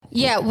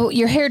Yeah, well,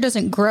 your hair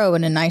doesn't grow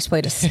in a nice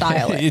way to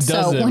style it. It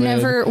doesn't,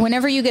 so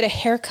whenever you get a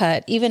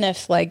haircut, even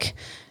if like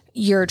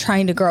you're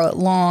trying to grow it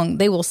long,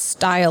 they will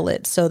style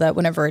it so that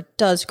whenever it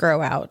does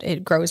grow out,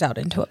 it grows out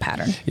into a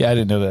pattern. Yeah, I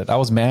didn't know that. I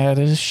was mad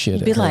as shit.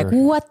 You'd be like,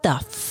 what the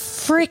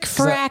frick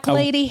frack,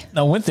 lady?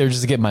 I went there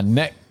just to get my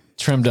neck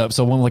trimmed up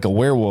so I went like a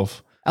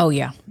werewolf. Oh,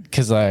 yeah.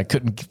 Because I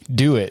couldn't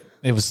do it.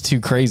 It was too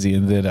crazy.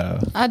 And then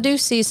I do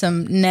see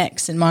some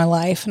necks in my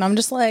life, and I'm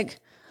just like,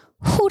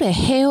 who the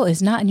hell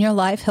is not in your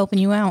life helping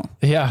you out?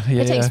 Yeah.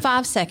 It takes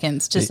 5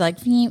 seconds, just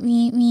like,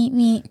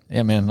 me.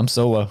 Yeah, man, I'm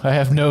solo. I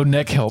have no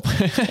neck help.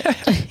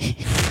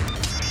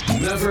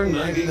 Never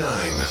 99,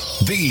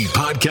 the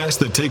podcast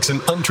that takes an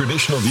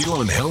untraditional view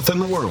on health in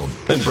the world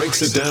and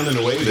breaks it down in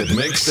a way that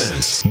makes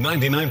sense.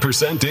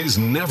 99% is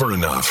never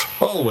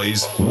enough.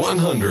 Always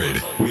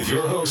 100 with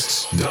your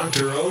hosts,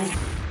 Dr. O.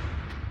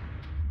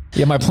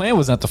 Yeah, my plan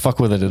was not to fuck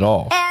with it at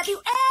all. Have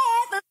you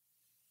ever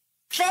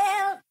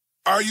felt?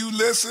 Are you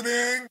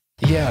listening?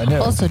 Yeah, I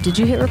know. Also, did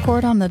you hit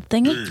record on the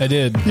thingy? I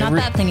did. Not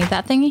that thingy,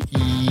 that thingy?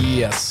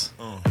 Yes.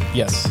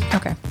 Yes.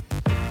 Okay.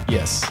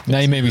 Yes. Now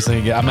you made me say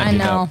again. I'm not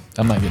getting up.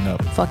 I'm not getting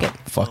up. Fuck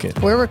it.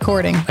 It. We're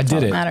recording. I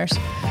did it. Matters.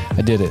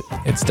 I did it.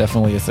 It's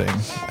definitely a thing.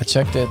 I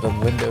checked it. The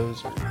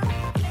windows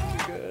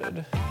are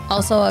good.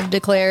 Also, I've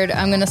declared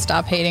I'm going to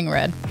stop hating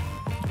red.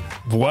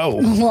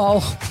 Whoa.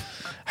 Whoa.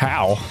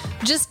 How?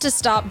 Just to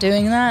stop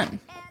doing that.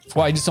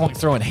 Why? You just don't like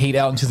throwing hate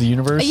out into the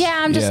universe? Yeah,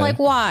 I'm just like,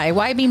 why?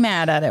 Why be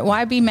mad at it?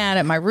 Why be mad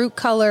at my root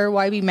color?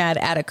 Why be mad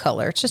at a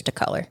color? It's just a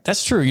color.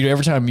 That's true. You know,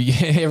 every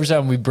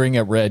time we bring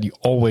up red, you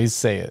always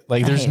say it.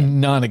 Like there's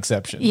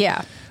non-exception.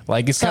 Yeah.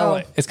 Like it's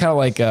kind of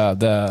like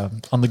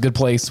the on The Good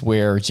Place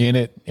where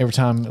Janet, every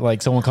time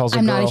like someone calls her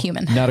I'm girl, not a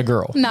human. Not a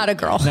girl. Not a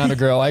girl. Not a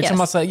girl. Every Yes.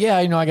 time I say,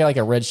 yeah, you know, I got like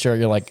a red shirt,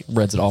 you're like,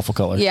 red's an awful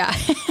color. Yeah.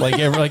 like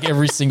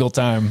every single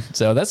time.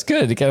 So that's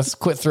good. You guys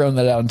quit throwing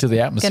that out into the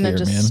atmosphere, Gonna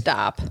just man.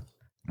 stop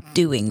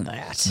doing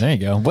that. There you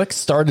go. What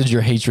started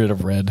your hatred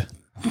of red?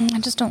 I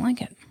just don't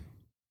like it.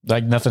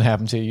 Like nothing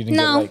happened to you? You didn't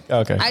No. get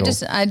like, okay,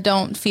 cool. I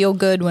don't feel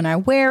good when I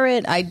wear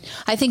it. I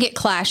think it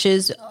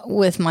clashes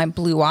with my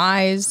blue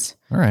eyes.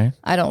 All right.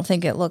 I don't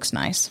think it looks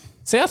nice.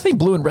 See, I think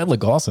blue and red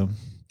look awesome.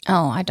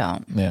 Oh, I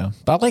don't. Yeah.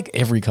 But I like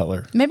every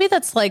color. Maybe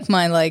that's like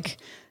my like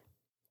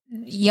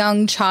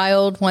young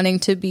child wanting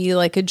to be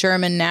like a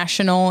German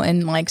national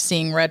and like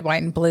seeing red,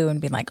 white, and blue and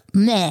being like,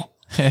 meh.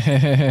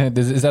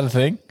 Is that a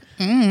thing?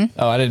 Mm-hmm.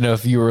 Oh, I didn't know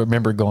if you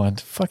remember going,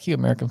 fuck you,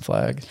 American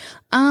flag.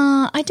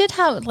 I did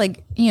have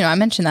like, I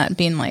mentioned that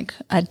being like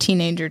a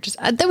teenager, just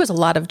there was a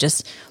lot of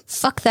just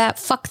fuck that,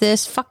 fuck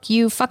this, fuck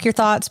you, fuck your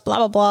thoughts, blah,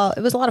 blah, blah.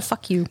 It was a lot of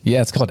fuck you.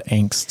 Yeah, it's called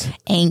angst.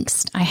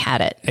 Angst. I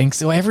had it.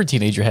 Angst. Well, every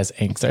teenager has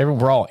angst.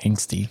 We're all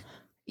angsty.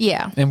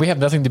 Yeah. And we have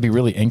nothing to be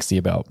really angsty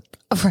about.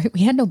 Oh, right.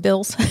 We had no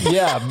bills.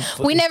 Yeah.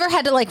 We never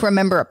had to like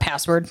remember a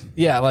password.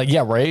 Yeah. Like,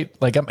 yeah, right.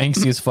 Like I'm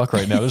angsty as fuck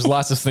right now. There's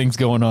lots of things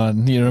going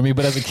on. You know what I mean?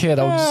 But as a kid,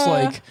 I was just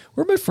like,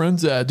 where are my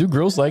friends at? Do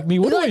girls like me?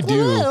 What do I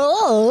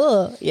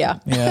do? Yeah.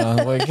 Yeah.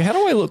 Like, how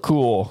do I look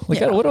cool? Like,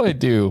 what do I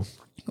do?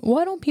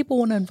 Why don't people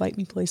want to invite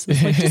me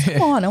places? Like, just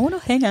come on. I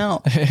want to hang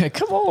out.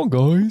 Come on,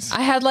 guys.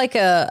 I had like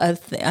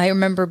I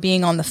remember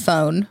being on the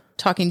phone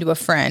talking to a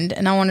friend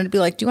and I wanted to be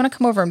like, do you want to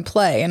come over and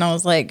play? And I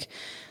was like,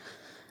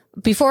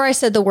 before I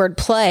said the word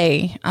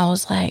play, I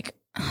was like,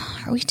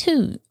 are we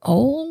too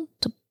old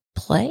to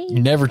play? You're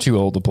never too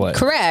old to play.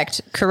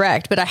 Correct.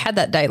 But I had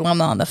that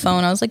dilemma on the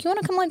phone. I was like, you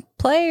want to come like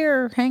play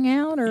or hang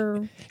out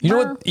or You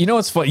know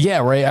what's fun? Yeah,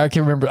 right. I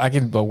can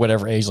remember.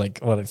 Whatever age,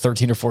 like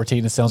 13 or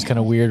 14. It sounds kind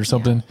of weird or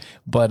something,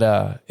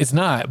 but it's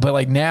not. But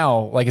like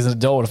now, like as an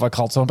adult, if I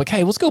called someone like,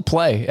 "Hey, let's go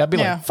play," I'd be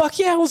like, "Fuck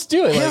yeah, let's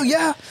do it!" Hell like,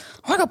 yeah,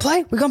 I want to go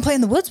play. We're gonna play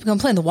in the woods. We're gonna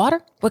play in the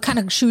water. What kind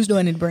of shoes do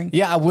I need to bring?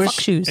 Yeah, I wish.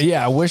 Fuck shoes.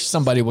 Yeah, I wish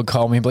somebody would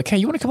call me and be like, "Hey,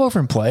 you want to come over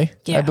and play?"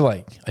 Yeah. I'd be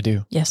like, "I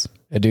do." Yes.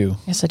 I do.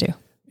 Yes, I do.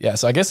 Yeah.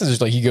 So I guess it's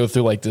just like you go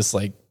through like this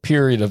like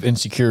period of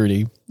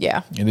insecurity.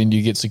 Yeah. And then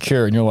you get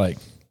secure, and you're like,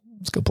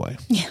 "Let's go play."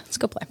 Yeah, let's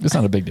go play. It's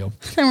not a big deal.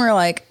 And we're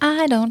like,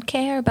 I don't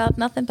care about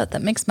nothing, but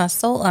that makes my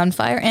soul on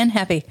fire and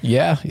happy.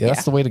 Yeah,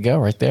 that's the way to go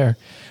right there.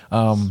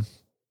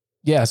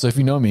 Yeah, so if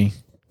you know me,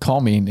 call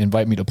me and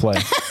invite me to play.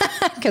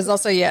 Because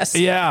also, yes.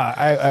 Yeah,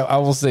 I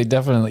will say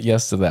definitely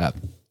yes to that.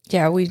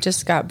 Yeah, we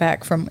just got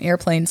back from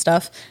airplane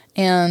stuff.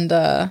 And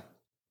the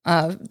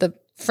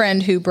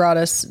friend who brought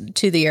us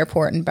to the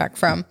airport and back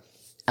from,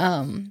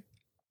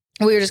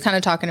 we were just kind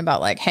of talking about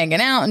like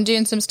hanging out and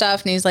doing some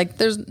stuff. And he's like,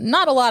 there's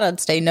not a lot I'd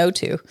say no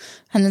to.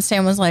 And then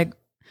Sam was like,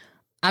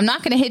 I'm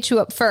not going to hit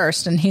you up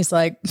first. And he's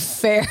like,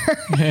 fair.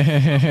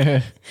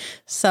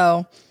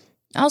 So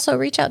also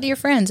reach out to your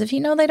friends. If you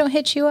know they don't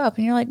hit you up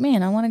and you're like,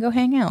 man, I want to go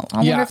hang out. I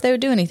wonder if they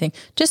would do anything.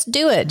 Just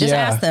do it. Just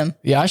ask them.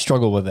 Yeah, I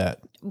struggle with that.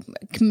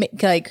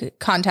 Like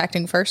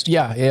contacting first.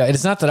 Yeah.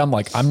 It's not that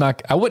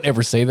I wouldn't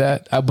ever say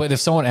that. But if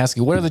someone asks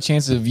you, what are the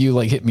chances of you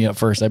like hitting me up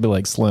first? I'd be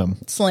like, slim.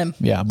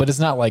 Yeah. But it's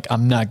not like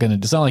I'm not going to,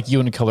 it's not like you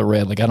in the color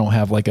red. Like I don't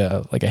have like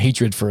a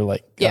hatred for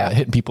like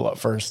hitting people up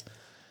first.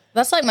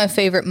 That's like my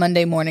favorite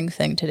Monday morning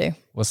thing to do.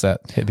 What's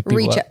that? Hit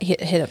people up?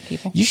 Hit up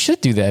people. You should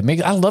do that.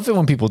 I love it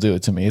when people do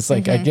it to me. It's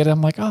like I get it.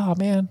 I'm like, oh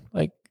man,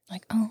 like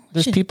Like, oh,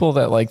 there's people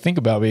that like think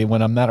about me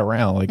when I'm not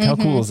around. Like, how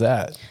cool is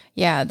that?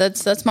 Yeah,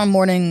 that's my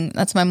morning.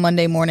 That's my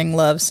Monday morning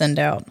love send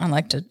out. I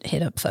like to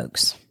hit up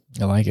folks.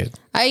 I like it.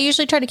 I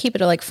usually try to keep it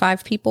to like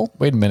 5 people.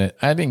 Wait a minute.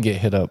 I didn't get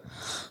hit up.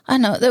 I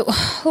know.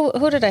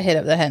 Who did I hit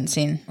up that I hadn't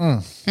seen?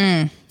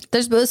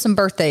 There's both some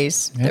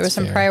birthdays. There was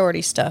some fair.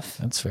 priority stuff.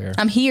 That's fair.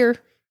 I'm here,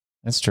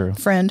 That's true.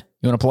 friend.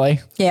 You want to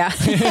play? Yeah.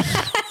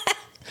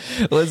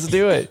 Let's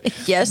do it.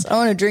 Yes, I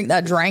want to drink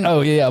that drink.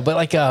 Oh yeah, but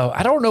like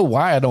I don't know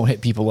why I don't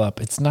hit people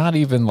up. It's not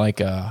even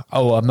like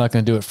I'm not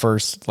going to do it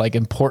first, like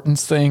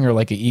importance thing or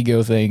like an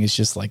ego thing. It's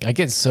just like I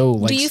get so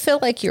like. Do you feel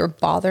like you're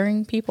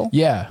bothering people?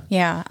 Yeah.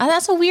 Yeah.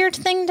 That's a weird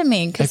thing to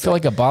me. I feel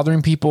like I'm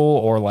bothering people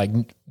or like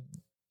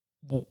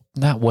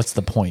not what's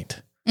the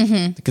point?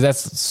 Because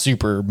that's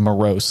super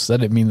morose. I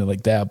didn't mean it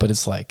like that, but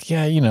it's like,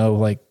 yeah, you know,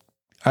 like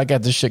I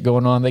got this shit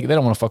going on. They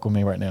don't want to fuck with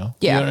me right now.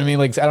 Yeah. You know what I mean?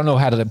 Like, I don't know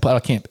how to, I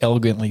can't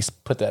elegantly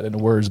put that into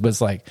words, but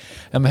it's like,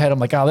 in my head, I'm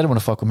like, oh, they don't want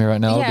to fuck with me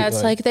right now. Yeah,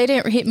 it's like they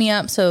didn't hit me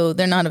up, so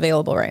they're not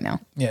available right now.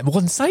 Yeah, well,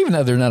 it's not even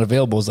that they're not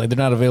available. It's like they're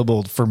not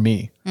available for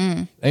me. You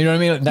know what I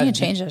mean? You can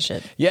change that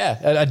shit.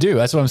 Yeah, I do.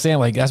 That's what I'm saying.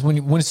 Like, that's when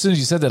as soon as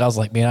you said that, I was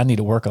like, man, I need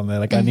to work on that.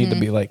 Like, I need to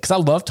be like, because I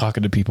love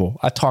talking to people.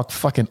 I talk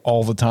fucking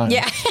all the time.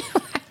 Yeah.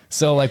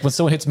 So, like, when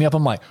someone hits me up,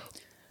 I'm like,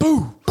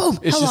 boom, boom.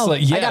 It's Hello. just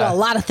like, yeah. I got a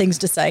lot of things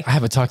to say. I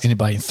haven't talked to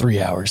anybody in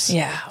 3 hours.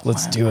 Yeah.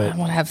 Let's do it. I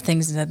want to have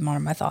things that are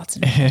my thoughts.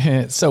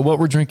 So what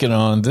we're drinking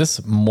on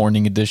this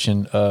morning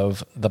edition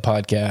of the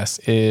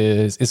podcast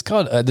is it's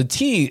called the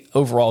tea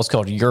overall is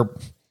called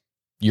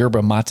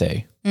yerba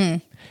mate.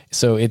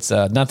 So it's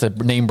not the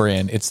name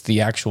brand, it's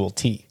the actual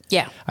tea.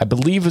 Yeah. I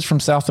believe it's from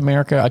South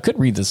America. I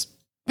couldn't read this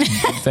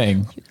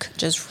thing. You could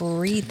just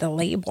read the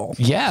label.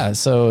 Yeah,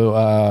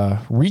 so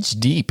reach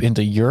deep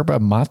into yerba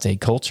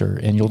mate culture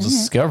and you'll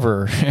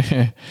discover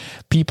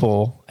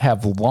people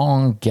have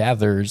long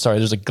gathered, sorry,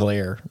 there's a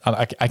glare.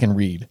 I can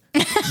read,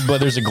 but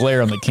there's a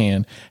glare on the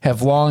can.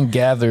 Have long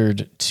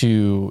gathered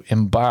to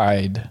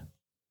imbibe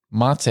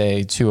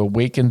mate to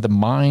awaken the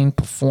mind,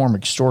 perform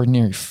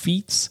extraordinary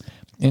feats,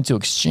 and to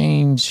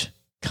exchange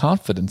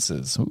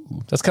confidences.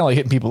 Ooh, that's kind of like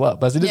hitting people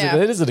up. It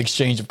is an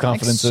exchange of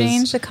confidences.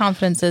 Exchange the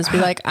confidences. Be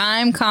like,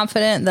 I'm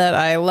confident that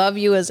I love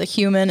you as a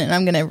human, and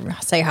I'm going to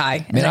say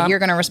hi, and then you're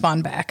going to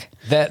respond back.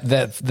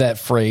 That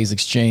phrase,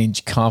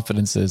 exchange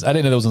confidences. I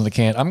didn't know that was in the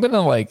can. I'm going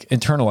to like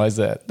internalize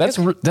that.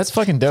 That's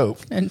fucking dope.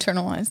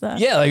 Internalize that.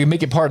 Yeah, like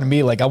make it part of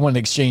me. Like I want to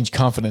exchange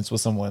confidence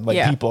with someone.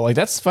 Like people. Like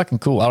that's fucking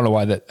cool. I don't know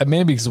why that.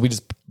 Maybe because we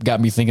just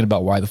got me thinking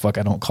about why the fuck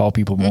I don't call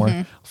people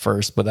more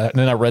first. But and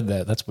then I read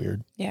that. That's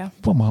weird. Yeah.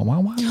 Wow, wow, wow,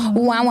 wow.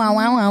 Wow, wow,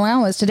 wow, wow,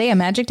 wow. Is today a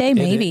magic day?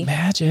 Maybe.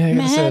 Magic.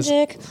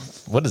 Magic.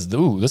 What is,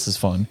 this is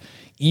fun.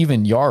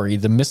 Even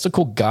Yari, the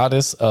mystical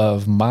goddess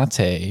of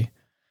mate,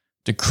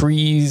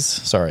 decrees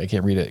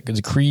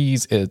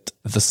it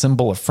the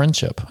symbol of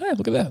friendship. Hey,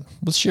 look at that.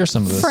 Let's share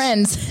some of this.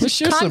 Friends. Let's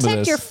share some of Contact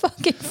this. your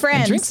fucking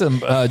friends.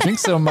 And drink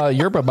some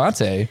yerba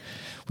mate.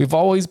 We've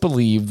always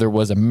believed there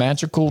was a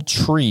magical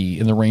tree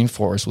in the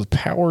rainforest with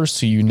powers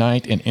to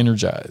unite and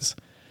energize.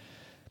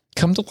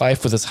 Come to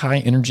life with this high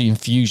energy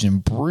infusion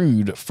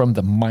brewed from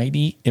the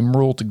mighty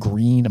emerald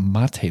green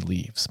mate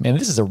leaves. Man,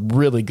 this is a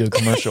really good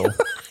commercial.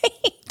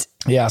 Right.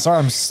 Yeah, sorry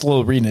I'm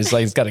slow reading it. It's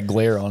like it's got a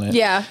glare on it.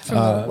 Yeah, from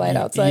the light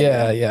outside.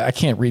 Yeah. I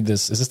can't read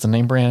this. Is this the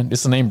name brand?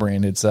 It's the name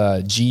brand. It's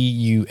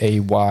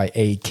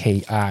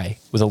GUAYAKI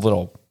with a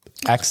little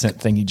accent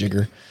thingy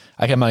jigger.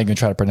 I'm not even going to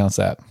try to pronounce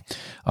that.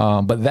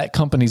 But that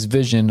company's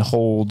vision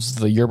holds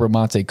the yerba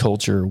mate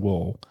culture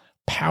will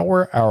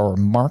power our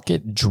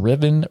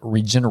market-driven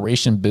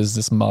regeneration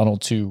business model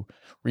to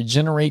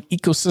regenerate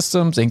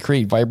ecosystems and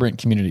create vibrant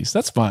communities.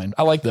 That's fine.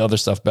 I like the other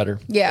stuff better.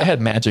 Yeah. It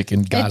had magic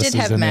and goddesses It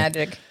did have in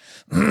magic.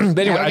 But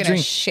anyway, Now we're I going to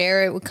drink.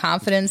 share it with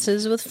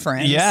confidences with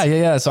friends.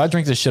 Yeah. So I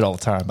drink this shit all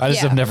the time. I just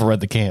have never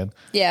read the can.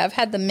 Yeah, I've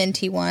had the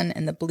minty one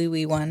and the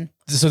bluey one.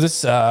 So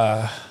this is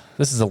a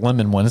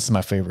lemon one. This is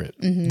my favorite.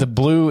 The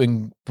blue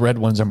and red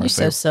ones are my You're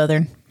so favorite.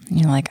 southern.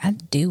 You're like, I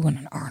do want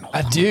an Arnold.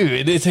 I do.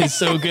 It tastes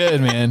so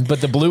good, man.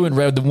 But the blue and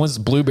red, the one's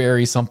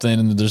blueberry something,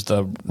 and there's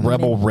the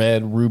rebel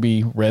red,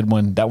 ruby red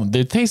one. That one,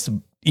 they taste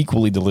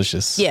equally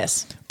delicious.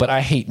 Yes. But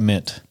I hate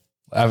mint.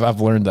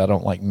 I've learned that I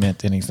don't like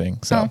mint anything.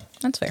 So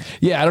that's fair.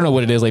 yeah, I don't know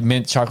what it is. Like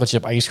mint chocolate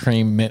chip ice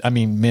cream,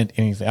 mint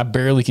anything. I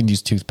barely can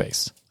use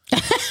toothpaste.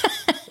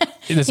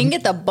 You can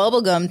get the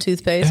bubblegum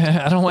toothpaste.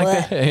 I don't like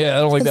Blech. that. Yeah,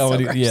 I don't like that So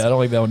one. gross. Yeah, I don't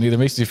like that one either. It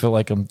makes me feel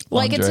like I'm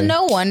Like, it's Andre.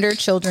 no wonder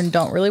children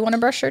don't really want to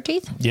brush their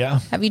teeth. Yeah.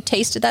 Have you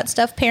tasted that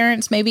stuff,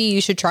 parents? Maybe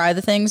you should try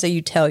the things that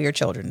you tell your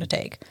children to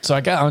take. So I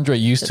got Andre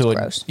used to it.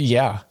 gross.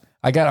 Yeah.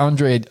 I got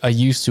Andre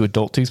used to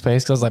adult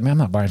toothpaste because I was like, man, I'm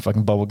not buying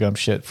fucking bubblegum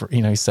shit for,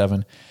 he's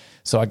 7.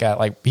 So I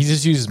got he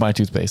just uses my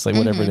toothpaste, like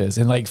whatever it is.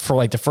 And like for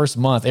like the first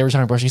month, every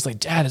time I brush, he's like,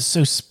 Dad, it's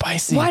so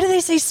spicy. Why do they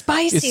say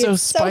spicy? It's so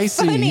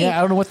spicy. funny. Yeah,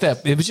 I don't know what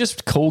that. It was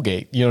just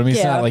Colgate. You know what I mean?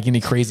 It's Yeah. not like any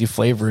crazy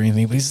flavor or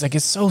anything. But he's like,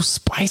 it's so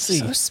spicy.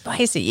 So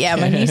spicy. Yeah,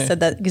 my niece said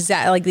that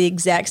the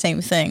exact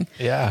same thing.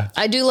 Yeah.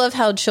 I do love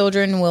how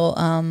children will.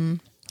 Oh,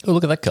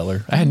 look at that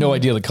color. I had no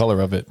idea the color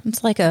of it.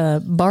 It's like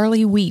a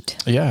barley wheat.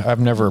 Yeah,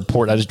 I've never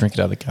poured. I just drink it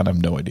out of the can. I have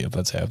no idea if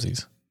that's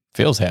halvesies.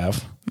 Phil's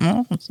have.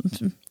 There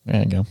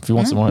you go. If you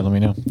want some more, let me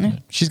know. Yeah.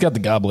 She's got the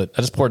goblet.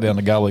 I just poured down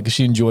the goblet because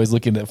she enjoys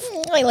looking at.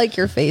 I like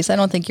your face. I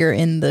don't think you're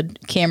in the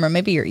camera.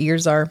 Maybe your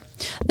ears are.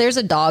 There's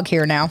a dog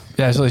here now.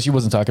 Yeah, so she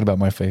wasn't talking about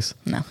my face.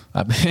 No.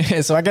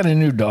 So I got a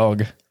new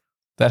dog.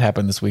 That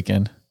happened this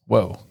weekend.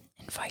 Whoa.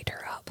 Invite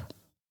her up.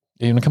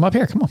 You want to come up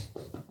here? Come on.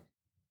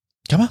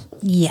 Come on.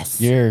 Yes.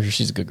 Yeah,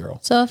 she's a good girl.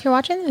 So if you're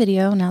watching the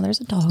video, now there's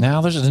a dog.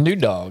 Now there's a new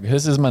dog.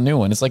 This is my new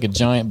one. It's like a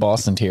giant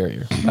Boston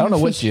Terrier. I don't know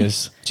what she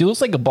is. She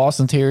looks like a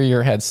Boston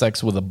Terrier had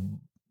sex with a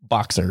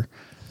boxer.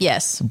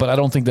 Yes. But I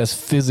don't think that's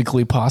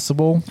physically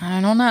possible.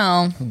 I don't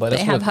know. But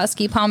they have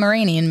Husky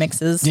Pomeranian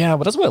mixes. Yeah,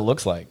 but that's what it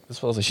looks like.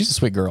 That's what I was like. She's a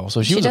sweet girl.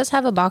 So she does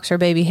have a boxer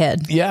baby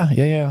head. Yeah.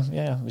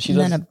 She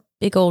does. And then a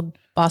big old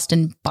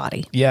Boston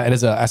body. Yeah, it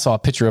is. I saw a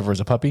picture of her as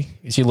a puppy.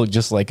 She looked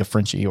just like a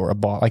Frenchie or a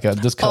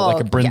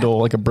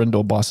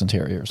brindle Boston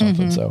Terrier or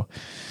something. Mm-hmm. So,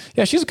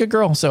 yeah, she's a good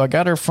girl. So I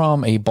got her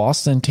from a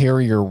Boston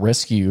Terrier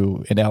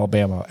rescue in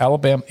Alabama.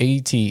 Alabama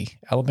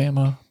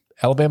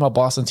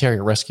Boston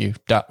Terrier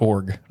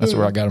Rescue.org. That's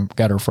where I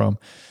got her from.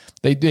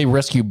 They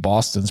rescue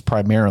Bostons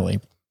primarily.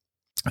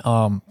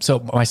 So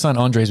my son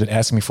Andre's been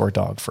asking me for a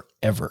dog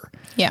forever.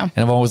 Yeah, and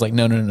I'm always like,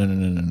 no.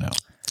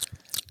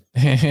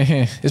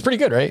 It's pretty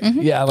good, right?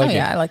 Mm-hmm. Yeah, I like it.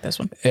 I like this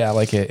one. Yeah, I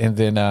like it. And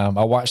then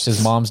I watched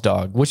his mom's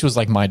dog, which was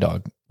like my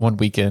dog, one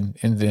weekend.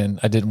 And then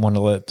I didn't want to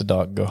let the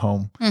dog go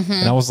home. Mm-hmm.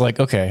 And I was like,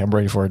 okay, I'm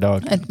ready for a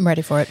dog. I'm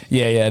ready for it.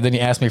 Yeah. Then he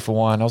asked me for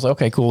one. I was like,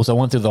 okay, cool. So I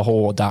went through the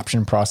whole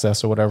adoption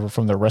process or whatever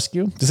from the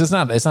rescue. It's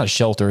not a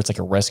shelter. It's like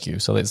a rescue.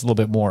 So it's a little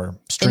bit more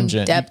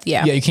stringent. In depth,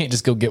 yeah. Yeah, you can't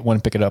just go get one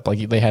and pick it up.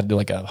 Like they had to do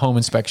like a home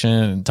inspection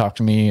and talk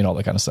to me and all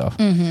that kind of stuff.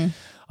 Mm-hmm.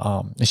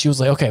 And she was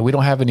like, okay, we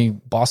don't have any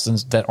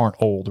Bostons that aren't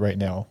old right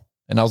now.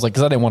 And I was like,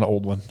 because I didn't want an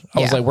old one.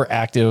 I was like, we're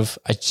active.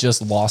 I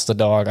just lost a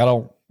dog. I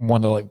don't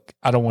want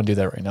to do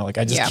that right now. Like,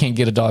 I just can't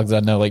get a dog that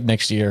I know like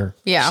next year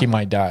she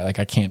might die. Like,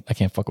 I can't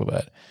fuck with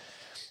that.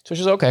 So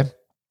she's okay.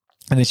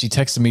 And then she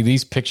texted me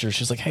these pictures.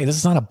 She's like, hey, this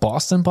is not a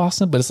Boston, but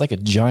it's like a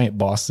giant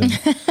Boston.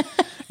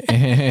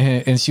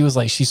 And she was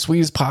like, she's sweet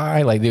as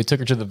pie. Like they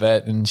took her to the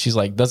vet and she's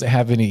like, doesn't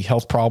have any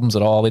health problems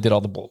at all. They did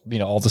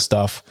all the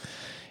stuff.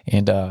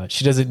 And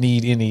she doesn't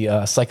need any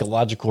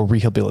psychological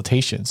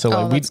rehabilitation. So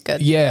like that's good.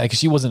 Yeah, because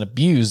she wasn't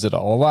abused at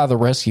all. A lot of the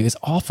rescue is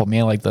awful,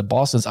 man. Like the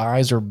Boston's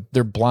eyes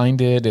they're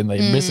blinded and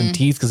they're missing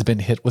teeth because they've been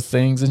hit with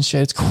things and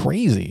shit. It's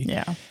crazy.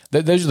 Yeah,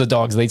 those are the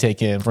dogs they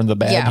take in from the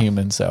bad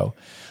humans. So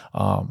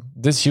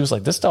she was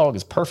like, this dog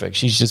is perfect.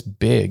 She's just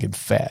big and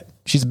fat.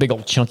 She's a big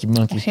old chunky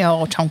monkey. Yeah,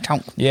 old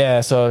chunk.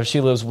 Yeah, so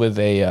she lives with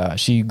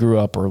she grew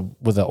up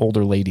with an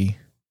older lady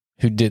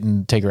who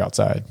didn't take her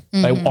outside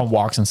like on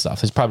walks and stuff.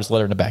 He's probably just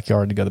let her in the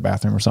backyard to go to the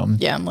bathroom or something.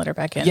 Yeah, and let her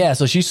back in. Yeah,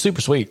 so she's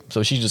super sweet.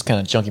 So she's just kind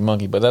of chunky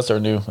monkey, but that's our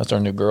new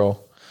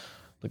girl.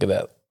 Look at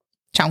that.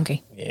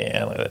 Chunky.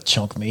 Yeah, look at that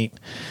chunk meat.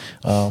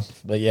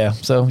 But yeah,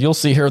 so you'll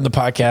see her in the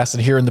podcast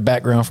and hear in the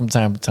background from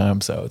time to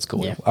time. So it's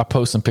cool. Yeah. I'll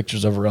post some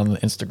pictures of her on the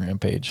Instagram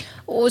page.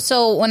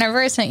 So whenever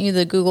I sent you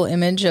the Google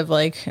image of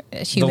like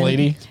a human, the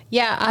lady,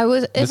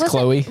 Miss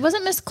Chloe.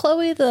 Wasn't Miss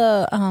Chloe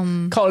the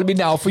calling me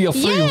now for your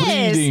free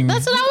reading?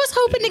 That's what I was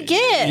hoping to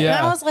get. Yeah.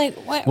 And I was like,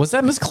 what was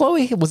that? Miss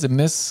Chloe? Was it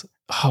Miss?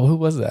 Oh, who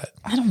was that?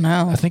 I don't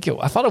know. I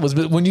thought it was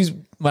when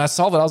I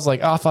saw that I was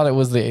like, I thought it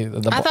was the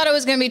I thought it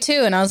was going to be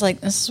two, and I was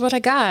like, this is what I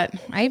got.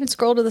 I even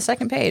scrolled to the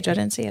second page. I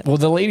didn't see it. Well,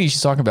 the lady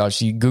she's talking about,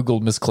 she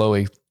Googled Miss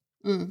Chloe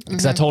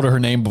because I told her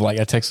name, but like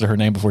I texted her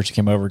name before she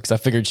came over because I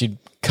figured she'd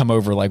come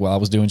over like while I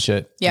was doing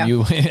shit. Yeah,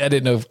 I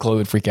didn't know if Chloe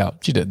would freak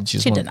out. She didn't. She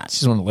did not. She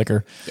just wanted to lick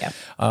her. Yeah.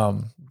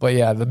 But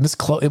yeah, the Miss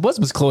Chloe,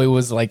 Miss Chloe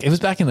was like, it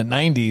was back in the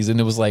 90s and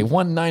it was like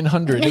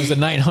 1-900. It was a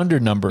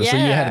 900 number. So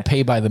you had to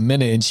pay by the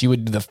minute and she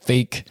would do the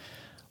fake,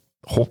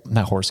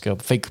 not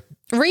horoscope, fake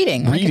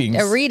readings.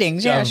 Like a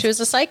readings. Yeah, she was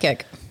a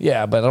psychic.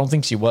 Yeah, but I don't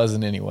think she was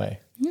in any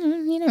way.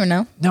 You never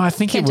know. No, I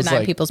think Can't it was deny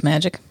like people's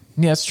magic.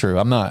 Yeah, that's true.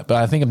 I'm not,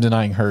 but I think I'm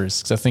denying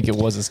hers because I think it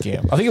was a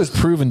scam. I think it was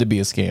proven to be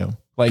a scam.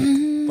 Like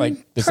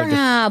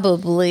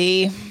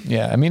probably.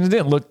 Yeah, I mean, it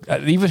didn't look.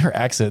 Even her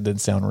accent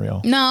didn't sound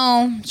real.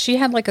 No, she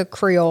had like a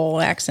Creole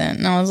accent,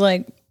 and I was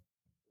like,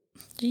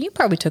 "You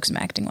probably took some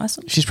acting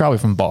lessons." She's probably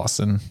from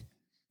Boston.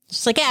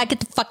 She's like, "Yeah, get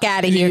the fuck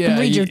out of here. Come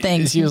read your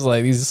thing." She was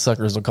like, "These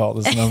suckers will call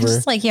this number."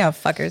 Just like, yeah,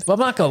 fuckers. Well,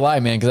 I'm not gonna lie,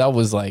 man, because I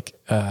was like,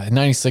 in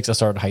 '96, I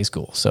started high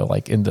school, so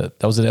like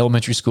I was in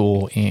elementary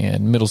school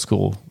and middle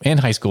school and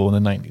high school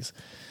in the '90s.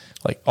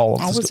 Like all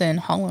of I was in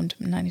Holland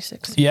in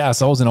 '96. Yeah,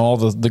 so I was in all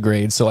the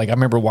grades. So like I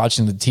remember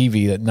watching the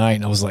TV at night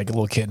and I was like a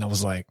little kid and I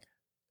was like,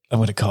 I'm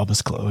going to call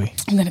Miss Chloe.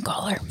 I'm going to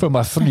call her. For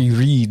my free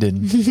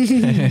reading.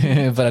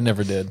 But I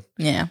never did.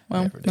 Yeah,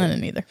 well, I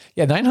didn't either.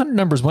 Yeah, 900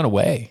 numbers went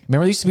away.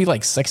 Remember they used to be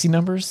like sexy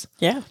numbers?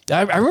 Yeah.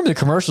 I remember the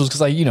commercials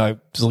because I was a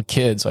little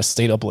kid, so I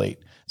stayed up late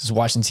just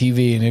watching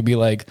TV and it'd be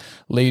like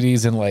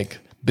ladies in like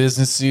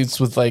business suits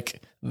with like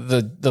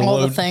the all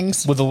low the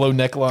things with the low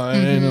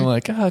neckline and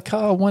like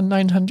call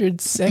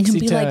 1-900 sexy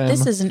be time. Like,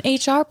 this is an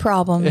HR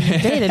problem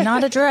they did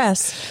not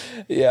address.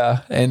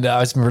 Yeah, and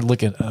I just remember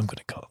looking. I'm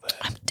gonna call that.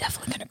 I'm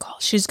definitely gonna call.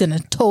 She's gonna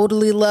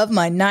totally love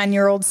my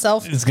 9-year-old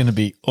self. It's gonna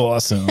be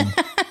awesome.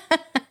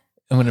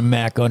 I'm going to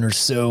mac on her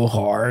so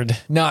hard.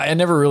 No, I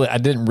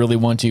didn't really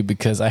want to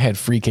because I had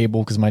free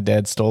cable because my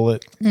dad stole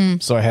it.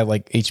 So I had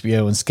like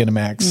HBO and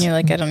Skinamax. And you're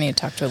like, I don't need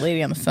to talk to a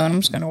lady on the phone.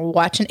 I'm just going to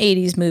watch an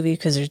 80s movie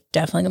because there's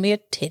definitely going to be a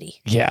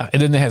titty. Yeah.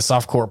 And then they had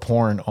softcore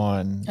porn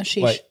on that's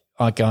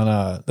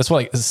what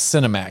like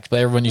Cinemax, but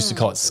everyone used to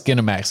call it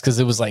Skinamax because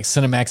it was like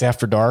Cinemax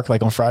after dark,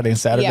 like on Friday and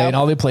Saturday. And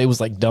all they played was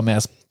like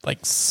dumbass,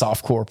 like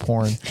softcore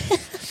porn.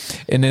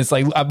 And it's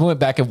like, I went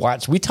back and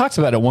watched, we talked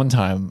about it one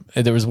time.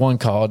 There was one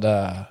called,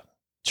 not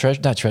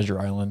Treasure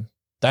Island,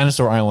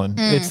 Dinosaur Island.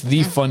 It's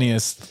the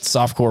funniest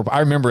softcore. I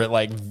remember it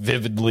like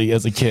vividly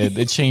as a kid.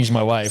 It changed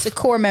my life. It's a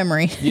core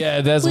memory. Yeah,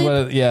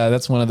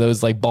 that's one of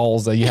those like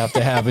balls that you have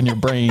to have in your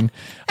brain.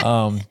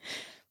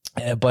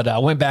 But I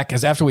went back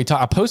because after we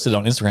talked, I posted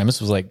on Instagram. This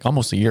was like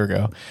almost a year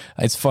ago.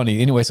 It's funny.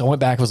 Anyway, so I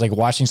went back, was like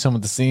watching some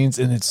of the scenes,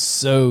 and it's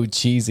so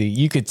cheesy.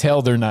 You could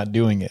tell they're not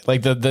doing it.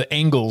 Like the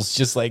angles,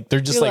 just like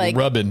they're just like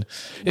rubbing.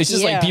 It's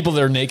just like people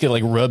that are naked,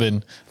 like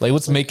rubbing. Like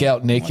let's make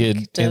out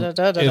naked and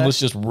let's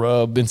just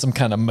rub in some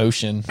kind of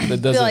motion.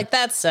 That doesn't. Like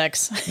that's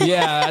sex.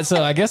 Yeah.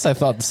 So I guess I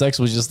thought the sex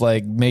was just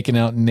like making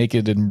out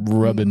naked and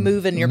rubbing,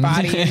 moving your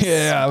body.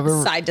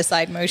 Yeah, side to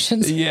side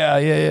motions.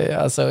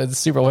 Yeah. So it's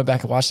super. I went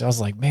back and watched it. I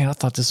was like, man, I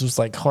thought this was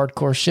like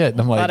hardcore shit.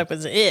 And I'm like, I thought it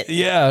was it.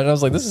 Yeah. And I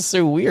was like, this is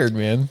so weird,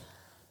 man.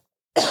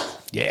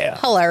 Yeah.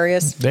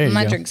 Hilarious. There you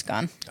My go. drink's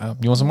gone.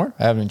 You want some more?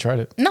 I haven't even tried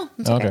it. No,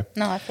 it's okay.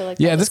 No, I feel like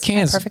this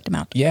can's perfect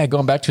amount. Yeah,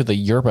 going back to the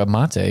yerba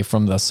mate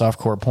from the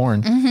softcore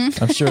porn.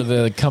 I'm sure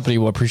the company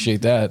will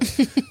appreciate that.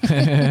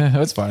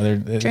 That's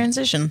fine.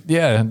 Transition.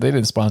 Yeah, they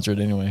didn't sponsor it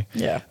anyway.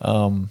 Yeah.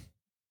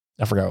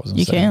 I forgot what I was going to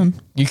You say.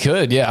 can. You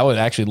could. Yeah, I would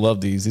actually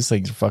love these. These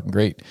things are fucking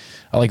great.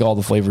 I like all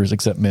the flavors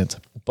except mint.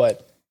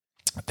 But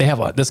they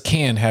have this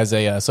can has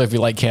a, so if you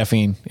like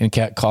caffeine and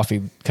coffee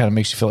kind of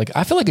makes you feel like,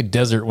 I feel like a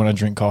desert when I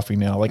drink coffee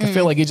now. Like I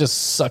feel like it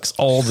just sucks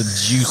all the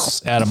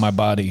juice out of my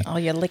body. All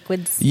your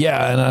liquids.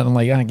 Yeah. And I'm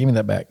like, give me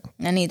that back.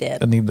 I need it.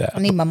 I need that. I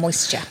need my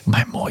moisture.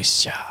 My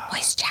moisture.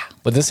 Moisture.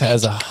 But this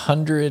has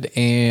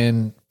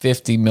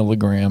 150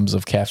 milligrams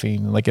of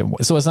caffeine.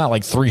 So it's not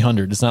like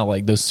 300. It's not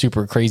like those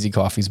super crazy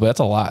coffees, but that's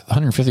a lot.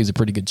 150 is a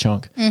pretty good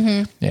chunk.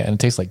 Yeah. And it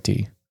tastes like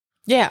tea.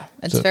 Yeah.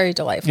 It's very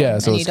delightful. Yeah.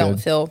 So and you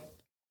don't feel.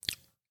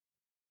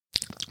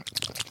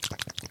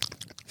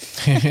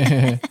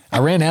 I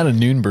ran out of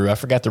Noon Brew. I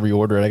forgot to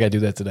reorder it. I got to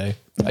do that today.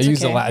 I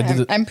used a lot.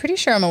 I'm pretty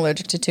sure I'm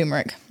allergic to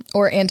turmeric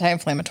or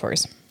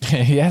anti-inflammatories.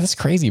 Yeah, that's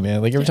crazy,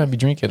 man. Like every time you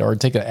drink it or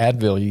take an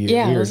Advil, you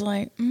get weird. I was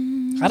like,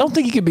 I don't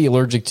think you could be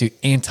allergic to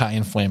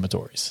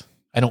anti-inflammatories.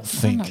 I don't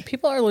think. I don't know.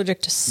 People are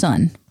allergic to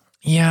sun,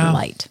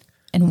 light,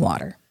 and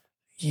water.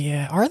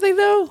 Yeah. Are they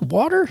though?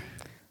 Water?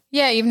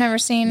 Yeah, you've never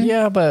seen.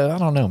 Yeah, but I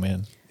don't know,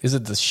 man. Is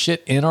it the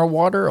shit in our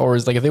water, or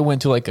is like if they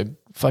went to like a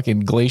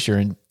fucking glacier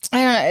and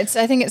I don't know.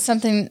 I think it's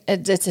something.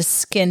 It's a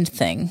skin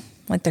thing.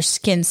 Like their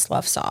skin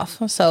sloughs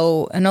off.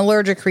 So an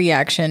allergic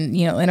reaction,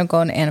 they don't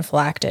go into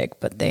anaphylactic,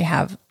 but they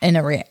have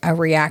a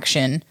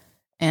reaction,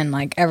 and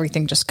like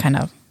everything just kind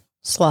of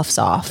sloughs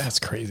off. That's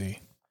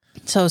crazy.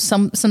 So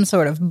some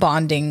sort of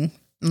bonding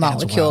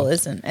molecule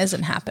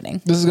isn't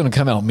happening. This is going to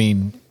come out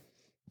mean.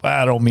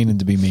 I don't mean it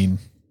to be mean,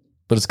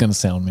 but it's going to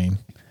sound mean.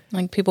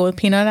 Like people with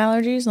peanut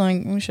allergies,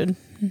 like we should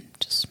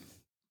just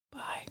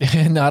buy.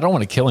 No, I don't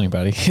want to kill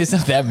anybody. It's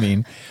not that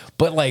mean.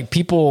 But like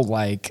people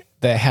like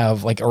that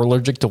have like are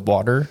allergic to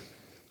water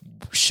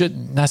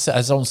shouldn't. I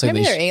don't say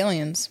maybe they're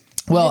aliens.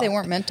 Well, maybe they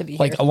weren't meant to be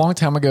like here. a long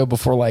time ago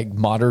before like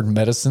modern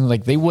medicine,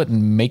 like they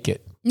wouldn't make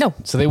it. No.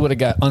 So they would have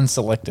got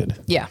unselected.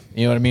 Yeah.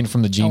 You know what I mean?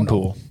 From the gene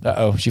pool.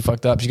 Uh-oh, she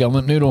fucked up. She got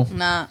limp noodle.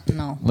 No.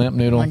 Limp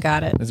noodle. I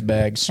got it. It's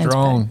bag.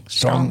 Strong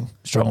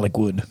like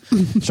wood.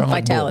 Strong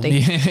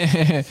Vitality.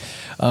 Like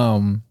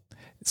yeah.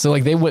 So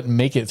like they wouldn't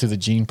make it through the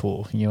gene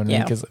pool. You know what I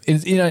mean? Because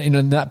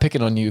not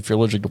picking on you if you're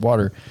allergic to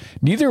water.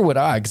 Neither would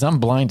I, because I'm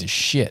blind to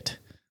shit.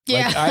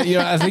 Yeah. Like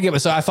I think it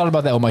was, so I thought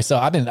about that with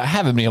myself. I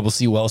haven't been able to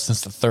see well since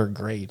the third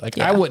grade. Like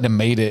I wouldn't have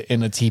made it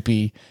in a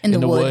teepee in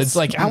the woods.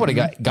 Like I would have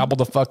got gobbled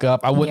the fuck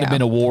up. I wouldn't have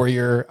been a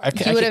warrior.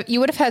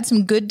 You would have had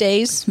some good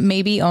days,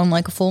 maybe on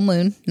like a full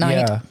moon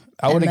night. Yeah.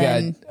 I would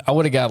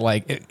have got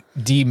like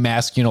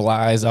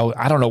demasculinized.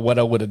 I don't know what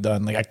I would have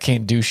done. Like I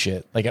can't do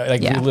shit. Like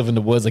we live in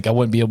the woods. Like I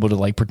wouldn't be able to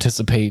like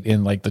participate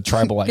in like the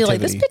tribal activity.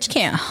 Like this bitch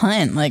can't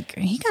hunt. Like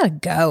he gotta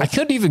go. I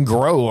couldn't even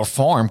grow or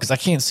farm because I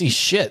can't see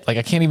shit. Like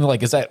I can't even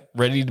like, is that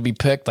ready to be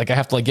picked? Like I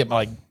have to like get my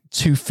like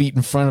 2 feet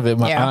in front of it.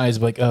 My eyes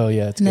be like, oh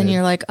yeah, it's and good. Then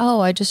you're like,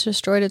 oh, I just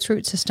destroyed its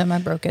root system. I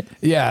broke it.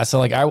 Yeah. So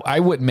like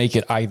I wouldn't make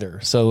it either.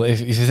 So if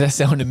that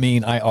sounded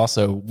mean, I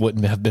also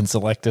wouldn't have been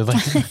selected.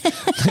 Like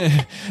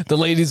the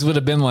ladies would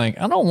have been like,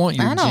 I don't want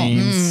your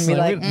genes. Be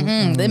like,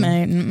 they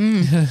might.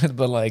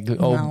 But like,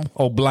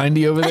 old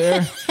blindy over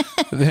there.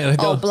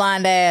 Old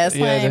blind ass. I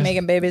ain't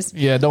making babies.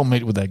 Yeah. Don't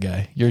mate with that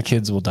guy. Your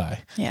kids will die.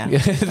 Yeah.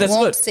 That's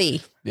won't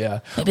see. Yeah.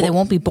 Maybe they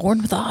won't be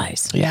born with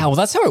eyes. Yeah. Well,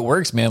 that's how it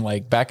works, man.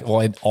 Like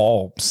in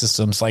all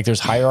systems, like there's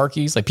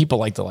hierarchies. Like people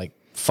like to like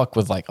fuck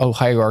with like, oh,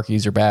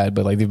 hierarchies are bad,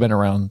 but like they've been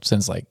around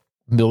since like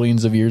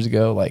millions of years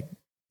ago. Like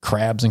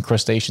crabs and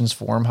crustaceans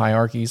form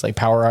hierarchies, like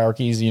power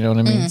hierarchies, you know what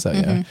I mean? So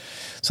yeah.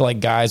 So like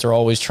guys are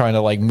always trying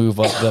to like move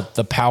up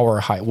the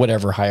power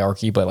whatever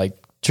hierarchy, but like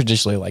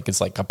traditionally like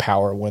it's like a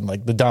power when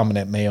like the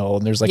dominant male,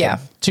 and there's like a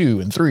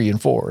 2 and 3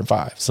 and 4 and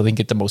 5. So they can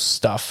get the most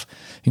stuff,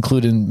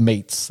 including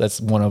mates. That's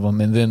one of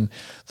them. And then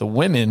the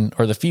women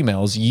or the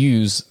females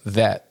use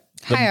that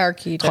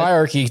hierarchy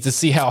to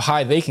see how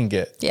high they can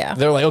get. Yeah.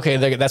 They're like,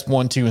 okay, that's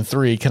 1, 2, and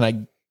 3. Can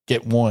I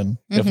get 1?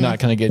 If not,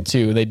 can I get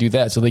 2? They do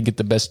that. So they get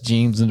the best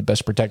genes and the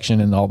best protection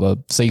and all the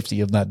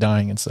safety of not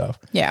dying and stuff.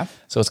 Yeah.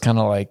 So it's kind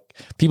of like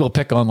people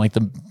pick on like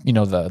the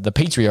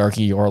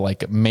patriarchy or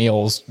like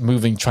males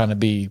moving, trying to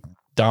be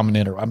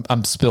dominant, or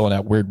I'm spilling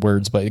out weird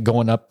words, but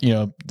going up,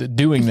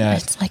 doing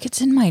that. It's like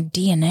it's in my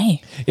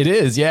DNA. It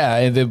is,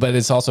 yeah. But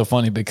it's also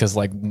funny because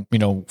like,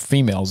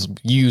 females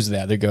use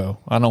that. They go,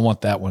 I don't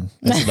want that one.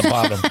 That's at the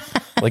bottom.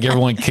 Like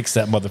everyone kicks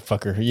that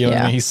motherfucker. You know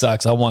what I mean? He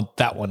sucks. I want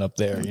that one up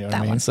there. You know what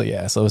I mean? So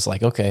yeah. So it's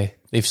like, okay,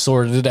 they've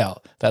sorted it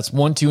out. That's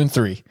 1, 2, and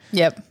 3.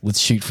 Yep. Let's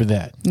shoot for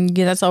that.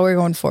 Yeah, that's all we're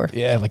going for.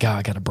 Yeah. Like,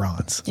 I got a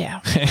bronze.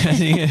 Yeah.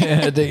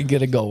 They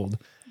get a gold.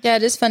 Yeah,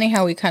 it is funny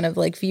how we kind of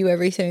like view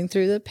everything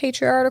through the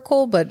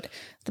patriarchal, but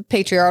the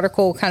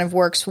patriarchal kind of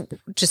works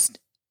just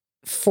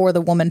for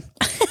the woman.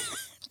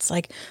 It's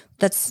like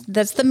that's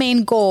the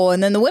main goal,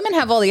 and then the women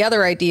have all the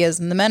other ideas,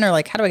 and the men are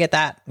like, "How do I get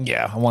that?"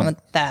 Yeah, I want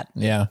that.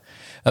 Yeah,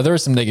 there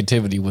is some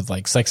negativity with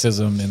like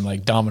sexism and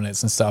like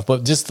dominance and stuff,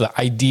 but just the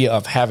idea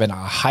of having a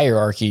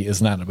hierarchy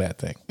is not a bad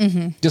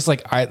thing. Just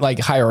like I like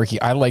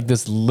hierarchy, I like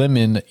this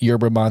lemon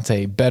yerba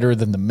mate better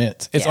than the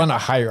mint. It's on a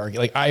hierarchy.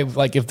 Like I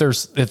like if they're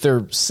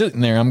sitting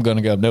there, I'm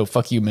gonna go, no,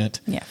 fuck you,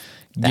 mint. Yeah,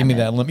 give me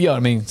that lemon. You know what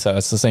I mean? So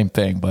it's the same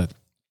thing, but.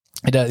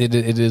 It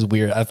is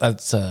weird.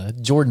 That's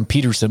Jordan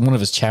Peterson. One of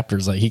his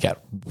chapters, like he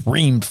got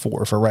reamed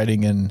for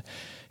writing in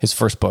his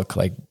first book,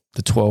 like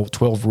the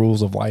 12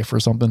 rules of life or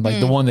something,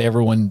 like the one that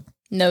everyone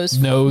knows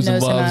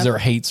and loves or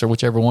hates or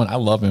whichever one. I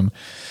love him.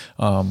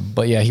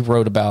 But yeah, he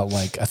wrote about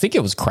like, I think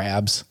it was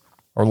crabs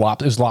or it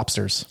was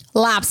lobsters.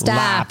 Lobsters.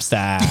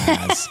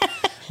 I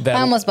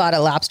almost bought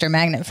a lobster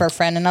magnet for a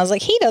friend, and I was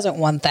like, he doesn't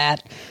want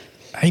that.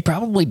 He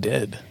probably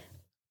did.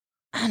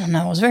 I don't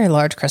know. It was a very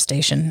large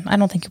crustacean. I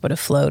don't think it would have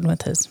flowed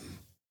with his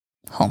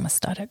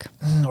homostatic.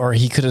 Or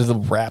he could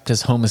have wrapped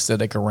his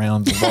homostatic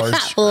around the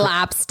large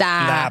lobster.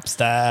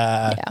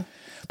 Yeah.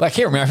 But I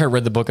can't remember. I haven't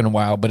read the book in a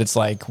while, but it's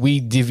like we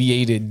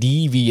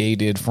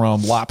deviated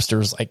from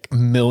lobsters like a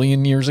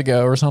million years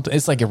ago or something.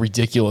 It's like a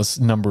ridiculous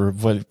number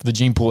of what the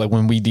gene pool, like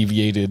when we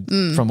deviated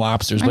from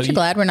lobsters. Aren't you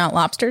glad we're not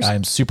lobsters?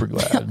 I'm super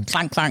glad.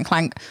 Clank, clank,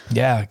 clank.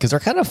 Yeah, because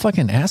they're kind of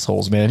fucking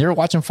assholes, man. You ever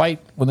watch them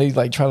fight when they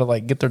like try to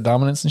like get their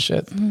dominance and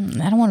shit?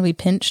 I don't want to be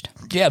pinched.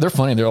 Yeah, they're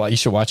funny. They're like, you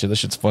should watch it. This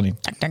shit's funny.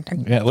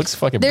 Yeah, it looks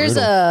fucking There's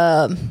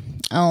brutal.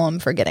 I'm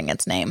forgetting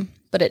its name,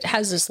 but it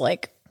has this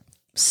like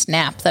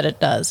snap that it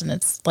does, and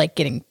it's like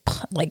getting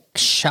like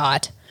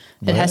shot.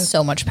 It has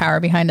so much power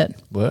behind it.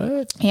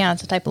 What? Yeah,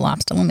 it's a type of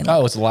lobster. Let me look.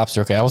 Oh, it's a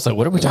lobster. Okay, I was like,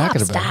 what are we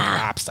talking about?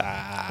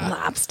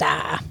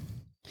 Lobster.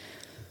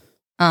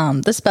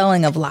 The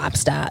spelling of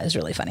lobster is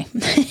really funny.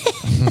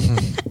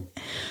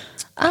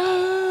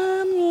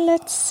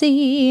 Let's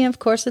see. Of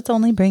course, it's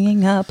only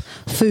bringing up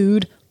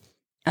food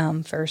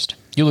first.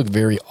 You look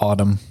very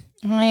autumn.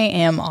 I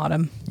am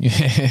autumn.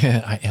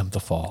 I am the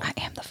fall. I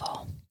am the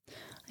fall.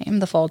 I am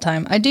the fall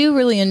time. I do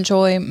really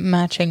enjoy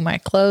matching my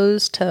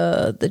clothes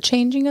to the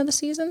changing of the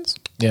seasons.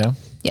 Yeah.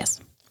 Yes.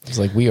 It's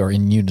like we are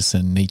in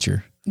unison,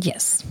 nature.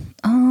 Yes.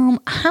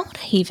 How would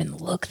I even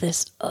look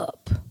this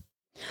up?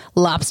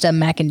 Lobster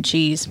mac and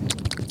cheese.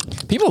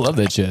 People love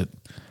that shit.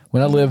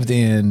 When I lived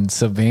in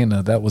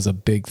Savannah, that was a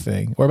big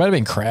thing. Or it might have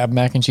been crab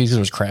mac and cheese because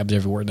there was crabs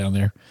everywhere down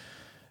there.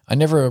 I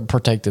never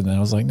partaked in that. I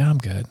was like, no, I'm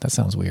good. That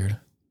sounds weird.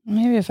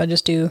 Maybe if I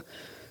just do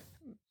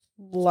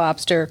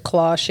lobster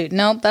claw shoot.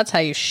 Nope, that's how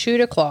you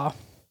shoot a claw.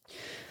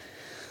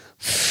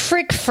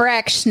 Frick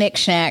frack snick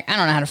snack. I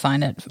don't know how to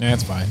find it. Yeah,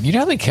 that's fine. You know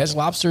how they catch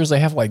lobsters? They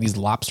have like these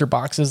lobster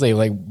boxes. They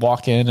like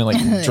walk in and like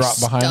drop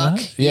behind them.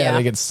 Yeah,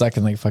 they get stuck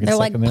and like fucking They're stuck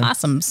like in there.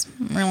 possums.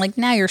 They're like,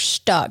 now you're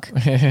stuck.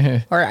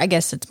 Or I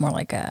guess it's more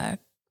like a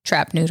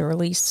trap, neuter,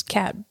 release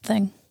cat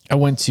thing. I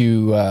went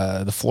to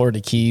the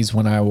Florida Keys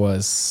when I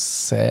was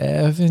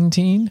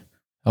 17.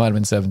 I might have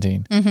been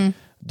 17.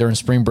 During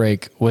spring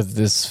break with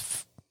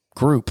this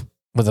group.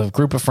 With a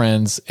group of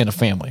friends and a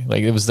family.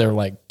 Like it was their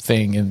like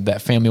thing, and that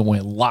family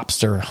went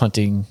lobster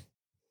hunting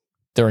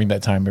during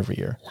that time every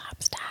year.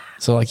 Lobster.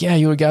 So like, yeah,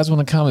 you guys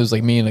want to come? It was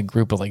like me and a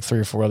group of like 3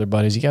 or 4 other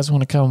buddies. You guys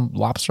want to come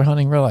lobster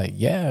hunting? We're like,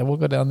 yeah, we'll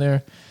go down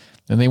there.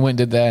 And they went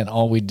and did that, and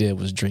all we did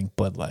was drink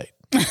Bud Light.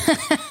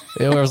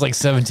 It was like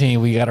 17.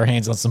 We got our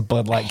hands on some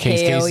Bud Light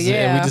cases.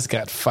 Yeah. And we just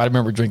got, I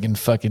remember drinking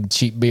fucking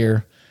cheap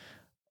beer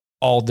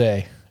all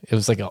day. It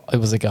was like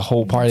a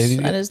whole party.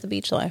 That is the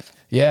beach life.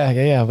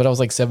 Yeah. But I was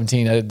like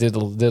 17. I did a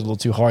little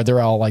too hard. They're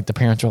all like, the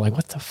parents were like,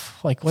 what the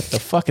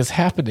fuck is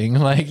happening?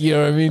 Like, you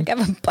know what I mean? I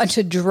have a bunch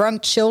of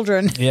drunk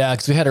children. Yeah,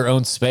 because we had our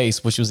own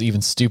space, which was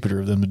even stupider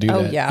of them to do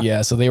that.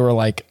 Yeah. So they were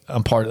like,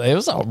 I'm part of it. It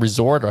was a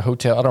resort or a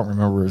hotel. I don't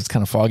remember. It was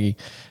kind of foggy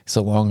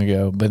so long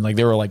ago. But like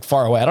they were like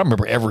far away. I don't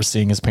remember ever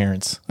seeing his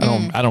parents.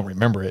 I don't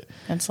remember it.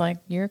 It's like,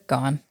 you're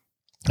gone.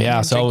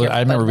 Yeah. So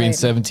I remember being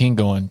 17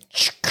 going,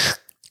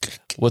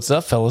 what's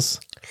up, fellas?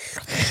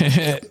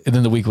 And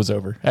then the week was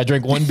over. I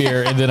drank one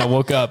beer and then I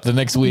woke up the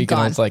next week and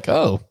I was like,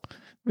 oh,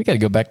 we got to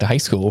go back to high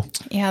school.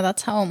 Yeah,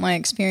 that's how my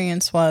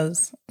experience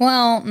was.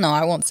 Well, no,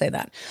 I won't say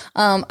that.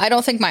 I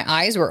don't think my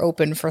eyes were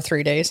open for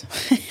 3 days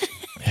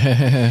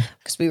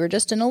because we were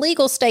just in a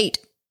legal state.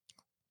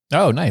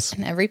 Oh, nice.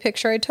 And every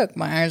picture I took,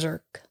 my eyes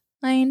are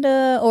kind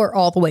of or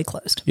all the way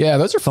closed. Yeah,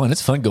 those are fun.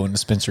 It's fun going to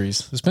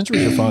dispensaries.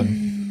 Dispensaries are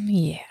fun.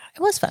 Yeah. It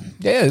was fun.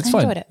 Yeah, it's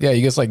fun. It. Yeah,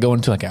 you guys like going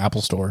to like an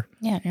Apple store.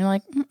 Yeah, and you're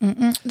like,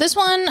 this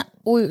one,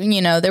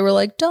 they were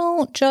like,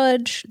 don't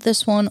judge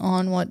this one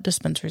on what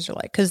dispensaries are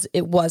like, because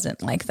it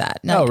wasn't like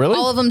that. No, really?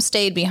 All of them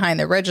stayed behind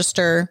the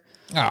register.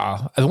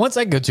 The ones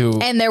I go to,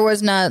 and there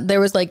was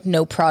like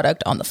no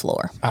product on the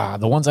floor.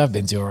 The ones I've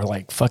been to are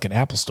like fucking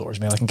Apple stores,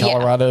 man. Like in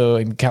Colorado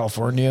and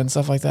California and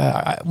stuff like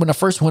that. When I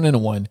first went into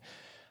one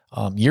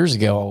years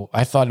ago,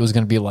 I thought it was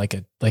going to be like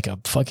a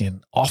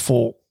fucking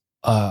awful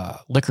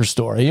liquor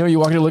store. You know, you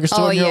walk into a liquor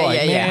store and you're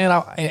like,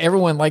 man,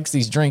 everyone likes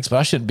these drinks, but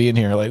I shouldn't be in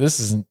here. Like,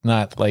 this is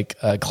not like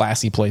a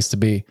classy place to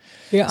be.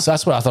 Yeah. So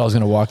that's what I thought I was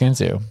going to walk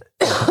into.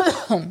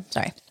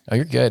 Sorry. Oh,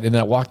 you're good. And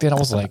then I walked in, I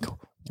was like,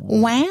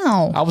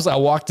 wow. I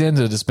walked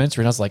into the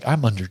dispensary and I was like,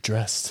 I'm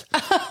underdressed.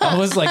 I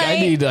was like, I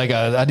need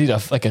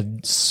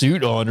a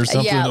suit on or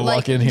something to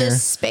walk in here. The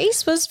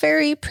space was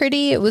very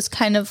pretty. It was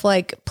kind of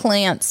like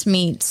plants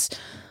meets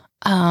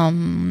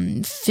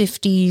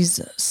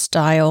 50s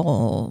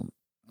style,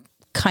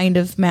 kind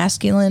of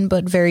masculine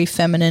but very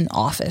feminine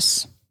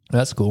office.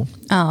 That's cool.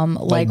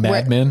 Like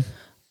Mad Men.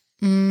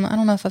 I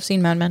don't know if I've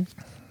seen Mad Men.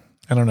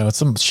 I don't know. It's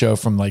some show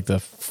from like the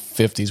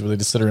 50s where they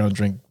just sit around and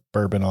drink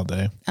bourbon all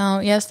day. Oh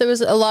yes, there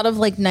was a lot of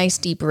like nice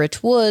deep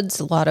rich woods,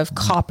 a lot of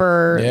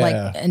copper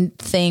and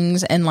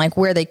things, and like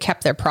where they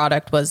kept their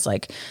product was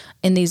like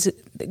in these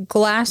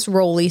glass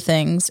rolly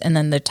things, and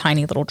then the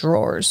tiny little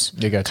drawers,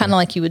 kind of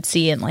like you would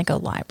see in like a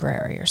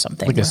library or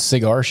something, like a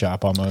cigar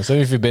shop almost. So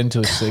if you've been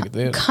to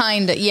a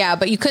kind of, yeah,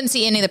 but you couldn't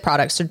see any of the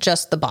products, so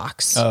just the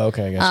box. Oh,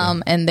 okay,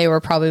 gotcha. And they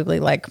were probably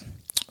like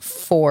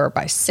 4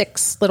 by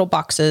 6 little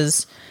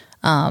boxes.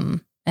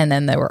 And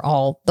then they were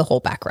all the whole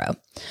back row,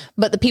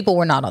 but the people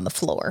were not on the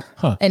floor,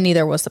 and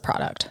neither was the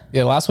product.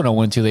 Yeah, the last one I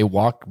went to, they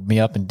walked me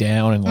up and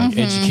down and like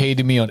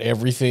educated me on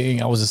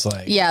everything. I was just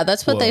like, yeah,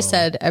 that's what they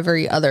said.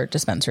 Every other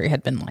dispensary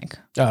had been like.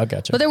 Oh,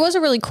 gotcha. But there was a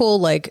really cool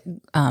like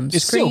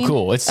it's screen. Still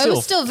cool. It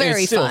was still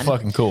very fun.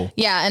 Fucking cool.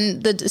 Yeah,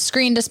 and the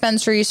screen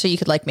dispensary, so you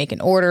could like make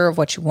an order of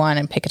what you want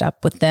and pick it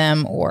up with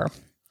them, or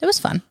it was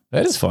fun.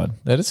 That is fun.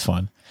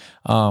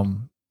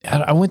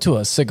 I went to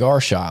a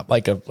cigar shop,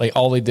 like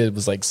all they did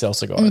was like sell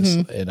cigars,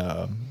 and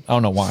I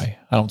don't know why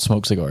I don't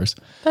smoke cigars.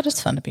 But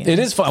it's fun to be in. It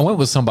is fun. I went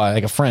with somebody,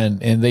 like a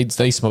friend, and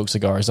they smoke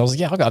cigars. I was like,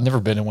 yeah, I've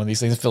never been in one of these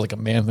things. I feel like a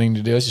man thing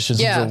to do. It's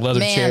just a leather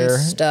chair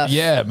stuff.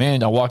 Yeah,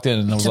 man. I walked in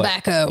and I was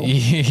tobacco. Like,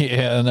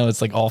 yeah, I know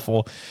it's like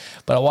awful,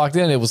 but I walked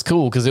in. It was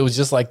cool because it was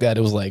just like that.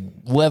 It was like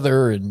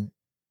leather and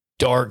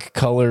dark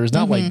colors,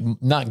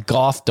 not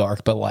goth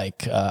dark, but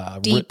like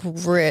deep,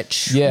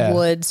 rich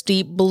woods,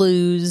 deep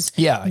blues,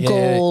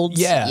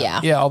 golds,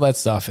 all that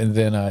stuff. And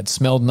then it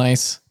smelled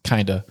nice,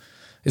 kind of.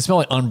 It smelled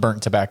like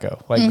unburnt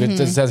tobacco. Like it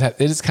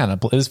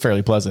is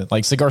fairly pleasant.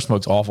 Like cigar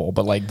smoke's awful,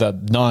 but like the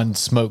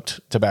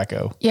non-smoked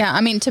tobacco. Yeah, I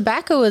mean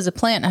tobacco is a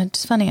plant.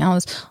 It's funny.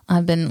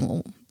 I've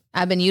been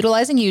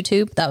utilizing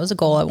YouTube. That was a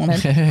goal I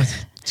wanted.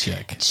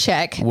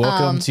 Check.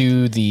 Welcome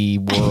to the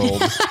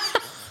world.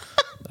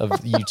 Of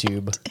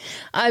YouTube.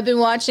 I've been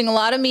watching a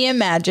lot of Mia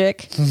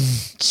Magic.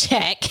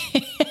 Check.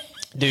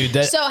 Dude,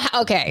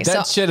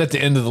 that shit at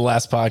the end of the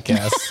last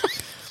podcast.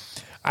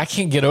 I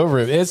can't get over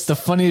it. It's the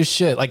funniest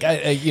shit. Like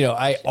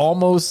I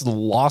almost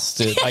lost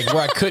it. Like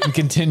where I couldn't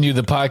continue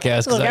the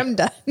podcast. Look, I'm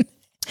done.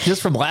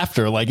 Just from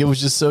laughter. Like it was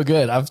just so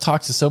good. I've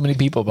talked to so many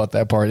people about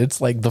that part. It's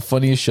like the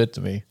funniest shit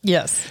to me.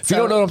 Yes. If you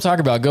don't know what I'm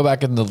talking about, go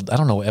back in I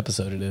don't know what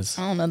episode it is.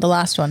 I don't know. The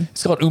last one.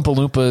 It's called Oompa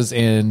Loompas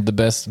and the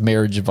best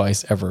marriage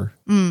advice ever.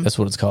 That's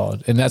what it's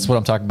called. And that's what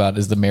I'm talking about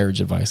is the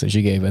marriage advice that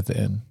she gave at the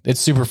end.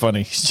 It's super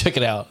funny. Check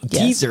it out.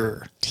 Yes.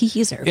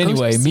 Teaser.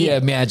 Anyway, Mia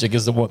Magic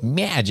is the one.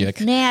 Magic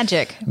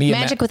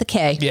with a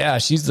K. Yeah.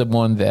 She's the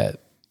one that.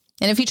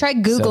 And if you try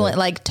Googling,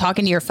 like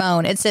talking to your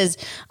phone, it says,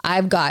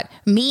 I've got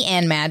me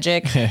and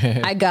Magic.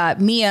 I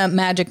got Mia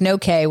Magic no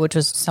K, which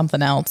was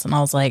something else. And I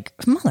was like,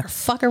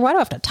 motherfucker, why do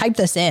I have to type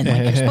this in?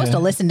 Like, you're supposed to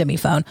listen to me,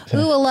 phone.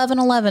 Ooh,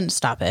 1111.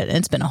 Stop it.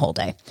 It's been a whole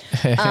day.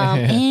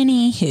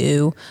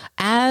 Anywho,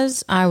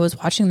 as I was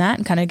watching that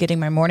and kind of getting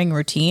my morning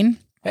routine.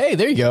 Hey,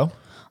 there you go.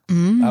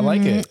 I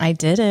like it. I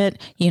did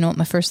it. You know what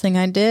my first thing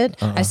I did?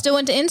 I still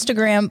went to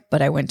Instagram,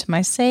 but I went to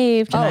my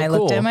saved and I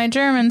looked at my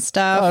German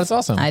stuff. Oh, that's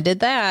awesome. I did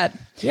that.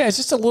 Yeah, it's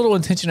just a little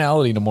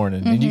intentionality in the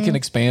morning, and you can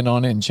expand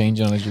on it and change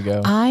on it as you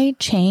go. I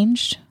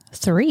changed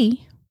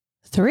three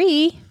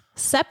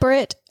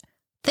separate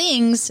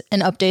things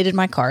and updated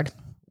my card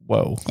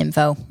Whoa.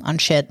 info on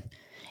shit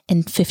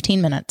in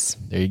 15 minutes.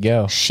 There you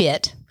go.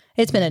 Shit.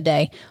 It's been a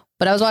day.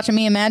 But I was watching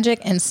Mia Magic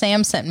and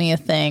Sam sent me a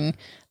thing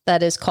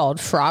that is called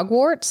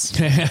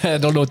frogworts. I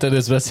don't know what that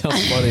is, but that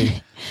sounds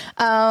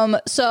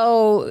funny.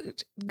 So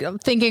I'm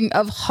thinking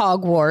of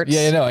Hogwarts.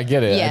 Yeah, no, I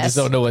get it. Yes. I just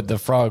don't know what the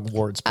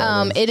frogworts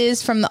part is. It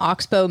is from the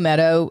Oxbow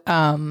Meadow.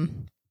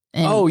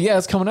 Yeah,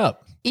 it's coming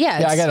up.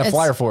 Yeah, Yeah, I got a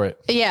flyer for it.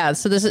 Yeah,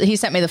 so he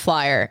sent me the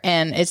flyer,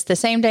 and it's the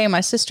same day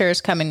my sister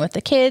is coming with the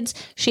kids.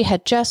 She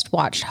had just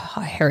watched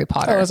Harry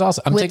Potter. Oh, that's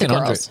awesome. I'm with taking the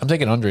Andre. girls. I'm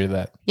taking Andre to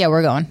that. Yeah,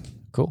 we're going.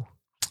 Cool.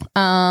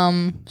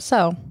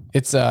 So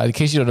It's in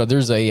case you don't know,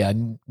 there's a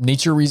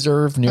nature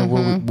reserve near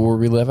where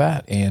we live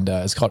at, and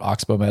it's called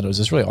Oxbow Meadows.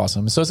 It's really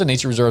awesome. So it's a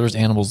nature reserve. There's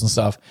animals and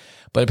stuff,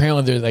 but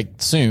apparently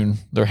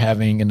they're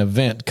having an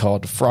event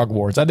called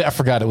Frogwarts. I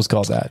forgot it was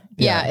called that.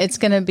 yeah, it's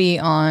going to be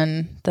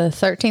on the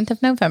 13th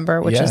of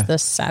November, which is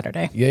this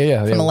Saturday.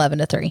 Yeah. From 11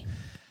 to 3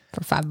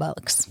 for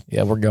 $5.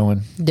 Yeah, we're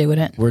going. Doing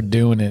it. We're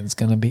doing it. It's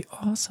gonna be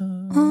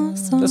awesome.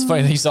 That's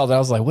funny that you saw that. I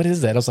was like, "What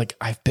is that?" I was like,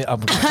 I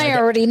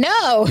already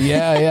know.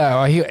 Yeah.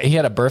 Well, he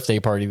had a birthday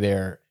party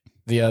there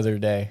the other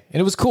day, and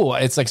it was cool.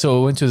 It's like, so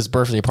we went to this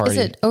birthday party. Is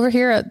it over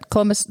here at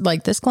Columbus,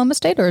 like this Columbus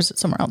State, or is it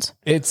somewhere else?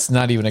 It's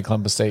not even at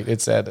Columbus State.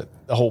 It's at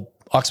the whole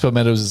Oxbow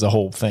Meadows is a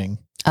whole thing.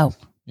 Oh,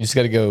 You just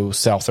got to go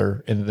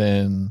souther and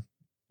then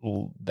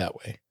that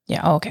way,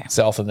 yeah. Oh, okay.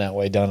 south and that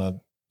way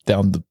down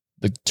the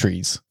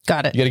trees.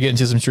 Got it. You got to get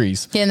into some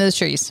trees. Get into the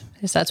trees.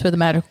 Because that's where the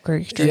magical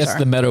creatures That's are.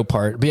 the meadow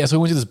part. But yeah, so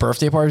we went to this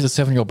birthday party, it's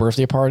a 7-year-old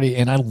birthday party,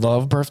 and I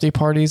love birthday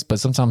parties, but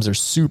sometimes they're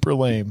super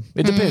lame.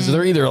 It depends.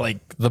 They're either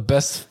like the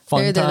best fun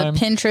They're either time. the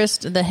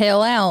Pinterest the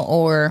hell out,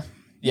 or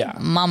Yeah.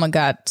 mama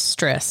got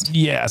stressed.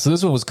 Yeah. So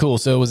this one was cool.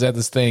 So it was at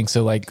this thing.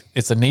 So like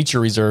it's a nature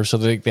reserve. So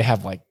they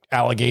have like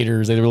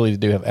alligators. They really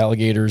do have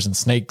alligators and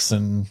snakes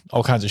and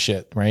all kinds of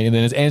shit. Right. And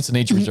then it's a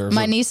nature reserve.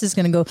 My niece is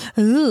going to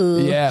go,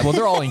 ooh. Yeah. Well,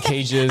 they're all in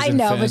cages. I and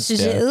know, fenced, but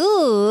she's yeah.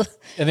 ooh.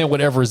 And then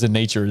whatever is in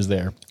nature is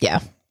there. Yeah.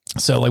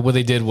 So like what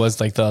they did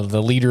was like the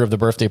leader of the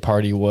birthday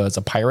party was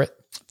a pirate.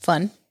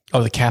 Fun.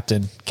 Oh, the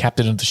captain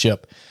of the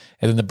ship.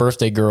 And then the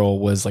birthday girl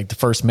was like the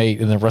first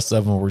mate, and the rest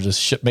of them were just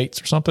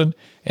shipmates or something.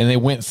 And they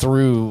went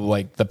through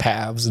like the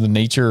paths in the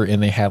nature,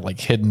 and they had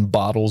like hidden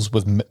bottles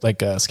with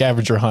like a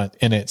scavenger hunt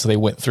in it. So they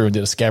went through and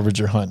did a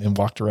scavenger hunt and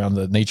walked around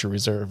the nature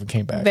reserve and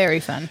came back. Very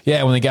fun.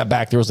 Yeah, when they got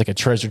back, there was like a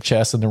treasure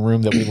chest in the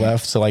room that we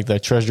left. So like the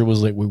treasure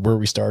was like where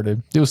we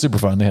started. It was super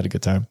fun. They had a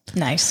good time.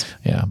 Nice.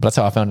 Yeah, but that's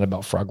how I found out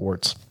about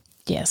frogworts.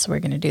 Yeah, so we're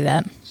going to do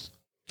that.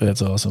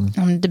 That's awesome.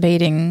 I'm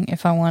debating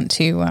if I want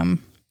to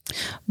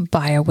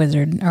buy a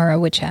wizard or a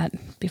witch hat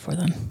before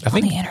then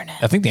on the internet.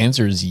 I think the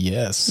answer is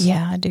yes.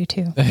 Yeah, I do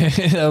too.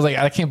 I was like,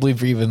 I can't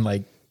believe you're even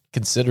like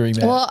considering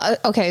that. Well,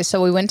 okay,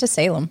 so we went to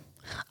Salem.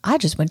 I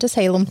just went to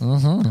Salem.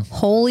 Mm-hmm.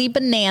 Holy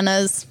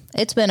bananas.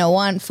 It's been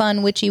a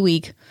fun witchy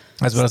week.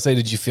 I was about to say,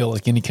 did you feel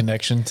like any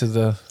connection to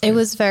the... It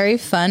was very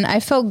fun. I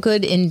felt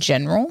good in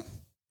general,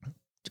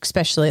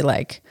 especially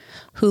like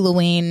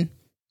Hullaween,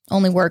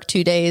 only worked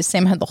 2 days.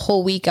 Sam had the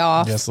whole week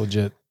off. Yes,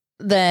 legit.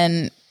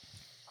 Then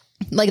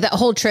like that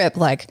whole trip,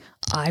 like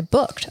I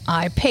booked,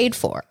 I paid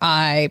for,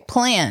 I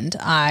planned,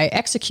 I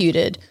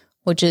executed,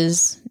 which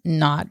is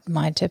not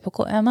my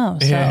typical MO.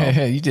 So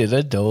You did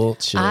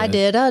adult shit. I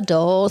did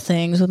adult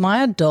things with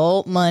my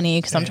adult money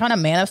because I'm trying to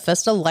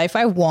manifest a life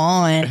I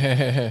want.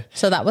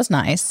 So that was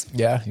nice.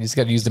 Yeah, you just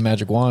got to use the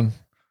magic wand.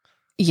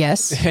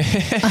 Yes.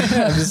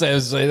 I'm just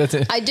saying, that's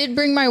it. I did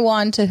bring my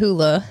wand to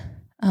Hula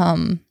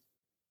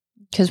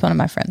because one of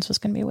my friends was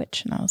going to be a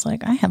witch. And I was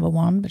like, I have a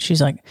wand. But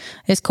she's like,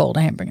 it's cold.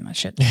 I ain't bringing that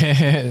shit.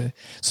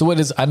 So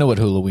what is, I know what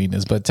Hullaween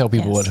is, but tell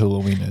people Yes. what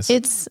Hullaween is.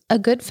 It's a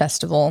good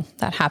festival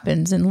that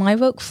happens in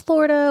Live Oak,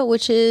 Florida,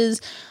 which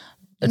is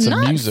It's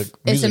not, a music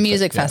it's a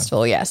music yeah.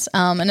 festival. Yes.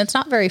 And it's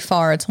not very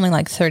far. It's only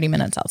like 30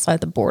 minutes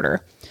outside the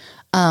border.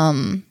 A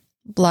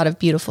lot of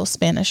beautiful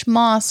Spanish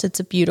moss.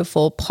 It's a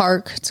beautiful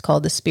park. It's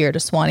called the Spirit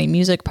of Swanee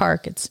Music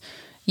Park. It's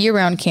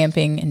year-round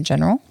camping in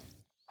general.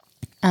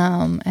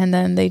 And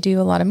then they do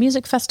a lot of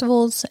music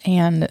festivals,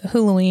 and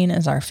Hullaween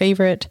is our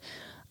favorite.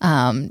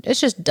 It's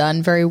just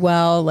done very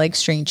well. Like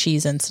String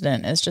Cheese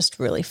Incident is just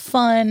really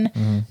fun.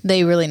 Mm-hmm.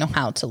 They really know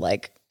how to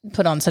like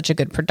put on such a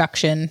good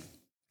production.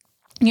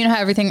 You know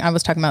how everything I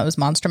was talking about was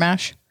Monster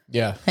Mash?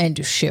 Yeah. I didn't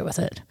do shit with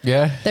it.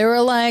 Yeah. They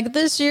were like,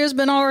 this year's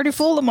been already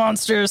full of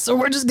monsters, so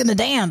we're just going to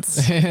dance.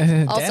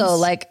 Also,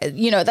 like,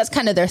 you know, that's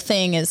kind of their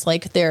thing is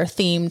like their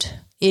themed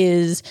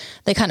is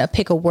they kind of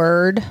pick a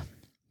word.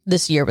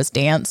 This year was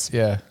dance.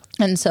 Yeah.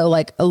 And so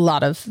like a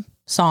lot of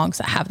songs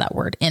that have that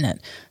word in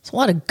it. So a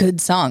lot of good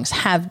songs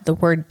have the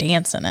word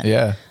dance in it.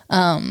 Yeah.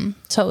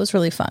 So it was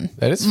really fun.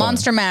 That is fun.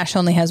 Monster Mash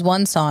only has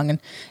one song and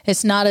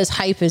it's not as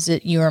hype as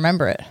you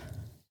remember it.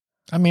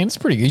 I mean, it's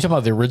pretty good. You talking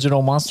about the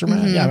original Monster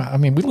Man? Yeah, I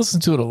mean, we listen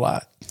to it a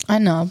lot. I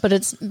know, but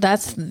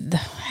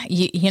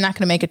you're not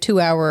going to make a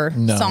 2-hour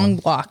song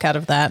block out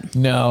of that.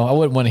 No, I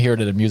wouldn't want to hear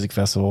it at a music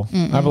festival.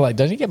 I'd be like,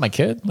 doesn't he get my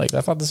kid? Like,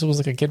 I thought this was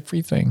like a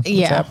kid-free thing.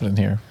 What's happening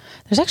here?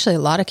 There's actually a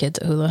lot of kids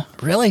at Hula.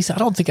 Really? So I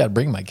don't think I'd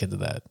bring my kid to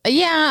that.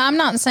 Yeah, I'm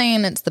not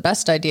saying it's the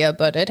best idea,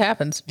 but it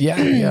happens.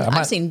 Yeah.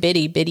 I've seen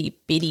bitty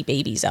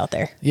babies out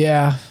there.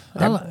 Yeah.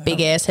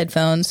 Big ass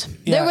headphones.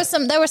 Yeah.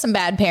 There was some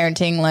bad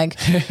parenting, like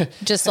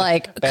just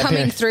like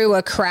coming through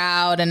a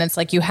crowd, and it's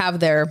like you have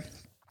their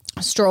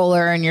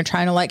stroller and you're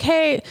trying to like,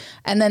 hey,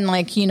 and then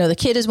like, you know, the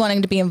kid is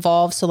wanting to be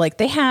involved. So like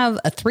they have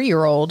a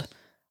 3-year-old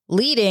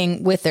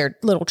leading with their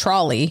little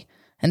trolley.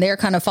 And they're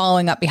kind of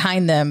following up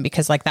behind them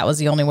because like that was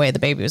the only way the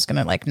baby was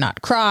going to like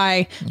not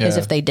cry is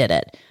if they did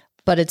it.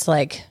 But it's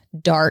like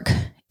dark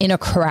in a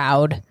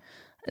crowd,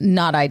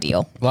 not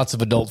ideal. Lots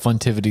of adult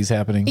funtivities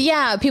happening.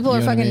 Yeah, people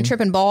are fucking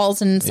tripping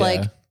balls, and it's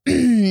like,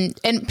 and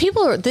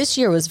this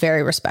year was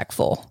very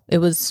respectful. It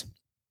was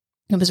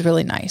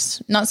really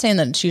nice. Not saying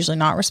that it's usually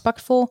not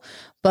respectful,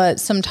 but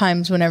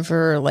sometimes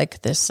whenever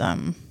like this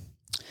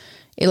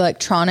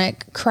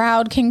electronic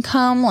crowd can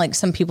come, like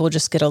some people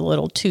just get a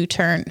little too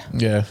turned.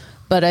 Yeah.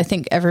 But I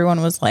think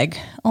everyone was like,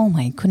 oh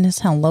my goodness,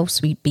 hello,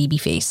 sweet baby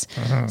face.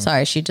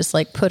 Sorry, she just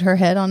like put her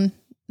head on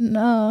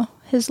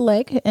his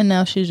leg, and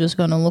now she's just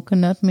kind of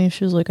looking at me.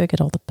 She was like, I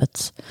get all the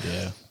pets.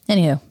 Yeah.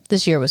 Anyhow,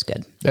 this year was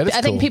good.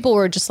 I think people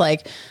were just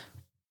like,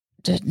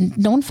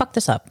 don't fuck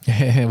this up.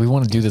 We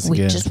want to do this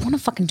again. We just want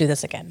to fucking do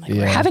this again. Like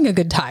we're having a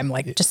good time.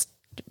 Like just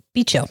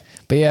be chill.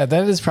 But yeah,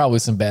 that is probably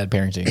some bad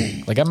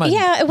parenting. Like I'm not.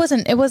 Yeah, it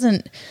wasn't.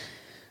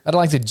 I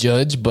don't like to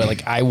judge, but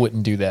like I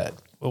wouldn't do that.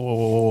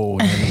 Oh,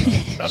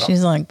 no.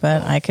 She's like,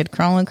 but I could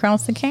crawl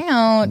across the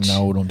couch.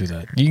 No, don't do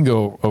that. You can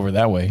go over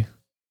that way.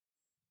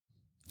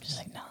 She's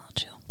like, no,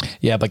 chill.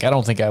 Yeah, but like, I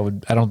don't think I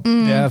would.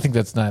 I think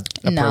that's not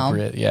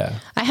appropriate. No. Yeah.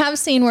 I have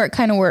seen where it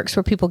kind of works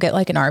where people get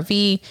like an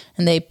RV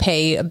and they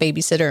pay a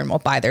babysitter and will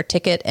buy their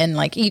ticket, and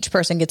like each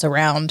person gets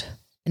around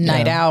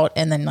night out,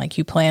 and then like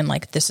you plan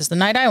like, this is the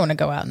night I want to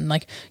go out, and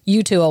like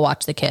you two will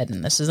watch the kid,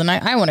 and this is the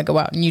night I want to go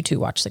out and you two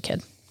watch the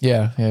kid.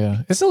 Yeah.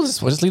 It's still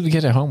just leave the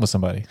kid at home with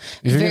somebody.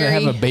 If you're going to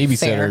have a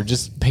babysitter,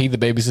 just pay the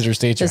babysitter,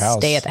 stay at your house.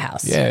 Stay at the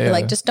house. Yeah.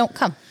 Like, just don't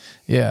come.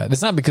 Yeah.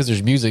 It's not because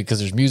there's music,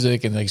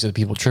 and like you said,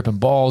 people tripping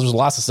balls. There's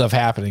lots of stuff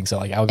happening. So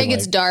like, it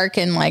gets dark,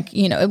 and like,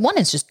 you know, one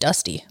is just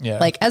dusty. Yeah.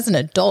 Like as an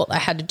adult, I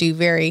had to do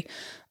very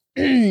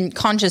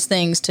conscious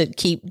things to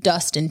keep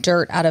dust and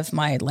dirt out of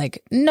my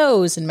like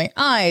nose and my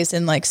eyes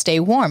and like stay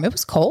warm. It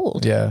was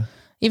cold. Yeah.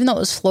 Even though it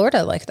was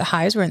Florida, like the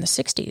highs were in the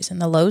 60s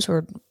and the lows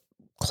were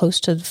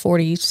close to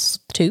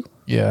 42.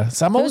 Yeah.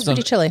 So I'm always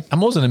pretty chilly.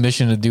 I'm always on a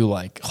mission to do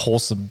like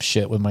wholesome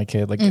shit with my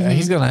kid. Like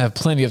he's going to have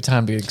plenty of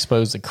time to get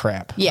exposed to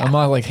crap. Yeah. I'm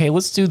not like, hey,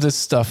 let's do this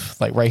stuff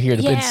like right here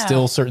to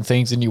instill certain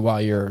things in you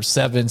while you're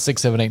 7,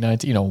 6, 7, 8, 9,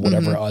 you know,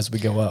 whatever as we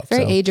go up.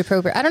 Very age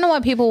appropriate. I don't know why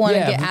people want to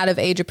get out of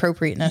age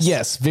appropriateness.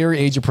 Yes. Very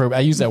age appropriate.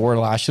 I use that word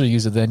a lot. I should have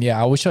used it then.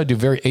 Yeah. I wish I'd do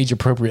very age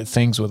appropriate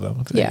things with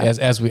them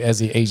as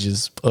he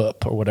ages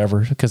up or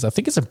whatever. Because I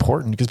think it's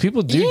important because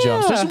people do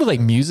jump, especially with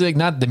like music,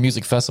 not the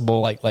music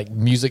festival, like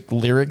music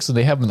lyrics. And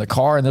they have them in the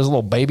car and there's a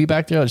little baby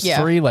back there. It's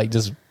free, like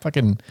just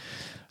fucking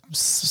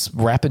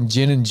rapping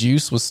gin and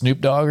juice with Snoop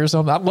Dogg or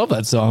something. I love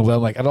that song, but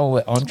I'm like, I don't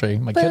let Andre,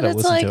 my kid,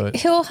 listen to it.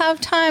 He'll have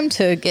time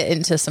to get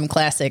into some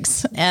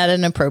classics at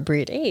an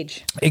appropriate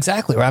age.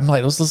 Exactly. Right. I'm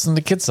like, let's listen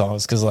to kid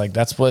songs because like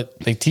that's what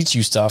they teach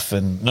you stuff.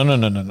 And no.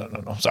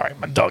 Sorry,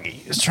 my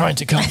doggy is trying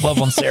to come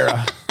love on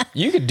Sarah.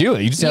 You can do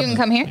it. You can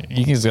come here.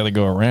 You just got to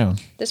go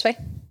around this way.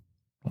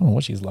 I don't know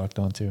what she's locked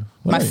onto.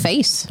 My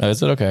face. Oh,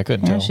 is it okay? I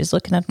couldn't tell. She's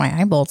looking at my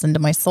eyeballs into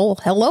my soul.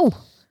 Hello,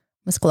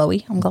 Miss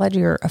Chloe. I'm glad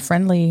you're a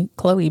friendly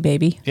Chloe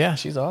baby. Yeah,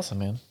 she's awesome,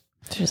 man.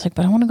 She's like,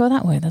 but I want to go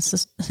that way. That's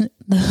just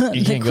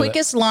the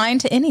quickest line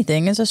to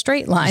anything is a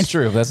straight line. It's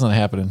true. That's not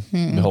happening.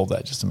 Hold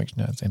that just to make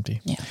sure it's empty.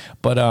 Yeah.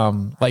 But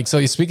like,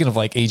 so speaking of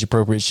like age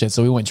appropriate shit,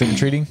 so we went trick or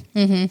treating.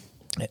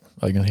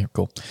 Oh, you're gonna hear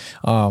cool.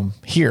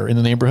 Here in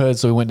the neighborhood,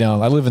 so we went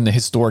down. I live in the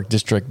historic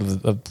district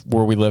of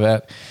where we live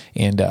at,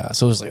 and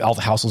so it's like all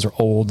the houses are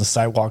old, the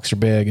sidewalks are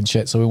big and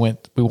shit. So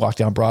we walked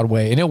down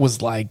Broadway, and it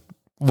was like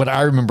what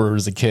I remember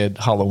as a kid,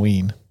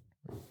 Hullaween.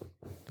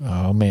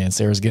 Oh man,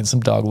 Sarah's getting some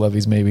dog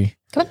lovies, maybe.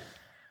 Come on,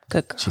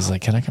 good girl. She's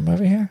like, can I come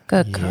over here?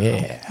 Good girl.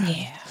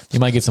 Yeah. You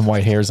might get some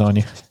white hairs on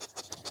you.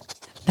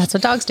 That's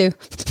what dogs do.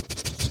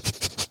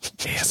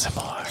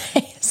 ASMR.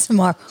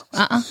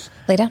 ASMR.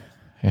 Lay down.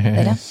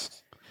 Lay down.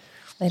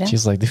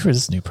 She's like, who is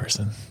this new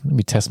person? Let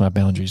me test my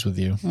boundaries with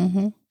you.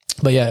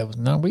 But yeah,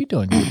 no, what are you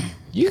doing?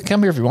 You can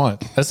come here if you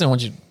want. I just didn't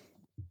want you.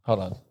 Hold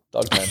on.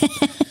 Dog time.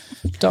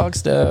 Dog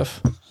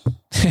stuff.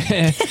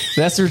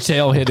 That's her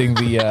tail hitting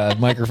the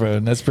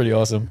microphone. That's pretty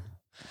awesome.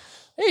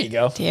 There you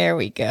go. There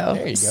we go.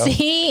 There you go.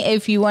 See,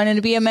 if you wanted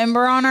to be a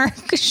member on our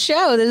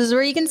show, this is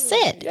where you can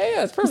sit.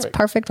 Yeah, it's perfect. It's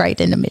perfect right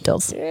in the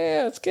middles.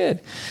 Yeah, it's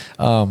good.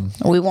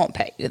 We won't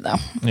pay you though.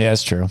 Yeah,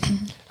 it's true.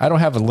 I don't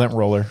have a lint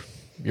roller.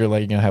 You're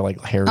like, gonna have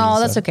like hair. Oh,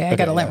 that's okay. I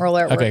got a lint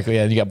roller at work. Okay, cool.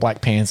 Yeah, you got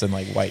black pants and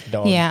like white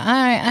dog. Yeah,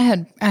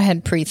 I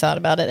had pre-thought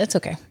about it. It's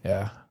okay.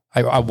 Yeah.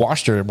 I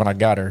washed her when I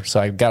got her, so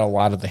I got a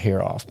lot of the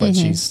hair off, but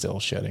she's still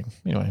shedding.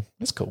 Anyway,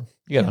 it's cool.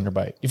 You got an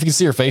underbite. If you can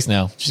see her face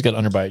now, she's got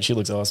an underbite. She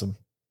looks awesome.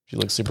 She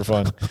looks super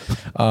fun.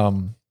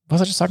 What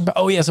was I just talking about?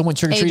 Oh, yes, I went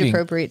trick-or-treating.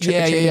 Age-appropriate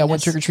trick-or-treating. Yeah, I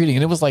went trick-or-treating.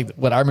 And it was like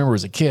what I remember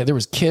as a kid. There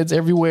was kids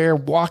everywhere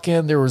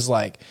walking. There was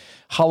like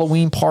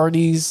Halloween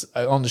parties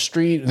on the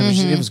street. And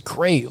it was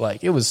great.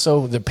 Like, it was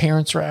so, the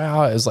parents were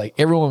out. It was like,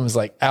 everyone was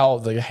like out.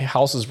 The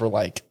houses were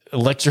like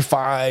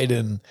electrified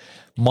and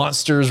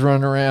monsters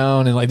running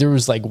around. And like, there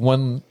was like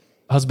one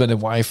husband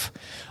and wife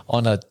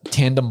on a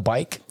tandem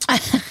bike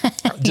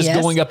just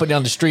going up and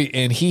down the street,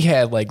 and he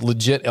had like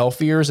legit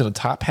elf ears and a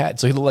top hat,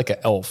 so he looked like an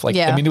elf. Like,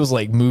 I mean, it was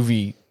like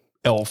movie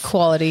elf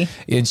quality.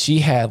 And she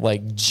had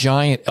like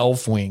giant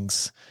elf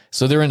wings,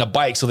 so they're in a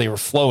bike, so they were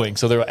flowing,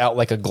 so they were out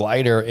like a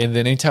glider. And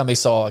then anytime they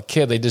saw a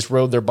kid, they just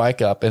rode their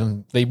bike up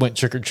and they went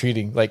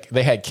trick-or-treating. Like,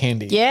 they had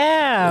candy.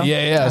 Yeah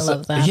I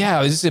love that.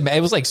 Yeah,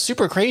 it was like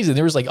super crazy. And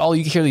there was like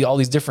you could hear all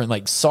these different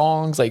like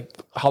songs, like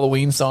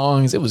Halloween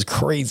songs. It was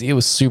crazy. It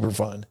was super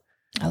fun.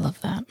 I love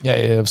that. Yeah,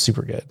 it was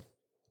super good.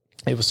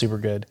 It was super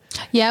good.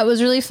 Yeah, it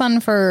was really fun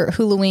for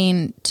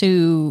Hullaween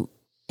to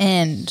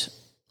end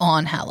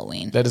on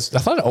Halloween. I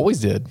thought it always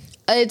did.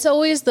 It's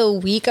always the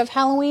week of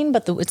Halloween,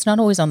 but it's not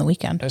always on the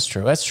weekend. That's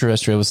true.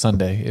 It was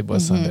Sunday. It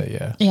was Sunday,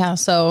 yeah. Yeah,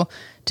 so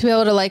to be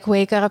able to like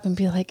wake up and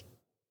be like,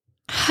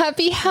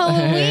 Happy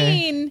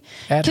Halloween.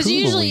 Because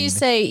usually you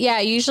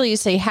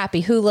say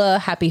Happy Hula,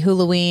 Happy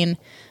Hullaween.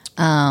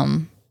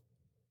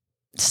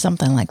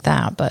 Something like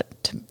that,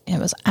 but it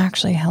was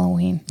actually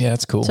Halloween. Yeah,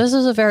 that's cool. So this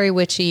is a very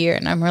witchy year,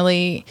 and I'm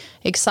really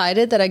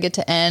excited that I get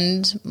to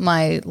end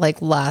my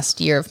like last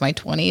year of my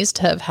 20s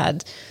to have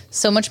had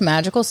so much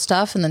magical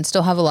stuff, and then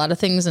still have a lot of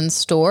things in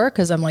store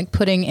because I'm like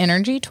putting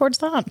energy towards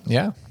that.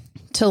 Yeah.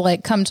 To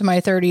like come to my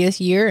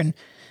 30th year, and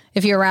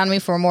if you're around me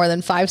for more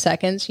than 5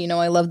 seconds, you know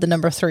I love the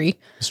number 3.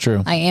 It's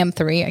true. I am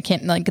 3. I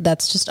can't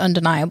that's just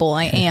undeniable.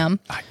 I am.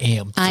 I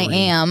am 3. I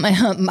am.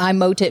 I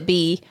mote it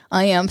be.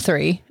 I am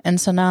 3. And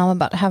so now I'm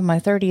about to have my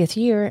 30th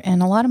year,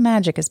 and a lot of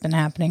magic has been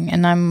happening,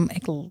 and I'm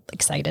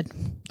excited.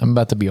 I'm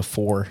about to be a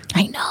 4.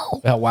 I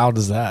know. How wild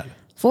is that?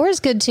 4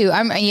 is good too.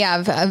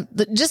 I've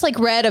just like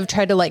I've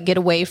tried to like get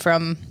away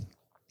from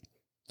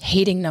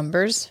hating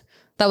numbers.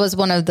 That was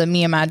one of the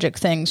Mia Magic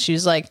things.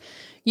 She's like,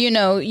 you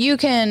know, you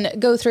can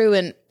go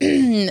through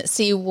and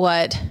see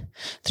what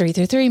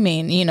 333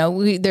 mean. You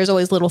know, there's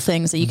always little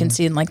things that you can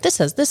see and like, this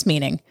has this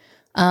meaning.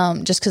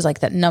 Just because like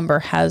that number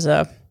has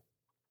am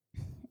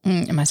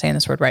I saying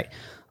this word right?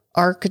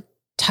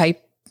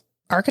 Archetypal.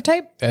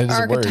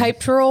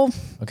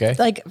 Okay.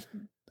 Like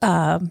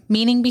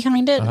meaning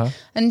behind it.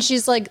 And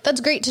she's like,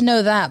 that's great to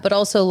know that, but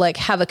also like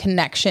have a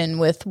connection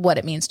with what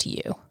it means to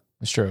you.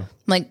 It's true.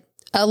 Like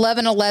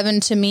 1111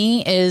 to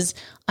me is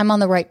I'm on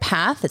the right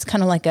path. It's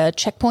kind of like a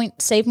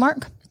checkpoint save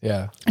mark.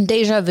 Yeah. And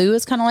deja vu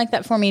is kind of like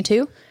that for me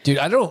too. Dude,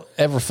 I don't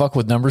ever fuck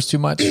with numbers too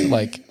much.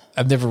 Like,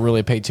 I've never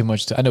really paid too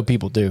much I know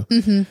people do.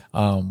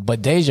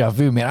 But deja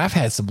vu, man, I've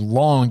had some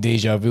long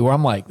deja vu where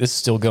I'm like, this is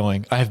still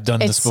going. I've done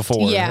this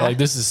before. Yeah. Like,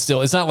 this is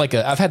still, it's not like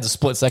I've had the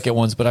split second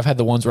ones, but I've had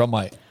the ones where I'm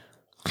like,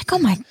 oh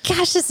my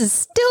gosh, this is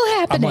still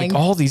happening. I'm like,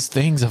 all these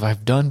things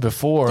I've done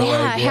before. Yeah,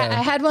 like,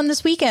 I had one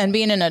this weekend,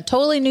 being in a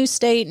totally new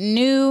state,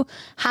 new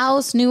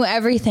house, new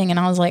everything. And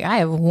I was like, I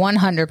have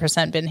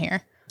 100% been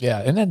here.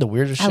 Yeah. Isn't that the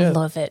weirdest shit? I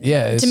love it.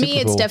 Yeah. To me,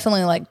 it's cool.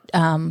 definitely like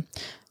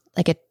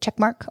a check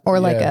mark or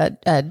like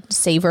a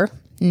saver.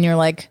 And you're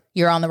like,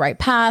 you're on the right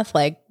path.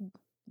 Like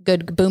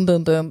good, boom,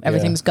 boom, boom.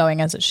 Everything's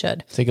going as it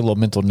should. Take a little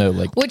mental note.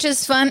 Like, which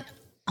is fun.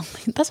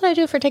 That's what I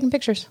do for taking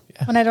pictures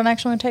when I don't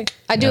actually want to take.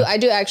 I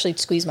do actually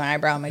squeeze my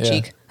eyebrow on my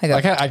cheek. I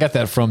got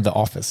that from The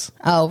Office.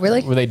 Oh,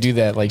 really? Where they do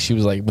that. Like, she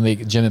was like,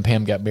 when Jim and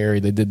Pam got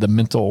married, they did the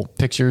mental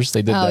pictures.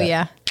 They did that. Oh,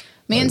 yeah.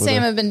 Me and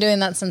Sam have been doing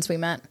that since we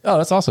met. Oh,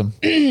 that's awesome.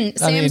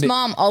 Sam's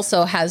mom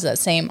also has that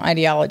same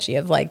ideology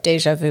of like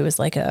deja vu is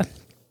like a,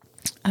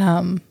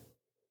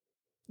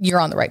 you're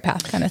on the right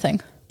path kind of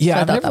thing. Yeah,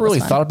 So I've never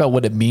really thought about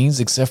what it means,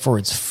 except for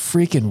it's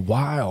freaking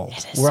wild.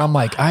 Where I'm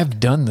like, I've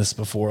done this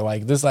before,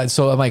 like this.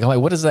 So I'm like,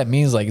 what does that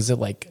mean? Like, is it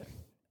like,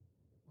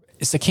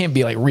 it can't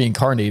be like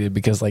reincarnated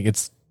because like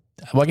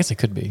well, I guess it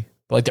could be.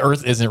 But like the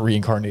Earth isn't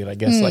reincarnated, I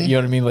guess. Like, you know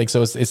what I mean? Like,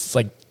 so it's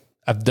like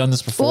I've done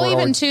this before. Well,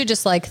 even too,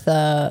 just like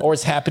or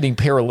it's happening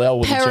parallel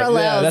with each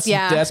other.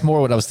 Yeah, that's more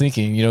what I was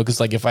thinking. You know, because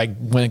like if I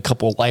went a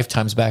couple of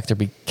lifetimes back, there'd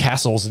be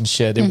castles and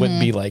shit. It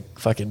wouldn't be like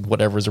fucking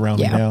whatever's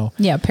around me now.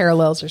 Yeah,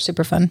 parallels are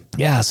super fun.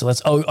 Yeah, so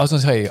that's. Oh, I was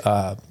going to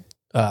tell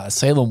you,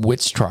 Salem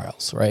witch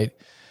trials, right?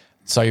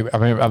 So I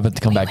remember I've been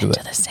to come back to that.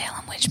 We went to the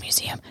Salem Witch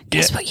Museum.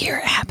 Guess what year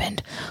it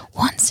happened?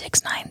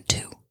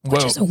 1692,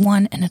 which is a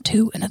 1 and a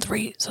 2 and a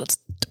 3. So it's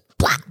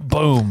blah,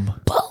 boom.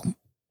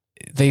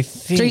 They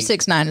think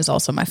 369 is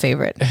also my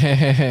favorite.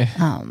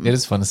 It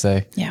is fun to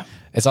say. Yeah.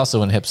 It's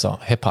also in hip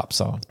hop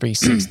song.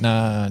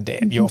 369,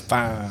 damn, you're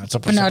fine.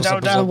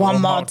 No,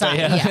 one more time.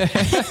 Yeah.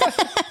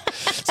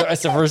 So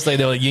that's the first thing,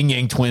 they're like yin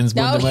yang twins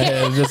went in my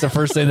head. That's the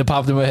first thing that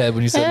popped in my head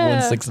when you said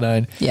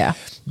 169. Yeah.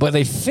 But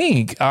they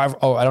think, I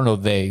don't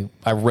know,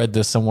 I read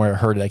this somewhere, I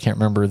heard it, I can't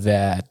remember,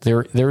 that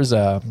there's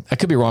I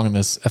could be wrong on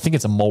this, I think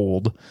it's a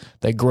mold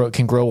that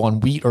can grow on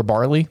wheat or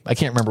barley. I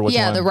can't remember which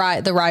one.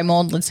 Yeah, the rye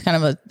mold. It's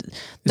kind of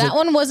that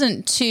one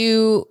wasn't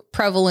too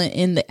prevalent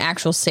in the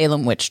actual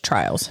Salem witch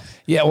trials.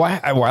 Yeah, well,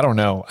 I don't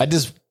know. I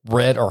just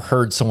read or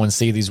heard someone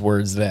say these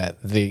words that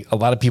a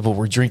lot of people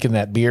were drinking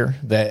that beer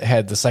that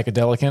had the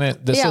psychedelic in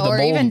it.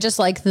 Even just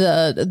like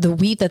the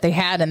wheat that they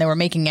had, and they were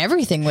making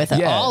everything with it.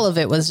 Yeah. All of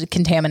it was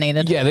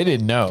contaminated. Yeah, they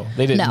didn't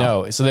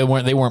know. So they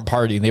weren't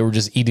partying. They were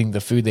just eating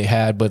the food they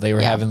had, but they were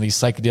having these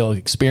psychedelic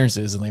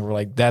experiences, and they were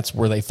like, that's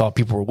where they thought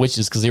people were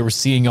witches, because they were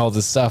seeing all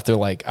this stuff. They're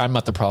like, I'm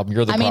not the problem.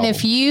 You're the problem. I mean,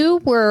 if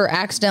you were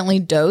accidentally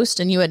dosed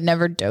and you had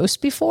never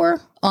dosed before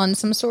on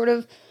some sort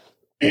of,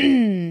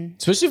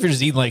 especially if you're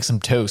just eating like some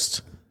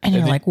toast. And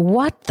you're like,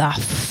 what the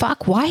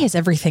fuck? Why is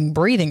everything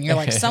breathing? You're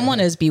like, someone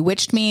has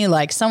bewitched me.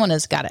 Like, someone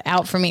has got it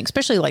out for me,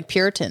 especially like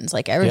Puritans.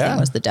 Like, everything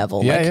was the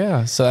devil.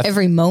 So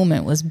every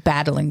moment was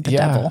battling the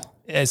devil.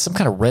 It's some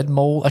kind of red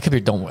mold. I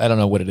don't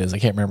know what it is. I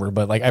can't remember.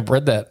 But like, I've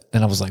read that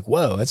and I was like,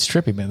 whoa, that's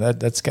trippy, man.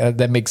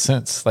 That makes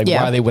sense. Like,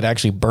 why they would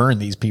actually burn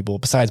these people.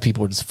 Besides,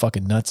 people were just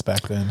fucking nuts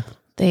back then.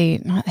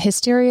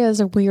 Hysteria is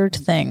a weird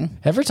thing.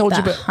 Ever told you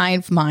about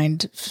hive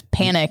mind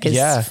panic is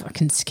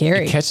fucking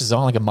scary. It catches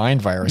on like a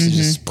mind virus. It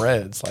just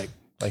spreads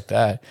like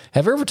that.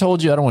 Have I ever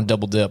told you, I don't want to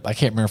double dip. I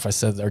can't remember if I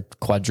said or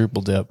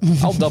quadruple dip.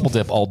 I'll double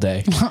dip all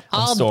day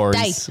on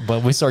stories. Day.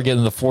 But we start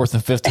getting the fourth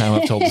and fifth time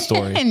I've told the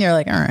story. And you're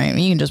like, all right,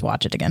 you can just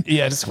watch it again.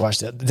 Yeah, I just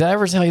watched it. Did I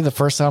ever tell you the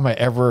first time I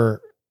ever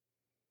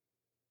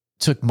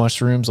took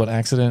mushrooms on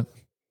accident?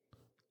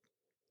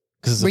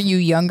 Were you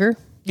younger?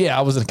 Yeah,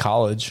 I was in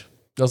college.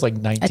 I was like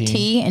 19. A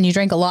tea, and you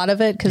drank a lot of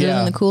it because it was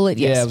in the Kool-Aid?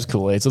 Yes. Yeah, it was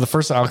Kool-Aid. So the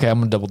first time, okay, I'm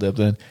going to double dip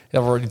then.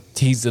 I've already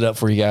teased it up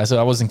for you guys. So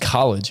I was in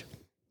college,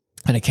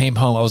 and I came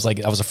home. I was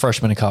a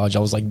freshman in college. I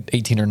was like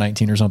 18 or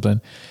 19 or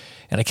something.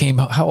 And I came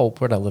home. How old?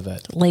 Where did I live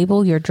at?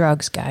 Label your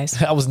drugs,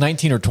 guys. I was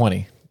 19 or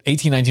 20.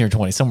 18, 19 or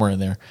 20, somewhere in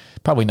there.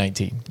 Probably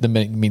 19, the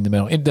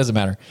middle. It doesn't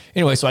matter.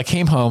 Anyway, so I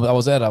came home. I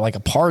was at a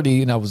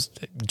party, and I was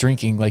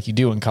drinking like you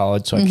do in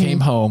college. So I came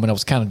home, and I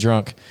was kind of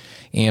drunk.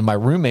 And my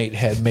roommate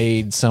had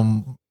made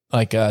some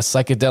like a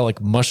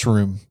psychedelic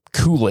mushroom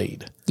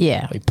Kool-Aid.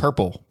 Yeah. Like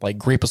purple, like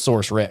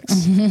Graposaurus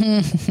Rex.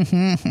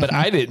 But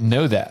I didn't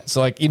know that.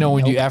 So like,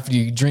 when after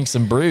you drink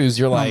some brews,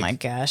 you're like, oh my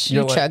gosh,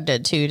 you chugged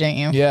it too, didn't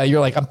you? Yeah. You're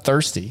like, I'm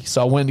thirsty.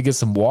 So I went to get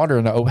some water,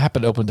 and I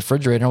happened to open the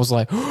refrigerator, and I was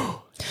like,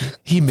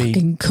 he made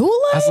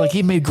Kool-Aid? I was like,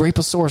 he made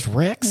Graposaurus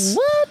Rex.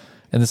 What?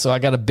 And then, so I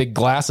got a big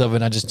glass of it,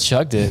 and I just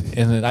chugged it.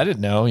 And then I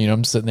didn't know,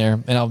 I'm sitting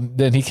there, and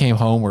then he came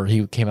home, or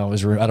he came out of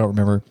his room. I don't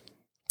remember.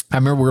 I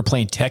remember we were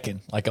playing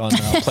Tekken, like on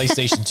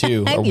PlayStation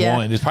 2 or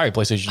 1. It's probably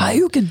PlayStation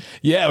 2. Hadouken.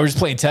 Yeah, we're just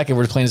playing Tekken.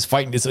 We're just playing this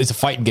fighting. It's a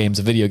fighting game.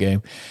 It's a video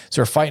game.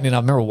 So we're fighting, and I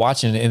remember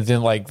watching it, and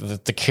then like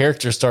the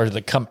character started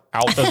to come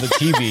out of the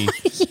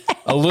TV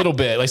a little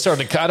bit. Like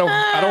started to. I don't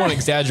want to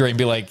exaggerate and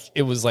be like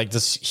it was like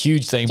this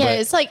huge thing. Yeah, but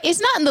it's like it's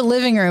not in the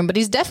living room, but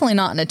he's definitely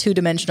not in a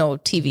 2-dimensional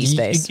TV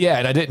space. Yeah,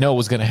 and I didn't know it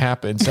was going to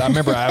happen. So I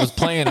remember I was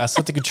playing. I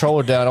set the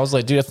controller down. I was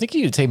like, dude, I think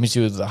you need to take me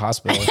to the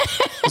hospital.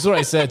 That's what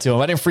I said to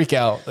him. I didn't freak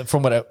out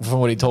from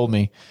what he told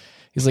me.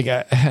 He's like,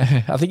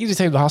 I think you just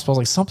take me to the hospital. I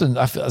was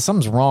like,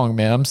 something's wrong,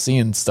 man. I'm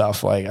seeing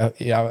stuff. Like,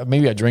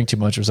 maybe I drank too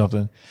much or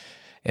something.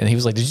 And he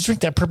was like, did you drink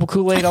that purple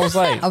Kool-Aid? I was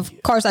like, of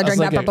course I drank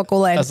that purple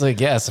Kool-Aid. I was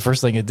like, yes, the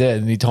first thing it did.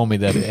 And he told me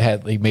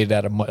that he made it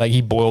out of, like,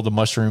 he boiled the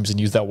mushrooms and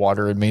used that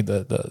water and made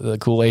the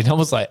Kool-Aid. And I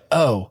was like,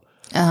 oh.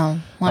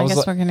 Well, I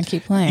guess we're going to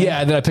keep playing. Yeah.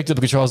 And then I picked up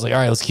the control. I was like, all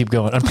right, let's keep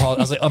going. I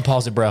was like,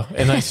 unpause it, bro.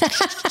 And I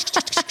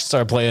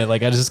started playing.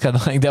 Like, I just kind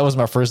of like, that was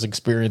my first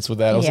experience with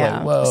that. I was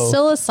like, whoa.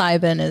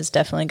 Psilocybin has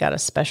definitely got a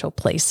special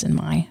place in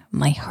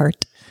my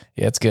heart.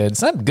 Yeah, it's good.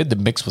 It's not good to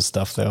mix with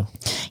stuff, though.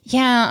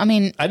 Yeah, I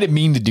mean... I didn't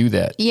mean to do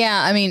that.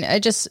 Yeah, I mean,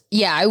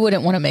 I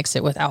wouldn't want to mix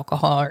it with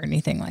alcohol or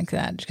anything like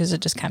that because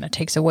it just kind of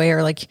takes away,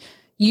 or like,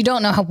 you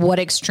don't know what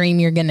extreme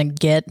you're going to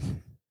get.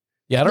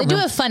 Yeah, They do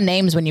have fun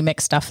names when you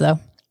mix stuff, though.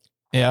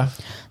 Yeah.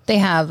 They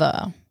have,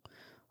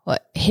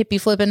 hippie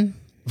flipping?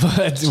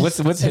 What's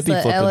hippie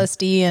flipping?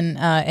 LSD and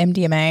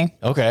MDMA.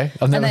 Okay.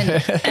 I've never...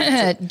 And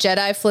then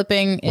Jedi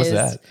flipping is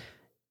that?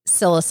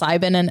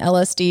 Psilocybin and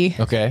LSD.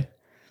 Okay.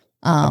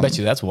 I bet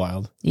you that's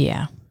wild.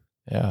 Yeah.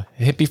 Yeah.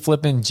 Hippie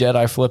flipping,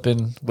 Jedi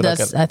flipping.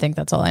 I think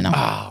that's all I know.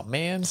 Oh,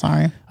 man.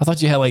 Sorry. I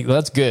thought you had well,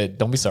 that's good.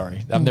 Don't be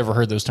sorry. I've never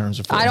heard those terms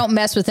before. I don't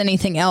mess with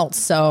anything else,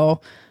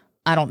 so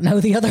I don't know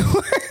the other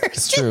words.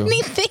 It's true.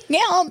 Anything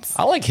else.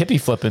 I like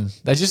hippie flipping.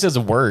 That just as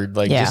a word.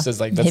 Like, just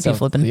as like, that's hippie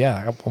flipping.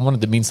 Yeah. I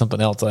wanted to mean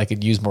something else that I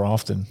could use more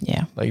often.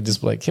 Yeah. Like,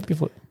 just like hippie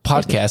flip.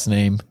 Podcast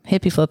name.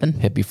 Hippie flipping.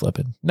 Hippie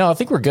flipping. No, I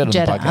think we're good on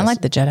Jedi. the podcast. I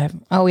like the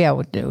Jedi. Oh, yeah.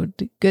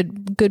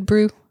 Good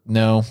brew.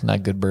 No,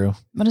 not good brew.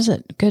 What is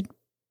it? Good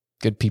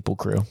Good people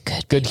crew.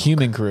 Good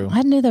human crew.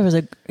 I knew there was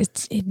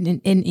it's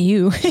in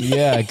you.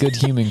 Yeah, good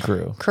human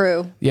crew.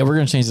 Yeah, we're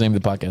going to change the name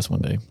of the podcast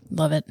one day.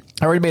 Love it.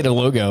 I already made a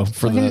logo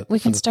for we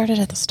can start it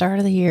at the start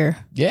of the year.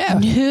 Yeah.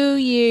 New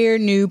year,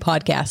 new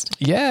podcast.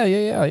 Yeah.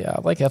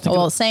 I think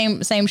well,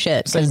 same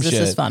shit. This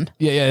is fun.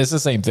 Yeah, it's the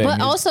same thing. But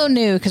also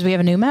new because we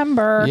have a new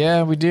member.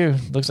 Yeah, we do.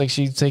 Looks like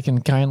she's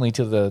taken kindly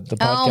to the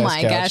podcast. Oh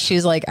my gosh,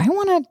 she's like, I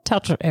want to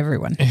touch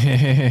everyone.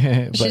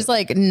 She's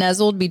like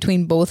nuzzled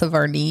between both of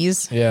our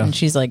knees. Yeah. And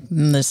she's like,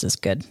 this is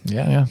good.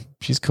 Yeah.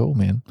 She's cool,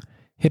 man.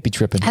 Hippie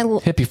tripping.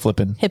 Hippie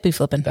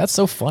flipping. That's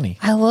so funny.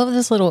 I love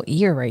this little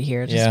ear right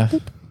here. Yeah,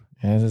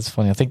 that's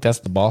funny. I think that's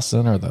the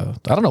Boston or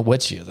I don't know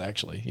what she is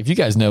actually. If you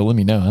guys know, let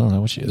me know. I don't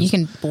know what she is. You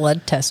can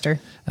blood test her.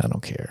 I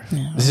don't care.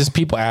 No. It's just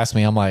people ask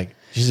me. I'm like,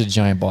 she's a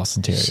giant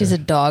Boston Terrier. She's a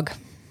dog.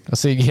 I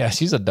say, yeah,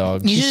 she's a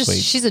dog.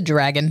 She's a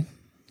dragon.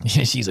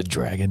 Yeah, she's a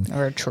dragon.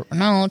 Or a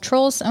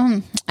trolls.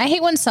 I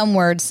hate when some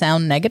words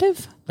sound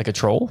negative. Like a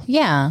troll?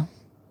 Yeah.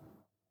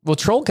 Well,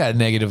 troll got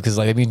negative because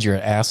it means you're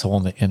an asshole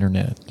on the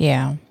internet.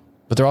 Yeah.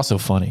 But they're also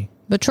funny.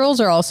 But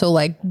trolls are also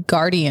like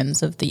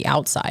guardians of the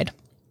outside.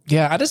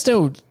 Yeah, I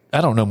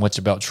don't know much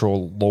about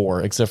troll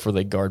lore except for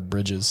they guard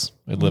bridges.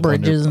 They live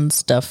and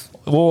stuff.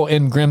 Well,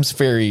 in Grimm's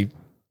fairy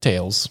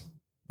tales,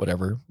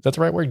 whatever. Is that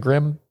the right word?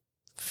 Grimm?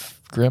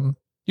 You know what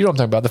I'm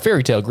talking about. The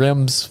fairy tale,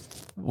 Grimm's,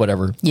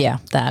 whatever. Yeah,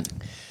 that.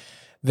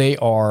 They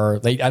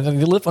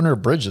live under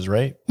bridges,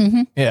 right?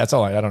 Mm-hmm. Yeah, that's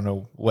all. I don't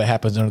know what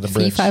happens under the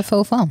bridge.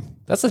 Fee-fi-fo-fum.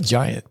 That's a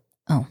giant.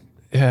 Oh.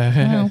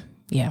 Well,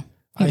 yeah.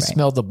 I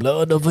smell the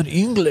blood of an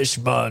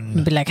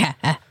Englishman. Be like,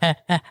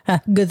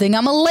 good thing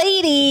I'm a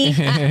lady.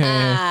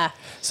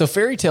 So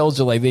fairy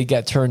tales are like, they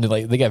got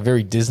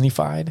very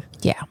Disney-fied.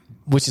 Yeah.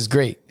 Which is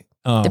great.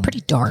 They're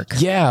pretty dark.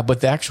 Yeah,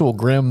 but the actual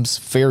Grimm's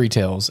fairy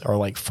tales are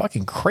like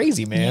fucking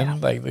crazy, man. Yeah.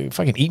 Like they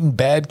fucking eating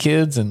bad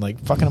kids and like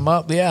fucking them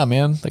up. Yeah,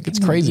 man. Like it's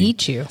crazy.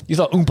 Eat you. You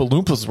thought Oompa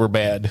Loompas were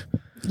bad.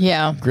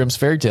 Yeah. Grimm's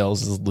fairy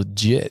tales is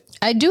legit.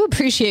 I do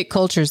appreciate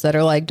cultures that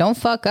are like, don't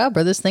fuck up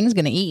or this thing's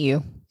going to eat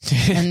you.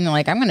 And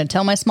like, I'm going to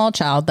tell my small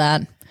child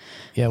that.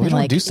 Yeah, we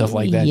don't do stuff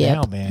like that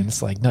now, man.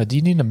 It's like, no, do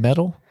you need a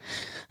medal?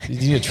 Do you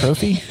need a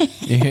trophy?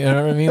 You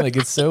know what I mean? Like,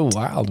 it's so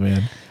wild,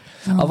 man.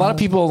 A lot of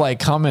people like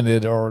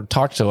commented or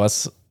talked to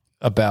us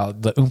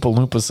about the Oompa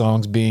Loompa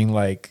songs being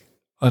like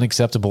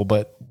unacceptable,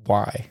 but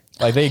why?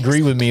 Like they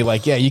agree with me.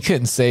 Like, yeah, you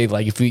couldn't say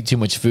like if you eat too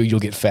much food, you'll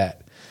get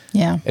fat.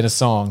 Yeah, in a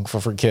song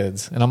for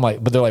kids, and I'm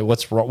like, but they're like,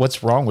 what's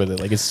wrong with it?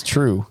 Like, it's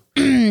true.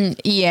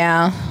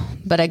 Yeah,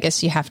 but I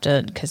guess you have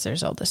to because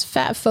there's all this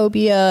fat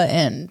phobia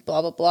and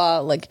blah blah blah.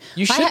 Like,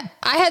 you should.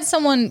 I had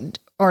someone.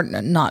 Or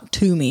not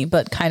to me,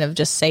 but kind of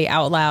just say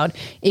out loud,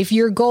 if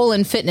your goal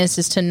in fitness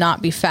is to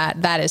not be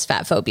fat, that is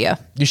fat phobia.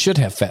 You should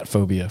have fat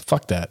phobia.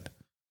 Fuck that.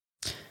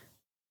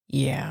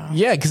 Yeah.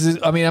 Yeah, because,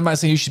 I mean, I'm not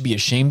saying you should be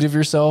ashamed of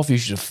yourself. You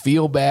should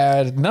feel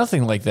bad.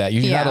 Nothing like that.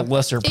 You're not a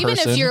lesser person. Even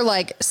if you're,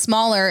 like,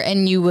 smaller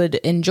and you would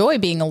enjoy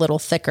being a little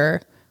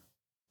thicker.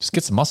 Just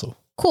get some muscle.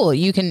 Cool.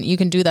 You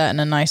can do that in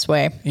a nice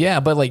way.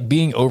 Yeah, but like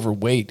being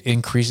overweight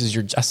increases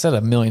I said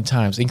a million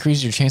times,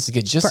 increases your chance to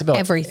get just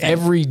about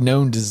every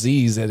known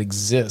disease that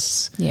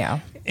exists.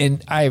 Yeah.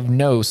 And I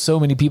know so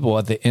many people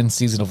at the end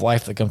season of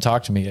life that come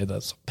talk to me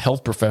as a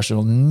health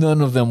professional. None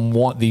of them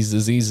want these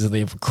diseases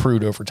they've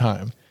accrued over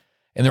time.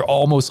 And they're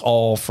almost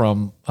all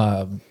from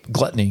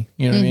gluttony.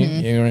 You know what I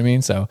mean? You know what I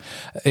mean? So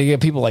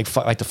people like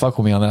to fuck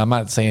with me on that. I'm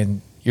not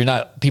saying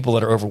people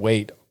that are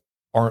overweight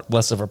aren't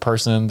less of a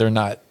person. They're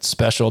not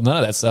special, none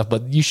of that stuff,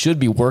 but you should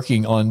be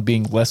working on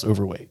being less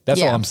overweight. That's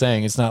all I'm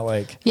saying. It's not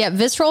like... Yeah,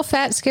 visceral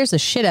fat scares the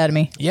shit out of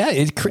me. Yeah,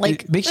 it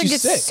makes you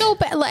sick. It's so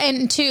bad.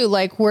 And too,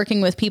 like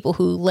working with people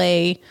who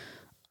lay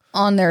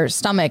on their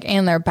stomach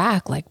and their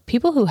back, like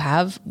people who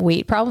have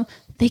weight problems,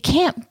 they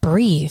can't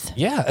breathe.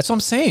 Yeah, that's what I'm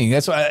saying.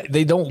 That's why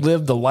they don't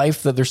live the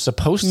life that they're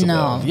supposed to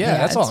live. Yeah,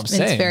 that's all I'm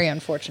saying. It's very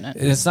unfortunate.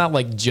 And it's not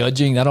like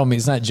judging. I don't mean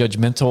it's not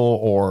judgmental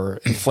or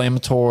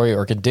inflammatory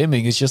or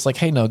condemning. It's just like,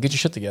 hey, no, get your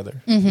shit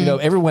together. You know,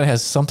 everyone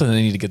has something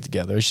they need to get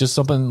together. It's just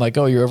something like,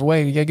 oh, you're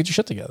overweight. You got to get your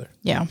shit together.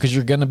 Yeah. Because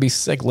you're going to be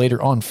sick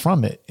later on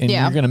from it. And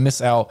you're going to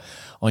miss out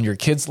on your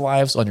kids'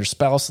 lives, on your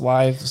spouse's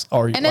lives.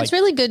 And it's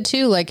really good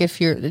too, like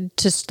if you're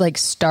just like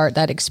start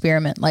that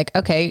experiment. Like,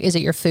 okay, is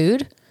it your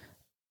food?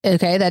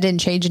 Okay, that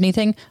didn't change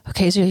anything.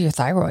 Okay, is it your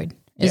thyroid?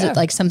 Is it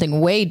like something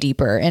way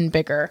deeper and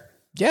bigger?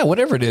 Yeah,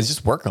 whatever it is,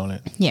 just work on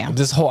it. Yeah.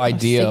 This whole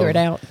idea figure it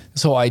out.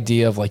 This whole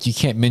idea of like you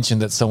can't mention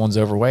that someone's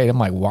overweight. I'm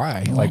like,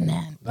 why? Like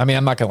I mean,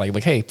 I'm not gonna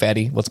like, hey,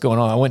 fatty, what's going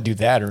on? I wouldn't do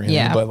that or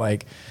anything, but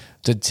like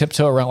to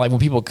tiptoe around like when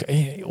people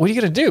hey, what are you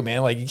gonna do,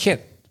 man? Like you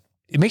can't,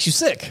 it makes you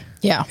sick.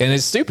 Yeah. And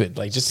it's stupid.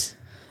 Like just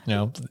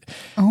oh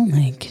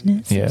my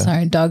goodness. Yeah.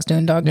 Sorry, dog's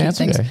doing dog things.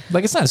 Okay.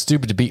 Like it's not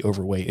stupid to be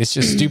overweight. It's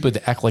just stupid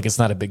to act like it's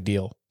not a big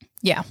deal.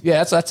 Yeah.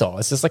 Yeah, that's all.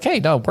 It's just like,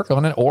 hey, no, work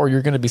on it or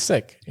you're going to be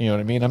sick. You know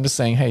what I mean? I'm just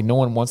saying, hey,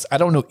 I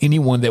don't know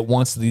anyone that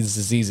wants these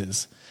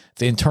diseases,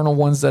 the internal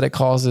ones that it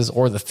causes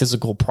or the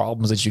physical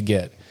problems that you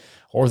get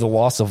or the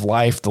loss of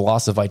life, the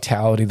loss of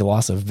vitality, the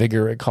loss of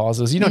vigor it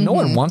causes. You know, no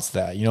one wants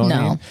that. You know what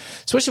I mean?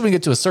 Especially when you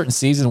get to a certain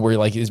season where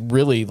like it's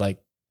really like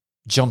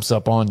jumps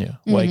up on you.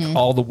 Like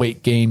all the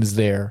weight gain is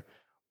there.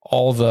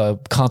 All the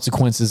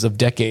consequences of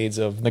decades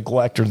of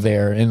neglect are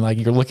there. And like,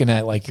 you're looking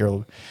at like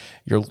your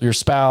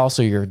spouse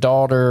or your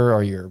daughter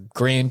or your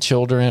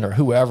grandchildren or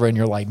whoever. And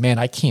you're like, man,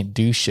 I can't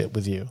do shit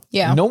with you.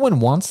 Yeah. No one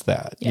wants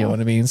that. Yeah. You know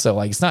what I mean? So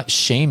like, it's not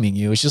shaming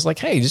you. It's just like,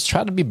 hey, just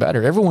try to be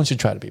better. Everyone should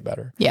try to be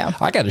better. Yeah.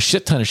 I got a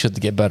shit ton of shit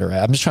to get better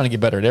at. I'm just trying to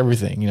get better at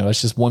everything. You know,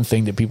 it's just one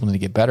thing that people need to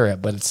get better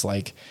at, but it's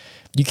like,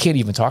 you can't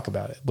even talk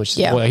about it, which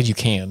well, you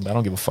can, but I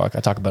don't give a fuck. I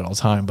talk about it all the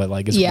time, but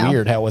like, it's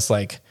weird how it's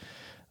like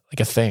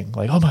a thing,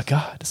 like, oh my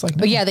God. It's like, no.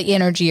 But yeah, the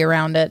energy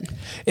around it.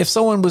 If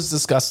someone was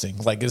disgusting,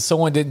 like if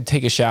someone didn't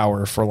take a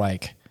shower for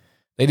like,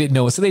 they didn't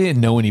know, so they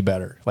didn't know any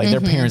better. Like their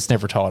parents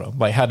never taught them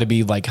like how to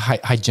be like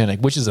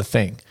hygienic, which is a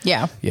thing.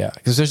 Yeah. Yeah.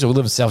 Cause especially we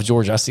live in South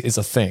Georgia. I see it's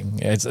a thing.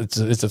 It's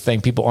a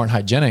thing. People aren't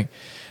hygienic.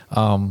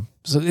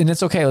 So, and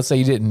it's okay. Let's say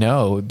you didn't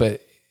know,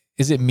 but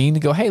is it mean to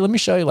go, hey, let me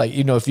show you, like,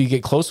 you know, if you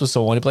get close with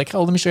someone, it'd be like,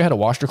 oh, let me show you how to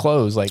wash your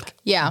clothes. Like,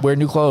 wear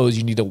new clothes.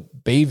 You need to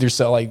bathe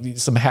yourself. Like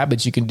some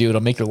habits you can do.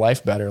 It'll make your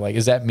life better. Like,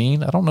 is that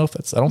mean? I don't know if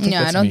that's, I don't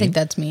think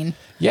that's mean.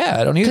 Yeah,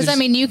 I don't either. Because I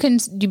mean, you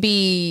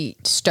be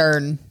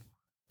stern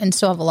and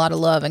still have a lot of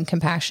love and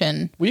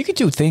compassion. Well, you could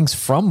do things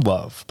from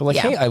love, but like,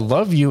 hey, I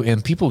love you,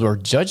 and people are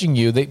judging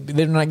you.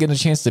 They're not getting a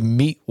chance to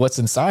meet what's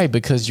inside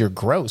because you're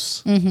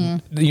gross. You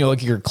know,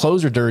 like your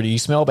clothes are dirty, you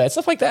smell bad,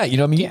 stuff like that. You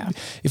know what I mean?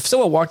 If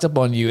someone walked up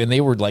on you and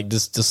they were like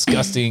just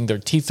disgusting, their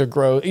teeth are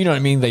gross, you know what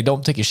I mean? They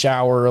don't take a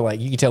shower, like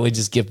you can tell they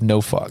just give no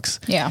fucks.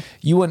 Yeah.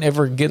 You wouldn't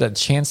ever get a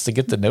chance to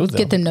get to know them.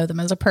 Get to know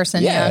them as a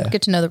person. Yeah.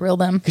 Get to know the real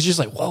them. Because you're just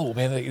like, whoa,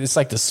 man, it's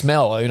like the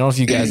smell. I don't know if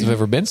you guys have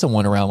ever been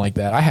someone around like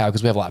that. I have,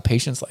 because we have a lot of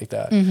patients like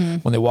that.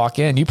 When they walk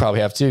in, you probably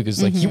have too,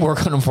 because like you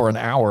work on them for an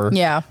hour.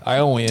 Yeah. I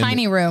only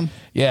tiny room.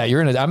 Yeah,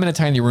 I'm in a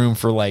tiny room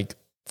for like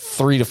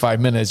 3 to 5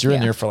 minutes. You're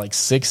in there for like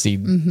 60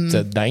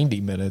 to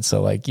 90 minutes.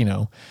 So like, you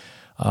know,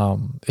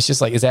 it's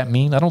just like, is that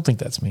mean? I don't think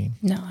that's mean.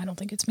 No, I don't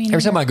think it's mean.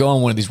 Every time I go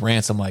on one of these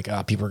rants, I'm like,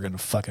 people are gonna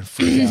fucking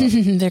freak out.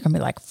 They're gonna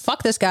be like,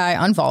 fuck this guy,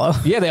 unfollow.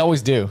 Yeah, they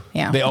always do.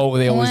 Yeah, they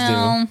always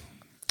do.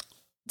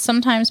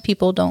 Sometimes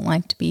people don't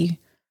like to be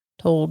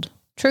told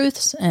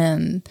truths,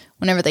 and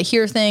whenever they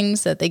hear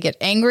things that they get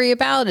angry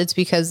about, it's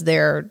because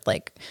they're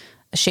like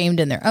ashamed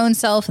in their own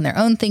self and their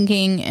own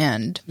thinking.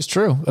 And it's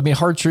true. I mean,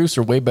 hard truths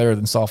are way better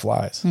than soft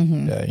lies.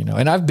 Yeah, you know,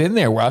 and I've been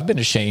there where I've been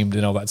ashamed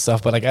and all that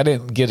stuff, but like I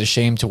didn't get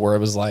ashamed to where it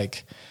was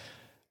like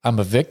I'm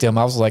a victim.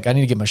 I was like, I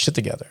need to get my shit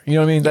together. You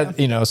know what I mean? That,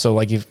 you know, so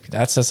like if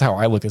that's how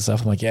I look at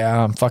stuff. I'm like,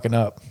 yeah, I'm fucking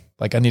up.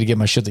 Like I need to get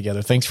my shit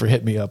together. Thanks for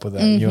hitting me up with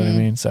that. You know what I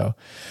mean? So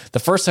the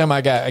first time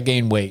I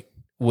gained weight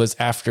was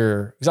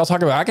after, because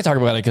I can talk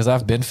about it because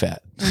I've been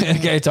fat. I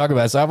can talk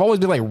about it. So I've always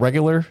been like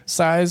regular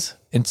size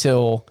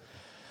until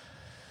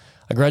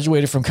I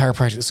graduated from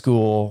chiropractic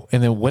school.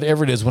 And then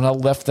whatever it is, when I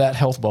left that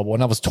health bubble,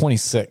 and I was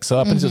 26. So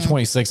up until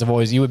 26,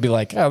 you would be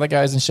like, oh, that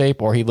guy's in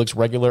shape, or he looks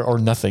regular, or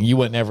nothing. You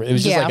wouldn't ever, it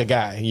was just like a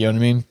guy, you know what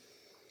I mean?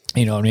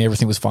 You know, I mean,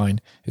 everything was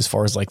fine as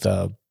far as like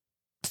the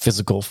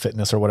physical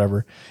fitness or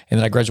whatever. And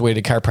then I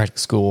graduated chiropractic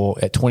school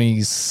at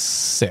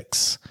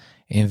 26.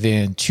 And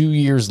then 2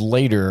 years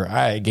later,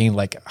 I gained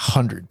like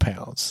 100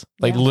 pounds,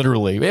 like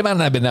literally. It might not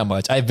have been that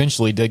much. I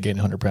eventually did gain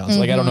 100 pounds.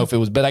 Like, I don't know if it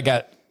was, but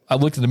I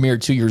looked in the mirror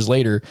 2 years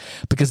later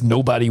because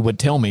nobody would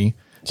tell me.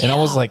 And I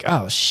was like,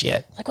 oh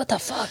shit. Like, what the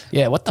fuck?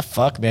 Yeah. What the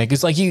fuck, man?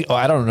 Cause like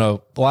I don't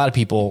know. A lot of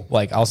people,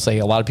 like I'll say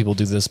a lot of people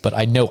do this, but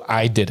I know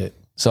I did it.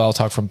 So I'll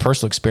talk from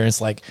personal experience.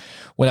 Like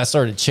when I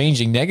started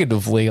changing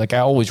negatively, like I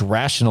always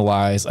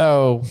rationalize,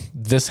 oh,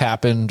 this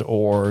happened,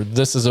 or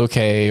this is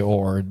okay,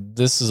 or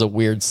this is a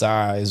weird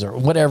size, or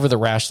whatever the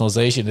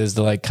rationalization is,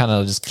 to like kind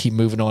of just keep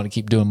moving on and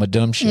keep doing my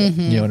dumb shit.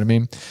 You know what I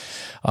mean?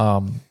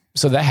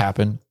 So that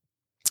happened.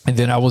 And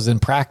then I was in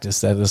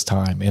practice at this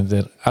time. And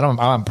then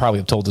I probably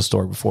have told this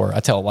story before. I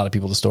tell a lot of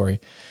people the story.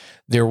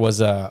 There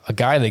was a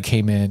guy that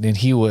came in, and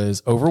he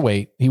was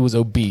overweight. He was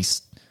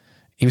obese.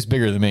 He was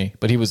bigger than me,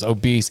 but he was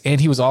obese, and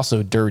he was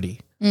also dirty.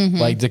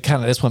 Like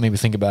that's what made me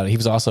think about it. He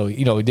was also,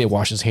 you know, he didn't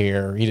wash his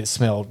hair. He didn't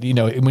smell, you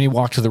know, when he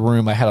walked to the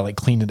room, I had to like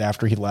clean it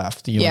after he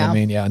left. You know what I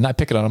mean? Yeah. Not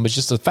picking on him, but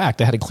just the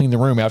fact I had to clean the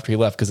room after he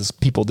left because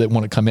people didn't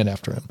want to come in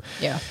after him.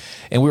 Yeah.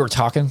 And we were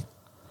talking,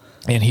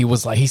 and he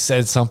was like, he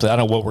said something. I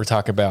don't know what we're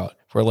talking about.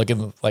 We're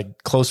looking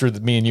like closer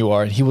than me and you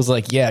are. And he was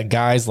like, yeah,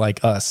 guys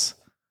like us.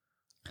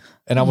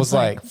 And I was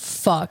like,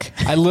 fuck.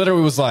 I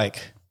literally was like,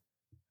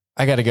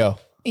 I got to go.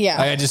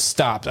 Yeah. I just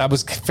stopped. I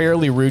was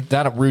fairly rude,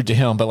 not rude to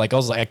him, but like,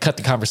 I cut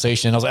the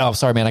conversation. I was like, oh,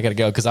 sorry, man, I got to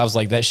go. Cause I was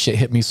like, that shit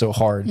hit me so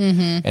hard.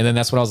 And then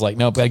that's when I was like,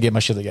 nope, I gotta get my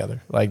shit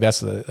together. Like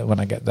that's when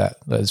I got that.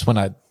 That's when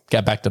I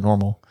got back to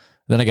normal.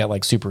 Then I got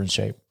like super in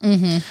shape.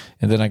 And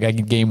then I got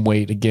gained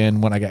weight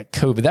again when I got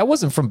COVID. That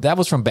was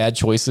from bad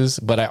choices,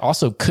 but I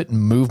also couldn't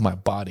move my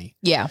body.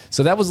 Yeah.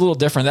 So that was a little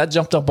different. That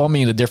jumped up on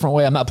me in a different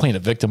way. I'm not playing a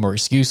victim or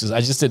excuses.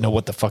 I just didn't know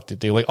what the fuck to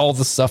do. Like all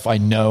the stuff I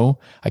know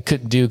I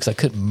couldn't do because I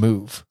couldn't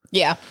move.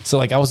 Yeah. So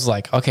like, I was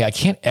like, okay, I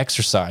can't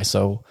exercise.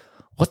 So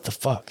what the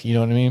fuck? You know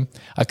what I mean?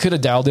 I could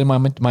have dialed in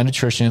my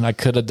nutrition. I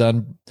could have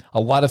done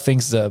a lot of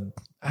things I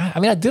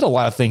did a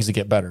lot of things to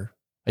get better.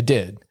 I I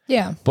did.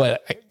 Yeah.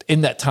 But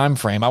in that time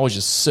frame, I was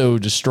just so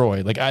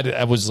destroyed. Like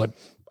I was like,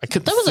 I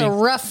couldn't. That was a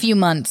rough few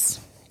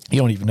months. You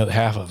don't even know the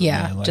half of it.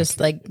 Yeah. Man. Like, just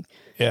like.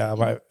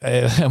 Yeah.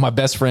 My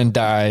best friend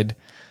died.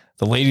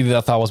 The lady that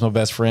I thought was my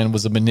best friend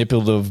was a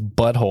manipulative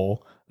butthole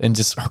and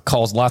just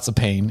caused lots of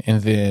pain.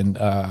 And then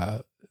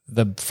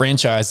the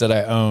franchise that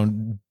I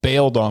owned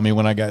bailed on me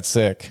when I got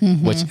sick,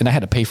 and I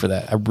had to pay for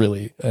that. I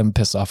really am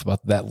pissed off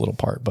about that little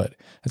part, but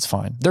it's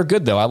fine. They're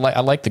good though.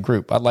 I like the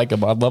group. I like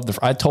them. I love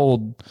I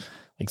told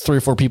like 3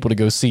 or 4 people to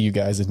go see you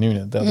guys in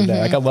Noonan the other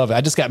day. Like I love it.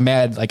 I just got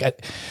mad. Like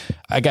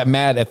I got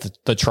mad at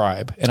the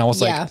tribe, and I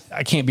was like,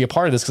 I can't be a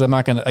part of this because I'm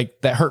not gonna.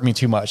 Like that hurt me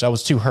too much. I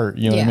was too hurt.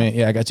 You know what I mean?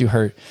 Yeah, I got too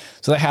hurt.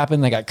 So that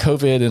happened. I got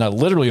COVID, and I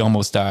literally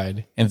almost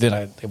died. And then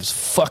it was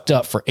fucked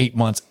up for 8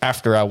 months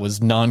after I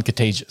was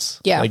non-contagious.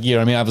 Yeah, like you know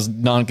what I mean? I was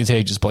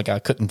non-contagious, but like I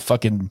couldn't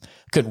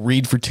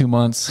read for 2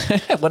 months.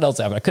 What else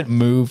happened? I couldn't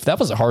move. That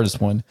was the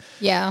hardest one.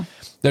 Yeah.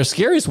 The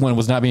scariest one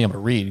was not being able to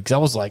read because I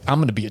was like, I'm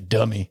going to be a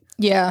dummy.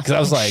 Yeah. Because I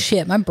was like,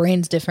 shit, my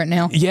brain's different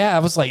now. Yeah. I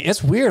was like,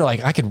 it's weird.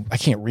 Like I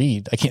can't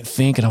read. I can't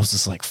think. And I was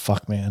just like,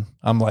 fuck, man.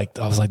 I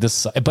was like,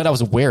 this, but I was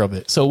aware of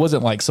it. So it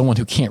wasn't like someone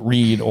who can't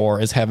read or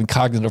is having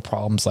cognitive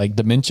problems like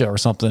dementia or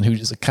something who's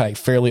just kind of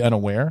fairly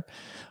unaware.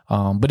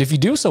 But if you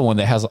do someone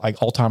that has like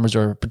Alzheimer's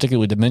or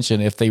particularly dementia,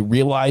 if they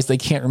realize they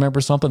can't remember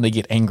something, they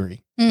get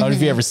angry. I don't know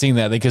if you've ever seen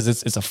that because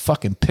it's a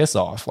fucking piss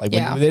off. Like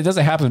when it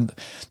doesn't happen,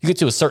 you get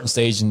to a certain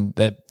stage and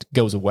that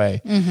goes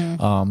away.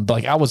 But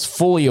like I was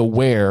fully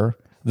aware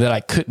that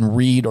I couldn't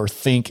read or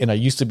think, and I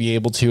used to be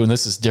able to, and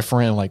this is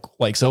different.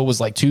 Like so it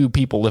was like 2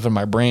 people live in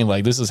my brain.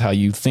 Like this is how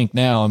you think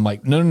now. I'm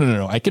like,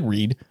 no. I can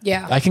read.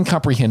 Yeah, I can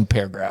comprehend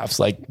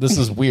paragraphs. Like this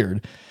is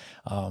weird.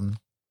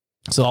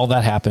 So all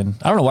that happened.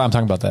 I don't know why I'm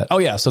talking about that. Oh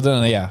yeah. So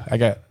then,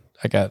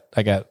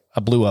 I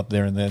blew up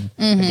there and then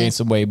I gained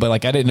some weight, but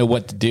like, I didn't know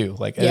what to do.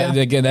 Like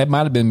again, that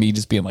might've been me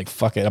just being like,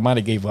 fuck it. I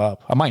might've gave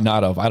up. I might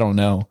not have, I don't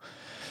know.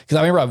 Cause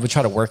I remember I would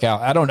try to work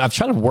out. I've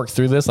tried to work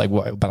through this, like,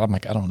 but I'm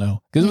like, I don't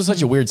know. Cause it was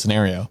such a weird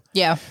scenario.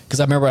 Yeah. Cause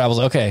I remember I was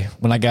okay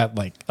when I got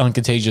like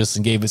uncontagious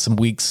and gave it some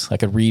weeks, I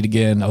could read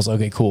again. I was like,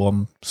 okay, cool.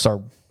 I'm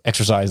start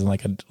exercising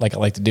like I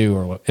like to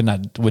do, and I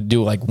would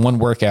do like one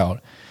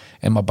workout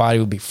and my body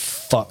would be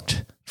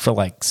fucked for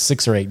like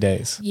 6 or 8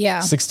 days. Yeah.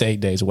 6 to 8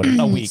 days or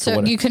whatever, a week. So or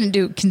whatever. You couldn't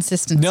do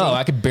consistency. No,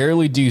 I could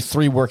barely do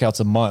 3 workouts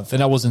a month.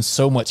 And I was in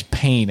so much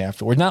pain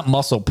afterward. Not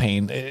muscle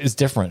pain. It's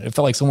different. It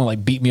felt like someone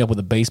like beat me up with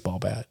a baseball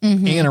bat.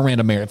 And I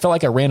ran a marathon. It felt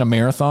like I ran a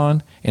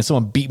marathon and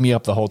someone beat me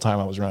up the whole time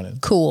I was running.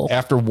 Cool.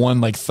 After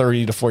one like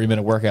 30 to 40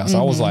 minute workout. So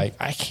I was like,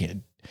 I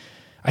can't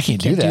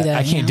do that.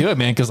 I can't do it,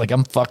 man. Cause like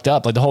I'm fucked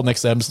up. Like the whole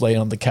next day I'm just laying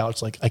on the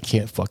couch. Like I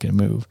can't fucking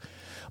move.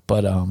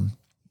 But,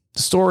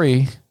 the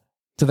story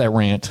to that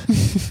rant,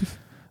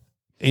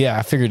 yeah,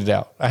 I figured it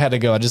out. I had to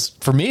go.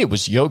 For me, it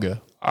was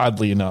yoga,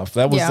 oddly enough.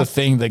 That was the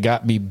thing that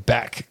got me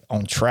back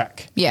on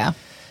track. Yeah.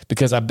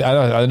 Because I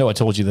know I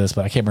told you this,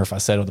 but I can't remember if I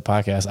said it on the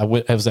podcast.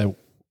 I was at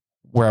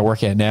where I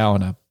work at now,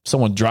 and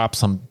someone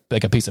dropped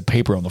like a piece of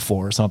paper on the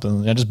floor or something.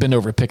 And I just bend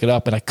over and pick it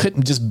up, and I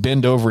couldn't just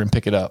bend over and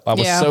pick it up. I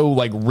was so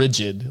like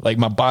rigid. Like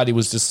my body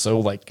was just so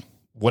like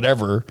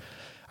whatever.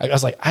 I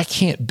was like, I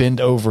can't bend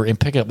over and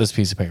pick up this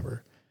piece of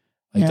paper.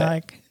 Like that.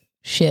 Like,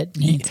 shit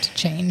needs to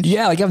change.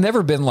 Yeah, like I've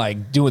never been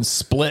like doing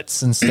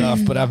splits and stuff,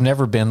 but I've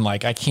never been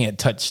like I can't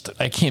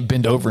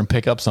bend over and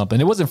pick up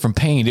something. It wasn't from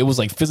pain. It was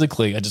like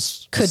physically I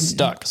just couldn't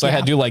stuck. So I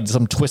had to do like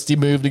some twisty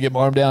move to get my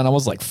arm down. I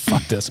was like,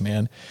 fuck this,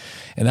 man.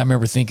 And I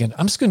remember thinking,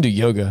 I'm just going to do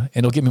yoga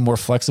and it'll get me more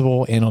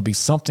flexible and it'll be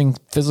something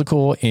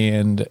physical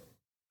and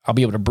I'll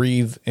be able to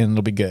breathe and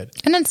it'll be good.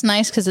 And it's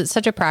nice because it's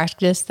such a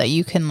practice that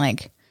you can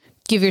like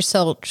give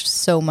yourself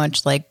so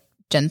much like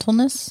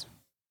gentleness.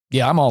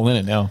 Yeah, I'm all in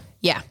it now.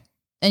 Yeah.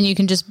 And you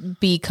can just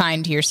be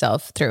kind to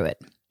yourself through it.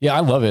 Yeah, I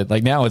love it.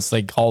 Like now it's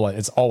like all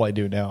I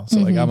do now. So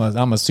like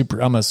I'm a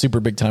super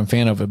big time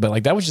fan of it. But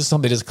like that was just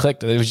something that just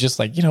clicked. It was just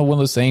like, one of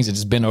those things that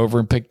just bent over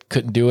and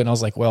couldn't do it. And I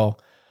was like,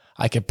 well,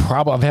 I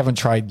haven't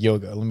tried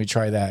yoga. Let me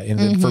try that. And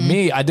then for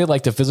me, I did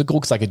like the physical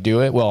because I could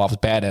do it. Well, I was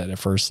bad at it at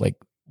first. Like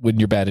when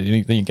you're bad at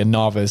anything,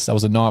 I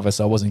was a novice.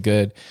 I wasn't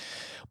good.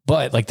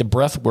 But like the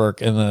breath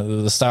work and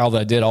the style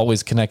that I did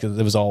always connected.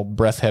 It was all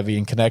breath heavy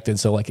and connected.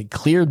 So like it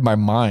cleared my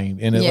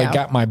mind and it like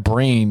got my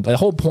brain. The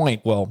whole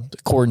point, well,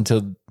 according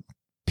to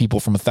people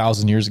from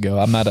 1,000 years ago,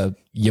 I'm not a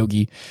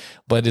yogi,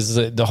 but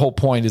the whole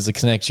point is to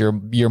connect your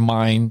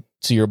mind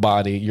to your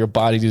body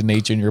to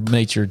nature, and your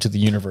nature to the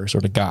universe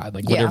or to God,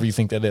 like whatever you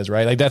think that is,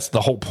 right? Like that's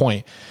the whole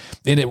point.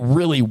 And it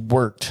really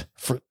worked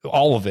for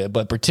all of it,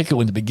 but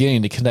particularly in the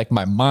beginning to connect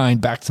my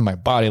mind back to my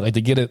body, like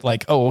to get it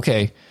like, oh,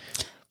 okay.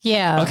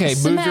 Yeah. Okay.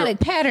 Somatic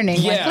patterning.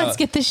 Yeah. Like, let's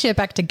get this shit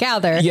back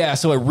together. Yeah.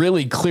 So it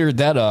really cleared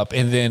that up.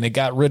 And then it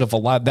got rid of a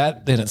lot.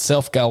 That in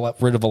itself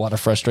got rid of a lot of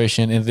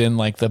frustration. And then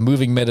like the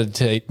moving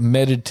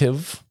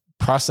meditative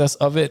process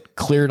of it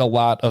cleared a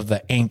lot of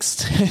the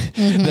angst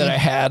that I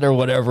had or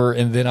whatever.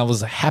 And then I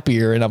was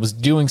happier and I was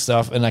doing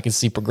stuff and I could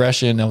see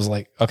progression. I was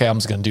like, okay, I'm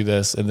just going to do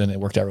this. And then it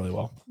worked out really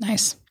well.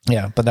 Nice.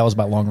 Yeah. But that was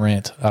my long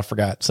rant. I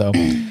forgot. So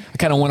I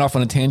kind of went off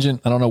on a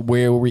tangent. I don't know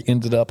where we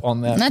ended up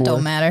on that. That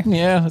don't matter.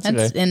 Yeah. That's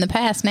That's okay. in the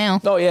past now.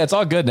 Oh yeah. It's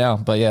all good now,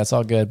 but yeah, it's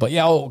all good. But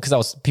yeah. Cause I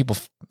was people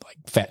like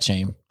fat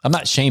shame. I'm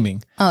not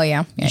shaming. Oh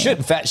yeah. You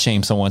shouldn't fat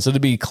shame someone. So to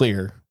be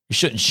clear, you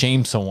shouldn't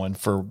shame someone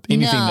for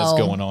anything that's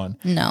going on.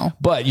 No.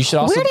 But you should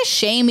also... Where does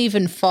shame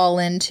even fall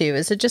into?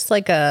 Is it just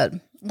like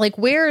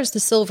where is the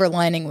silver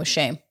lining with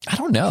shame? I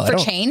don't know. For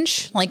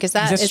change? Like, is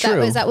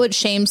that what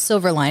shame's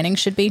silver lining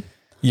should be?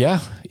 Yeah.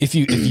 If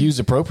you used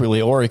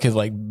appropriately, or it could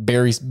like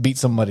beat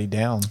somebody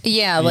down.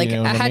 Yeah. Like,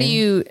 how do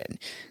you,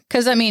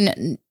 because I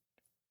mean,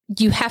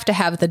 you have to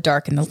have the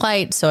dark and the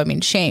light. So, I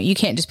mean, shame, you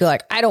can't just be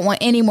like, I don't want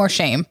any more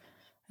shame.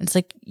 It's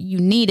like, you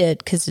need it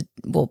because it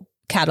will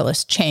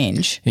catalyst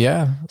change.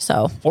 Yeah.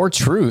 So, or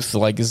truth.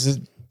 Like,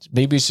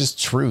 maybe it's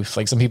just truth.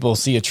 Like some people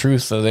see a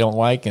truth that they don't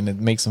like and it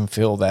makes them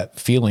feel that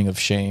feeling of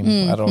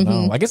shame. I don't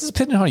know. I guess it's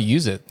depending on how you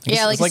use it.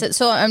 Yeah. Like,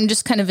 so I'm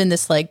just kind of in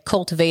this like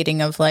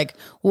cultivating of like,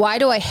 why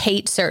do I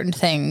hate certain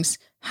things?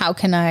 How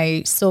can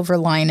I silver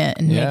line it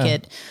and make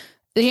it,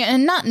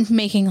 and not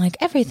making like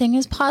everything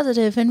is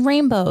positive and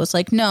rainbows.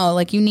 Like, no,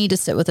 like you need to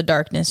sit with the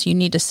darkness. You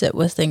need to sit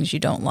with things you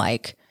don't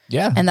like.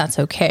 Yeah. And that's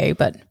okay.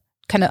 But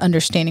kind of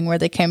understanding where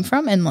they came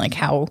from and like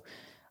how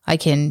I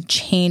can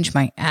change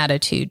my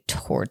attitude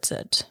towards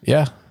it.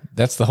 Yeah.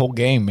 That's the whole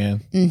game,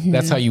 man.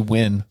 That's how you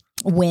win.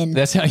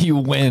 That's how you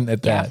win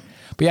at that.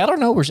 But yeah, I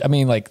don't know. I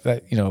mean, like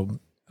that, I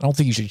don't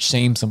think you should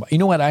shame somebody. You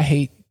know what I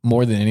hate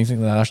more than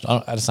anything? That's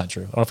not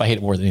true. I don't know if I hate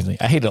it more than anything.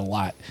 I hate it a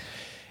lot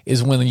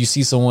is when you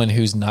see someone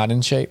who's not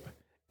in shape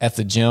at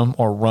the gym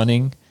or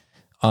running,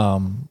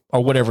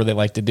 or whatever they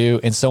like to do,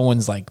 and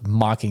someone's like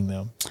mocking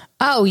them.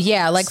 Oh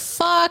yeah, like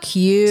fuck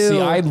you. See,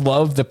 I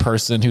love the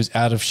person who's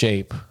out of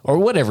shape or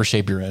whatever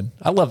shape you're in.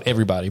 I love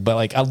everybody, but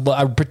like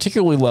I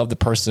particularly love the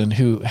person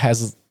who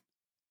has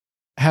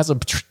a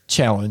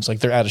challenge, like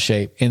they're out of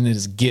shape and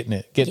is getting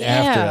after it.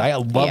 I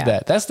love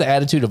that. That's the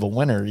attitude of a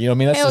winner. You know what I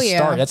mean? That's the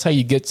start. That's how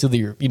you get to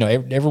the,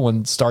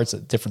 everyone starts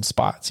at different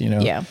spots,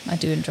 Yeah, I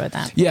do enjoy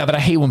that. Yeah, but I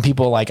hate when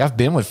people I've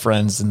been with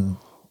friends and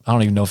I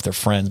don't even know if they're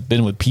friends,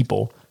 been with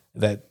people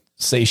that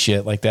say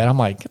shit like that. I'm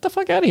like, get the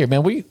fuck out of here,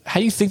 man.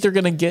 How do you think they're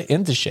going to get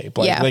into shape?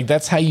 Like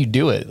that's how you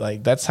do it.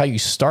 Like, that's how you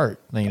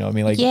start. You know what I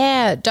mean? Like,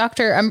 yeah,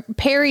 Dr.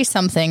 Perry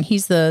something.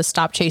 He's the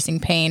Stop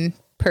Chasing Pain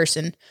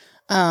person.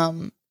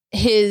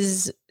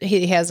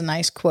 He has a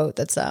nice quote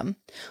that's,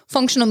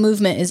 functional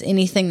movement is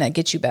anything that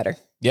gets you better.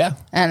 Yeah.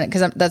 And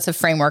because that's a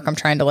framework I'm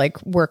trying to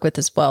work with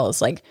as well.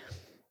 It's like,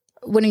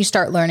 when you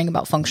start learning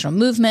about functional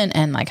movement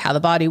and how the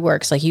body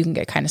works, you can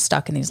get kind of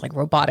stuck in these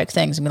robotic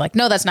things and be like,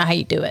 no, that's not how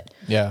you do it.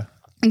 Yeah.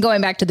 And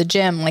going back to the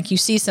gym, you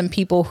see some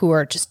people who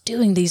are just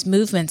doing these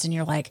movements and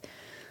you're like,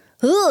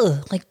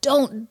 ugh,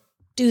 don't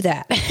do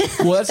that.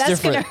 Well, that's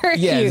different. Gonna hurt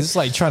you. It's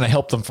trying to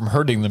help them from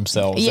hurting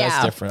themselves. Yeah.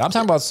 That's different. I'm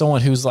talking about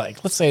someone who's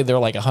let's say they're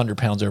 100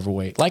 pounds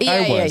overweight.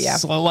 I was. Yeah.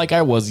 So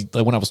I was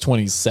when I was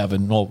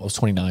 27. Well, I was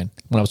 29.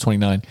 When I was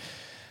 29.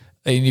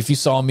 And if you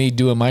saw me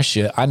doing my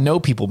shit, I know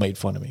people made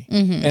fun of me.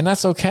 Mm-hmm. And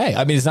that's okay.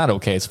 I mean, it's not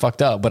okay. It's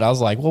fucked up. But I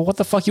was like, well, what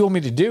the fuck you want me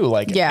to do?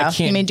 I can't,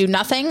 you mean do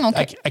nothing?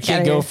 Okay. I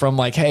can't go from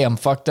hey, I'm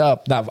fucked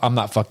up. I'm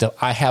not fucked up.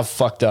 I have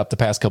fucked up the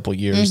past couple of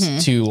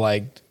years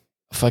to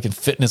fucking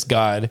fitness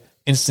god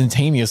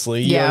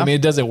instantaneously. You know what I mean?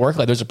 It doesn't work.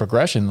 There's a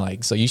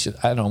progression. So you should,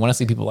 I don't know. When I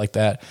see people like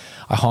that,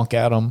 I honk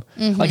at them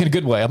in a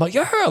good way. I'm like,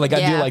 yeah. I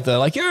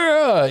do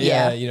yeah.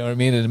 Yeah. You know what I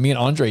mean? And me and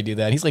Andre do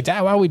that. He's like,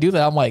 Dad, why do we do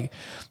that? I'm like,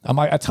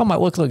 I tell him,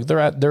 look,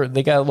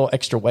 they got a little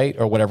extra weight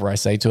or whatever I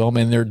say to them,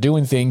 and they're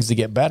doing things to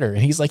get better.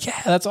 And he's like,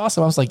 yeah, that's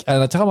awesome. I was like,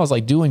 and I tell him, I was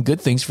like, doing good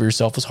things for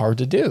yourself is hard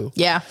to do.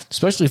 Yeah.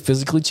 Especially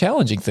physically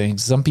challenging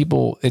things. Some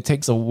people, it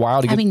takes a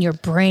while to get. I mean, your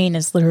brain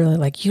is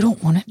literally you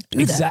don't want to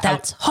do that.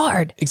 That's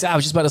hard. Exactly. I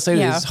was just about to say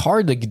that it's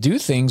hard to do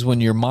things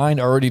when your mind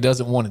already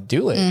doesn't want to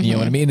do it. You know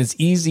what I mean? It's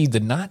easy to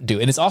not do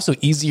it. And it's also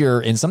easier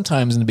and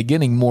sometimes in the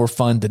beginning more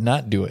fun to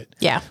not do it.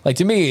 Yeah.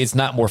 To me, it's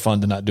not more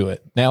fun to not do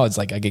it. Now it's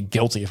I get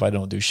guilty if I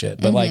don't do shit.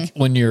 But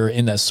when you're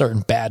in a certain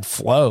bad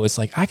flow, it's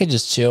I could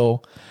just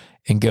chill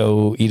and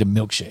go eat a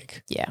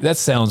milkshake. Yeah. That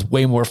sounds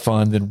way more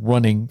fun than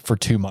running for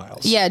 2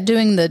 miles. Yeah.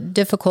 Doing the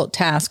difficult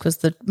task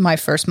was my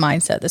first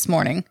mindset this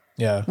morning.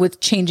 Yeah. With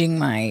changing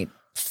my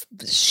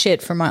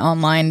shit for my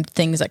online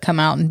things that come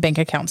out and bank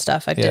account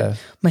stuff. I did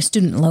my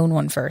student loan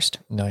one first.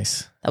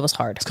 Nice. That was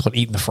hard. It's called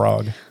eating the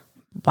frog.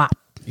 Wop.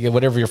 You get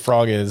whatever your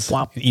frog is,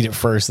 Wop. Eat it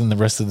first and the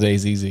rest of the day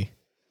is easy.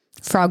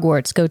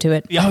 Frogwarts, go to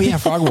it. Oh yeah,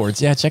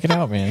 Frogwarts. Yeah, check it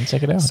out, man.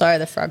 Check it out. Sorry,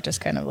 the frog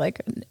just kind of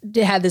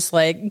had this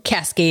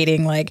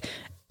cascading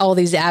all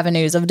these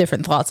avenues of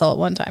different thoughts all at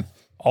one time.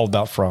 All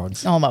about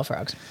frogs. All about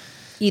frogs.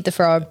 Eat the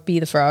frog, be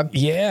the frog.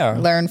 Yeah.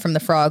 Learn from the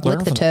frog, lick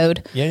the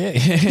toad. Yeah.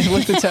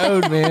 Lick the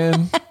toad,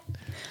 man.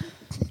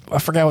 I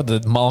forgot what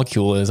the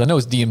molecule is. I know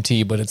it's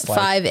DMT, but it's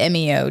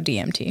 5-MeO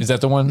DMT. Is that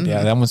the one? Mm-hmm.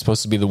 Yeah, that one's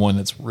supposed to be the one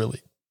that's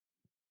really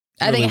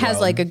I think it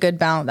has a good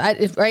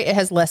balance. Right? It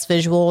has less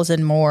visuals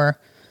and more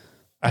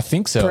I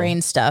think so.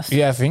 brain stuff.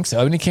 Yeah, I think so.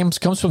 I mean,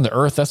 it comes from the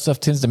earth. That stuff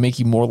tends to make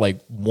you more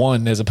like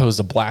one as opposed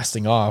to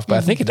blasting off. But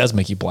I think it does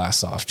make you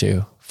blast off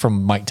too,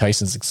 from Mike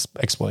Tyson's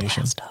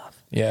explanation. Blast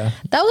off. Yeah.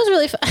 That was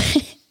really fun.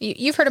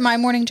 You've heard of My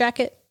Morning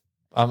Jacket?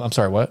 I'm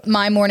sorry, what?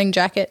 My Morning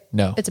Jacket?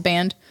 No. It's a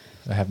band.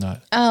 I have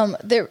not.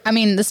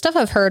 The stuff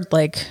I've heard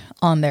like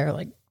on there,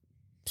 like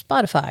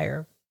Spotify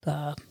or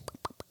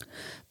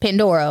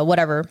Pandora,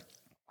 whatever,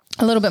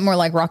 a little bit more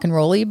like rock and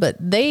rolly, but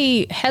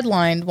they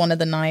headlined one of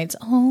the nights.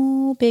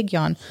 Oh, big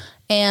yawn.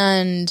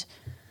 And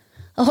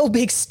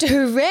big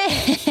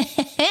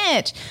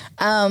stretch.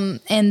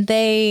 And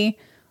they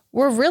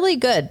were really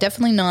good.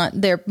 Definitely not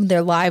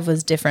their live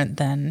was different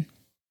than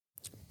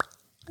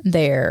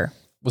their.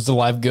 Was the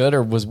live good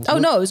or was? Oh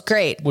no, it was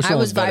great. I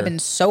was better?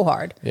 vibing so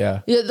hard.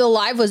 Yeah. The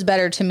live was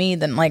better to me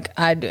than like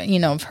I've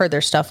heard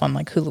their stuff on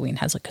like Hullaween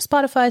has like a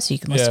Spotify, so you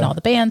can listen to all the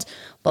bands.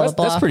 Blah blah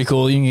blah. That's pretty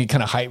cool. You can get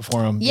kind of hype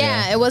for them.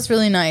 Yeah, it was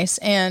really nice.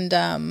 And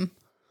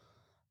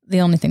the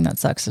only thing that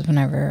sucks is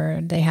whenever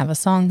they have a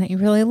song that you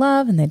really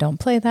love and they don't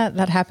play that.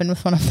 That happened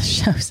with one of the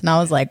shows, and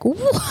I was like,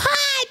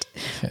 "What?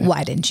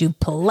 Why didn't you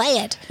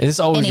play it?"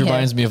 This always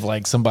reminds me of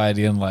like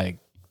somebody in like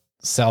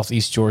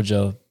Southeast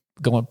Georgia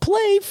going,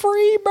 "Play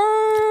Freebird,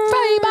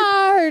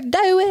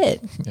 do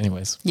it."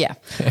 Anyways, yeah.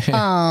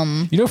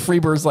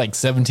 Freebird's like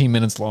 17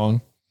 minutes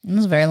long. It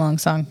was a very long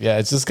song. Yeah,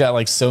 it's just got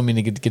like so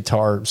many good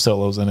guitar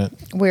solos in it.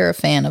 We're a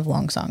fan of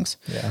long songs.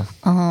 Yeah.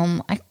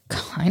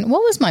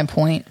 What was my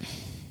point?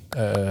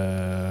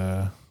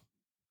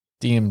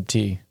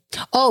 DMT.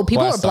 Oh,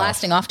 people were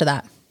blasting off to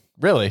that.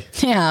 Really?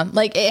 Yeah,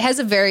 like it has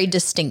a very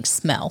distinct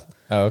smell.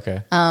 Oh,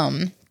 okay.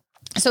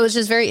 So it's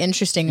just very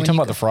interesting. You talking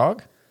about the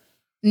frog?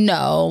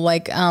 No,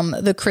 like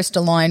the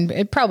crystalline.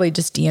 It probably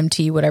just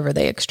DMT, whatever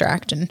they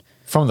extract, and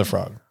from the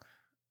frog.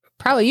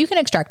 Probably you can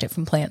extract it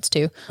from plants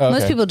too. Okay.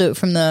 Most people do it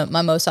from the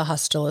Mimosa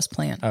hostilis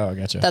plant. Oh,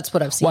 gotcha. That's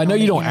what I've seen. Well, I know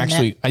you don't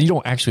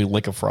actually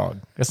lick a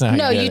frog. That's not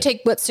how you you take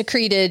what's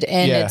secreted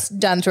and it's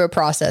done through a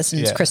process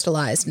and it's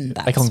crystallized and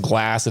that's like on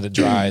glass and it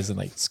dries and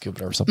like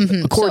scoop it or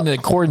something.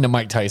 According to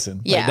Mike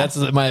Tyson. Yeah. Like,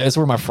 that's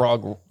where my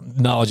frog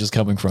knowledge is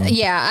coming from.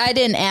 Yeah, I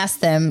didn't ask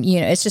them.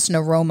 It's just an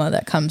aroma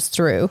that comes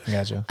through.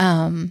 Gotcha.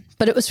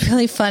 But it was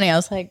really funny. I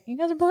was like, you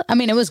guys are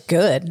it was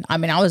good. I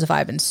was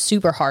vibing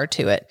super hard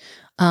to it.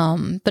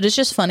 But it's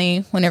just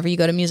funny whenever you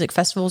go to music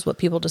festivals, what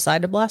people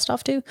decide to blast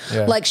off to.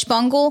 Yeah. Like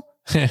Spungel,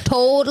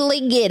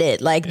 totally get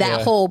it. Like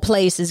that whole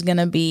place is going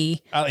to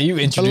be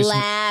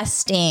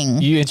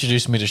blasting. You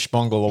introduced me to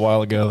Spungel a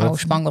while ago.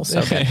 Spungel's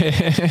so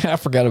good. I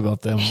forgot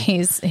about them.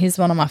 He's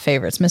one of my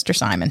favorites, Mr.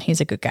 Simon. He's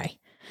a good guy.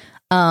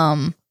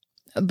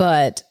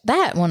 But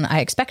that one I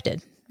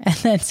expected. And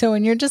then so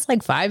when you're just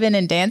like vibing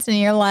and dancing,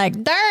 you're like,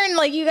 darn,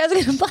 like you guys are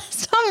going to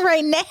blast off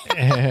right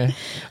now.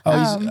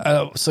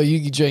 So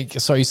you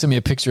sent me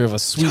a picture of a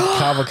sweet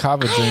kava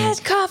drink. I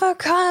had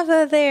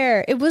kava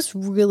there. It was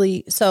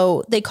really,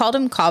 so they called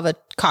them kava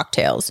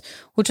cocktails,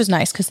 which was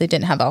nice because they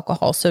didn't have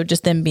alcohol. So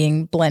just them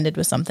being blended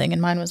with something.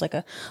 And mine was like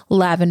a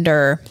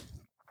lavender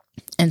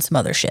and some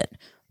other shit,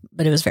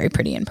 but it was very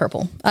pretty and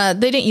purple. They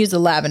didn't use the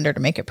lavender to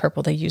make it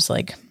purple. They used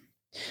like,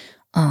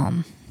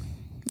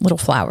 little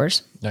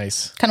flowers.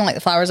 Nice. Kind of like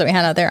the flowers that we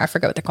had out there. I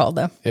forget what they're called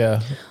though.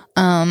 Yeah.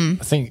 I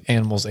think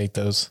animals ate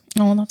those.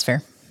 Oh, well, that's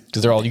fair.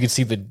 Because you can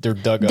see they're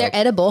dug up. They're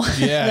edible.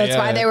 Yeah. That's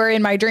why they were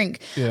in my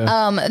drink.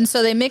 Yeah. And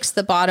so they mixed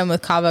the bottom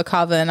with kava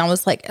and I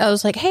was like,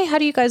 hey, how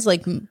do you guys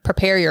like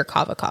prepare your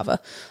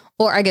kava?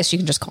 Or I guess you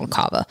can just call it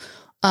kava.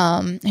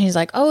 And he's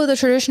like, oh, the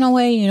traditional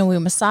way, we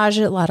massage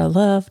it, a lot of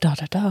love,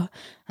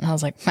 And I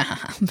was like,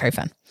 very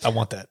fun. I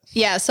want that.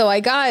 Yeah. So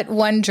I got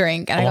one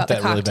drink and I got the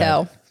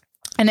cocktail. Really,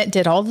 and it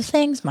did all the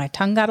things. My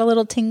tongue got a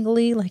little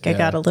tingly. Like I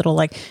got a little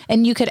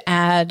and you could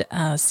add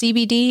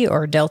CBD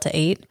or Delta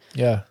 8.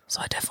 Yeah. So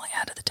I definitely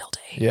added the Delta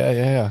 8.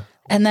 Yeah.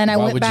 And then I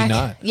went back. Why would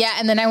you not? Yeah.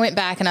 And then I went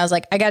back and I was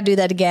like, I got to do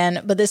that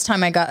again. But this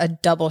time I got a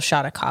double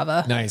shot of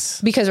kava. Nice.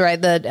 Because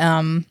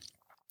the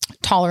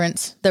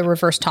tolerance, the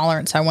reverse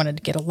tolerance, I wanted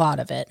to get a lot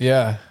of it.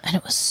 Yeah. And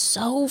it was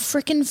so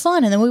freaking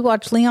fun. And then we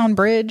watched Leon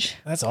Bridge.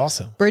 That's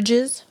awesome.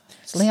 Bridges.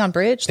 It's Leon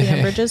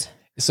Bridges.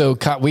 So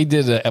we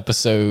did an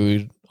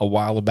episode a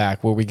while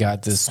back where we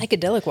got this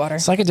psychedelic water.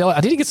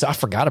 I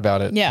forgot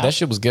about it. Yeah. That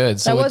shit was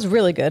good. So that was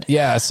really good.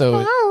 Yeah.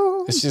 So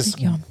it's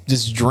just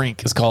this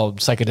drink is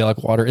called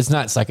psychedelic water. It's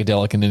not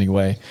psychedelic in any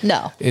way.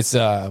 No. It's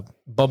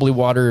bubbly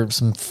water,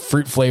 some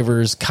fruit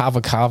flavors,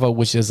 kava,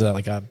 which is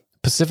like a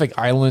Pacific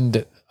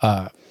Island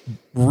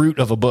root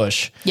of a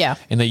bush. Yeah.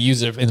 And they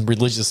use it in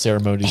religious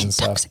ceremonies and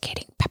stuff.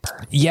 Intoxicating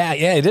pepper. Yeah,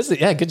 it is.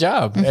 Yeah, good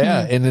job. Mm-hmm.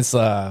 Yeah. And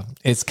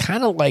it's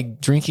kind of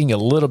like drinking a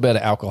little bit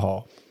of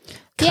alcohol.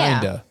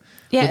 Kinda.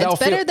 Yeah, it's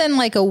better than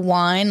like a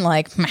wine,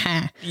 like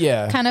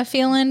kind of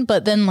feeling,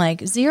 but then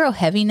like zero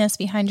heaviness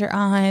behind your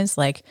eyes,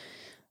 like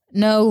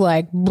no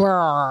like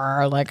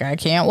brr, like I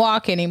can't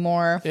walk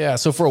anymore. Yeah,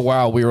 so for a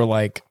while we were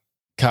like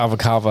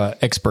kava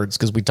experts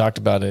because we talked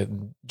about it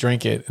and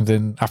drank it, and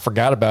then I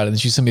forgot about it. And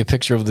she sent me a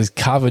picture of these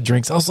kava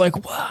drinks. I was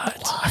like,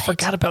 what? I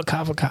forgot about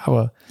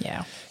kava.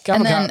 Yeah.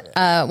 And then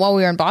while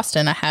we were in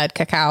Boston, I had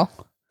cacao.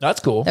 That's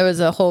cool. There was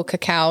a whole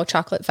cacao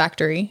chocolate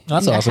factory.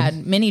 That's and awesome. I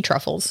had mini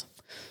truffles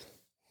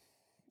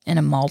and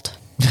a malt.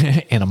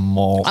 And a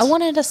malt. I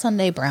wanted a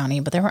Sundae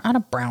brownie, but they were out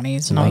of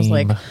brownies. And I was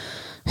like,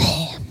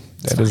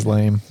 that is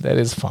lame. That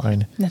is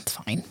fine. that's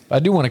fine. I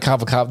do want a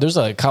kava kava. There's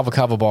a kava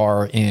kava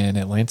bar in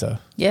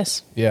Atlanta.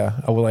 Yes. Yeah.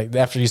 I would like,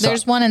 after you saw.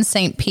 There's one in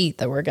St. Pete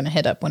that we're going to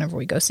hit up whenever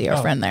we go see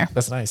our friend there.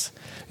 That's nice.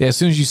 Yeah. As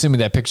soon as you sent me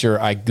that picture,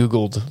 I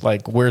Googled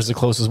like, where's the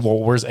closest,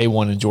 where's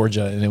A1 in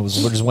Georgia? And it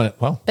was, there's one,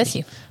 Bless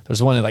you.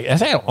 there's one in like, I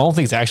don't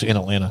think it's actually in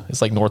Atlanta.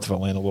 It's like north of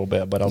Atlanta a little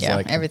bit, but I was Yeah,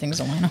 like,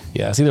 everything's Atlanta.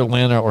 yeah, it's either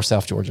Atlanta or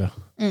South Georgia.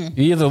 You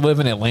either live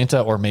in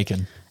Atlanta or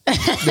Macon.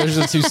 There's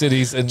the two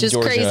cities in Just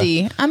Georgia.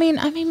 crazy. I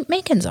mean,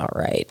 Macon's all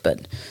right, but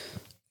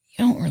you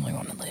don't really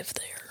want to live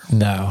there.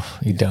 No,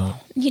 you don't.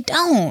 You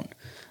don't.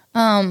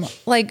 And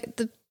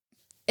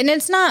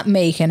it's not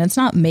Macon. It's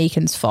not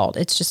Macon's fault.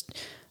 It's just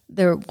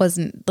there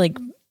wasn't like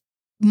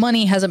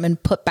money hasn't been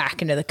put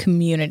back into the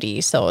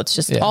community, so it's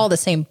just all the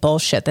same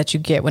bullshit that you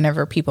get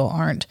whenever people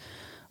aren't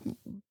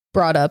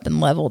brought up and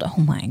leveled.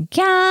 Oh my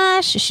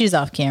gosh, she's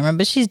off camera,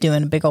 but she's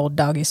doing a big old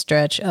doggy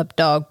stretch. Up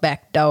dog,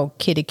 back dog,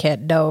 kitty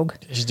cat dog.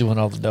 She's doing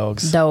all the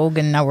dogs. Dog,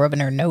 and now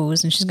rubbing her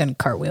nose, and she's going to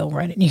cartwheel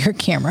right into your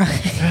camera.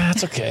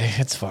 That's okay.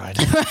 It's fine.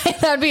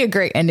 That would be a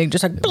great ending.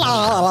 Just like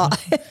blah, blah,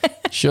 blah.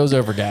 Show's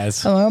over,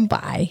 guys. Oh,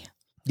 bye.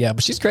 Yeah,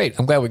 but she's great.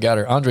 I'm glad we got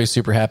her. Andre's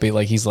super happy.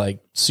 Like he's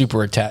like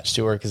super attached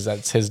to her because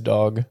that's his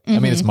dog. I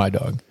mean, it's my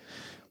dog,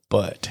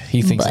 but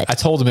he thinks I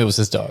told him it was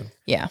his dog.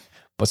 Yeah.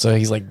 But so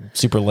he's like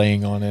super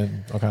laying on it,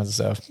 and all kinds of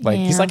stuff. Like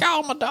he's like,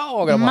 "Oh, my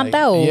dog!" I'm My like,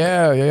 dog.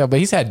 Yeah. But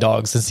he's had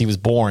dogs since he was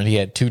born. He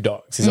had 2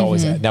 dogs. He's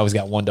always had. Now he's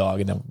got 1 dog,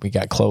 and then we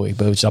got Chloe.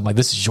 But I'm like,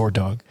 "This is your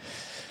dog,"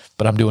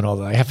 but I'm doing all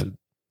that. I have to.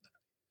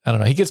 I don't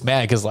know. He gets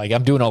mad because like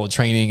I'm doing all the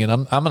training, and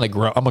I'm a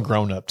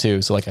grown up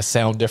too. So like I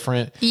sound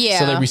different. Yeah.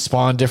 So they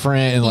respond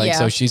different, and like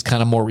so she's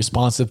kind of more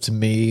responsive to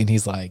me. And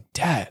he's like,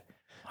 "Dad,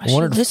 I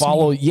wanted to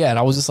follow." Yeah, and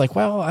I was just like,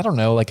 "Well, I don't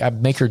know." Like I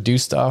make her do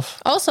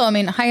stuff. Also, I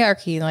mean,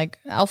 hierarchy, like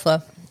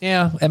alpha.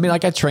 Yeah, I mean,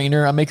 like I train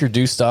her, I make her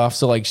do stuff,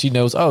 so like she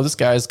knows. Oh, this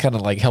guy's kind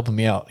of like helping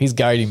me out. He's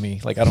guiding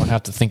me. Like I don't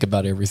have to think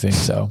about everything.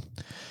 So,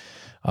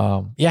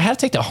 yeah, I had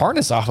to take the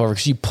harness off of her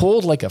because she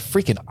pulled like a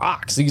freaking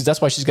ox. That's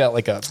why she's got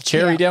like a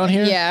cherry down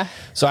here. Yeah.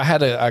 So I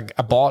had I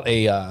bought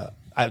I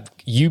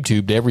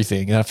YouTubed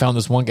everything, and I found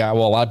this one guy.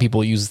 Well, a lot of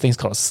people use things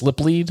called a slip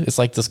lead. It's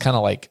like this kind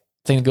of like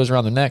thing that goes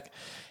around the neck,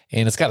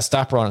 and it's got a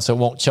stopper on it, so it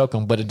won't choke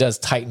them, but it does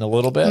tighten a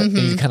little bit, and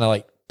you kind of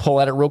like pull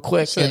at it real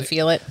quick. So they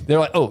feel it. They're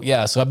like, oh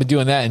yeah. So I've been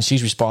doing that, and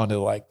she's responded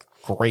like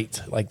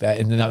great like that.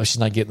 And then now she's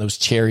not getting those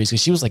cherries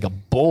because she was like a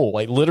bull,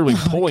 like literally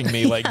pulling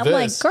me like I'm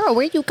this. like, girl,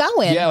 where you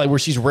going? Yeah, like where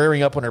she's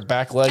rearing up on her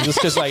back leg just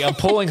because like I'm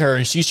pulling her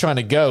and she's trying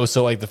to go.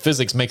 So like the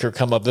physics make her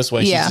come up this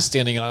way. She's just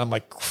standing on. I'm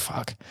like,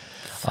 fuck.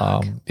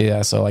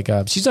 Yeah. So like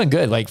she's done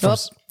good. Like from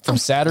You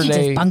Saturday.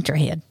 just bunked your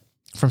head.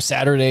 From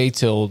Saturday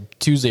till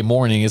Tuesday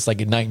morning, it's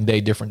like a night and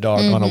day different dog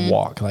on a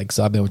walk. Like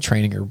so, I've been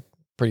training her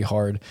pretty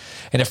hard.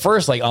 And at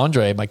first, like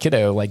Andre, my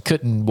kiddo, like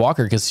couldn't walk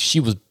her because she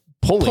was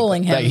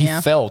pulling him. Like, he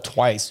fell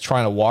twice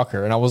trying to walk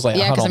her, and I was like,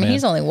 yeah, because I mean,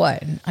 he's only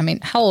what? I mean,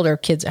 how old are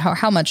kids?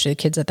 How much do the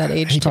kids at that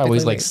age? He probably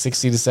weighs typically like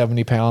 60 to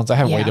 70 pounds. I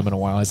haven't weighed him in a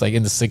while. He's like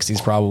in the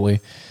 60s probably,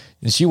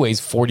 and she weighs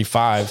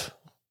 45.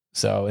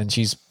 So, and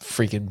she's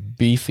freaking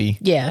beefy.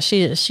 Yeah,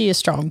 she is a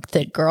strong,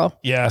 thick girl.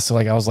 Yeah. So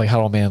like, I was like,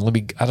 hold on, man,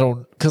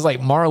 cause like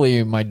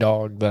Marley, my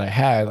dog that I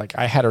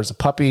had her as a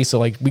puppy. So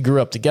like we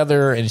grew up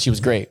together and she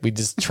was great. We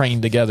just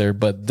trained together.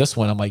 But this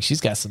one, I'm like,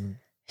 she's got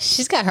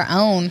her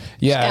own.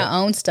 Yeah. She's got her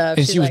own stuff.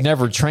 And she was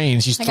never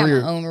trained. She's I 3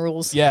 got my own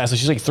rules. Yeah. So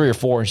she's like 3 or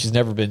 4 and she's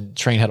never been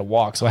trained how to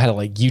walk. So I had to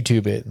like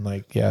YouTube it and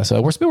like, yeah.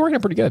 So we're still working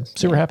it pretty good.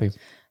 Super happy.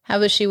 How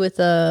was she with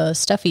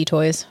stuffy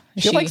toys?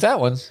 She likes that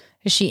one.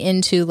 Is she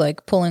into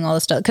like pulling all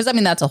the stuff? Because I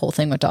mean, that's a whole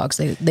thing with dogs.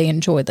 They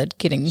enjoy that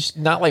getting.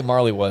 Not like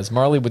Marley was.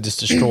 Marley would just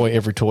destroy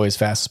every toy as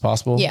fast as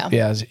possible. Yeah.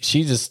 Yeah.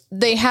 She just.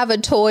 They have a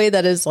toy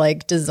that is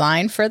like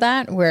designed for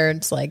that, where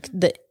it's like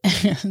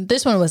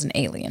this one was an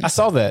alien. I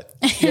saw that.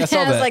 Yeah, I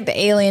saw it has that. like the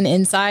alien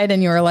inside,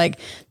 and you were like,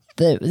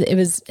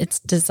 it's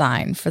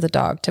designed for the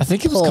dog to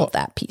pull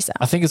that piece out.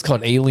 I think it's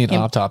called Alien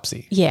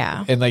Autopsy.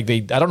 Yeah. And like I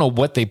don't know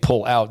what they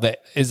pull out. I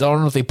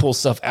don't know if they pull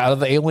stuff out of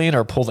the alien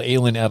or pull the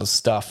alien out of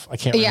stuff. I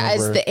can't remember. Yeah,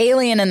 it's the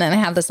alien, and then I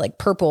have this like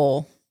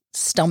purple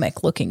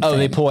stomach looking thing.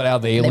 They pull it out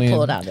of the alien. They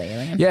pull it out of the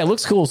alien. Yeah, it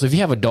looks cool. So if you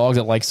have a dog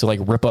that likes to like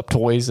rip up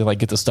toys and like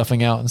get the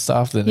stuffing out and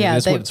stuff, then it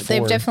is what it's for.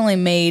 They've definitely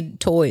made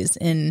toys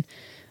in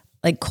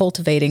like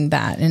cultivating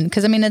that, and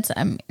because I mean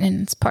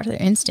it's part of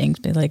their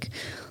instinct. Be like,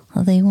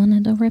 well, they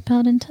wanted to rip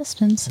out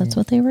intestines. That's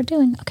what they were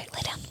doing. Okay,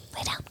 lay down,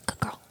 good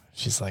girl.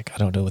 She's like, I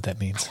don't know what that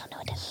means. I don't know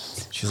what that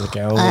means. She's like,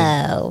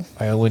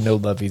 I only know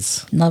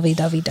lovies. Lovey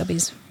dovey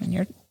dubbies, and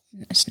you're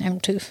a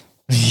snaggletooth.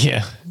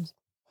 Yeah.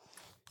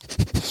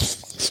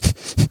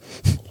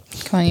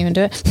 Come on, you even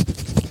do it.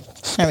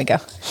 There we go.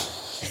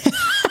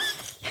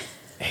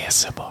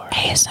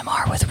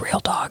 ASMR with real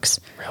dogs.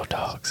 Real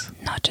dogs.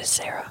 Not just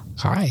Sarah.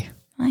 Hi.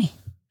 Hi.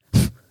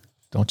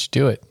 Don't you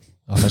do it.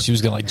 I thought she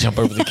was going to like jump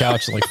over the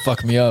couch and like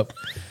fuck me up.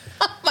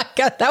 Oh my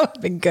God, that would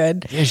have been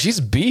good. Yeah, she's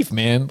beef,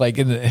 man. Like,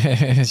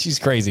 she's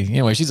crazy.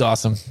 Anyway, she's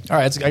awesome. All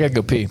right, I got to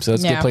go pee. So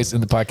it's a good place to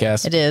end the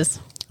podcast. It is.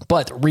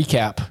 But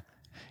recap.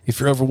 If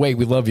you're overweight,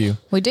 we love you.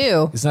 We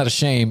do. It's not a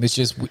shame. It's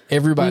just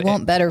everybody. We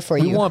want better for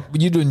you. We want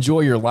you to enjoy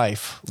your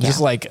life. Yeah. Just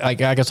like I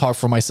can talk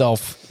for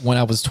myself when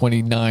I was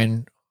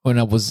 29, when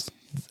I was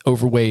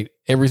overweight,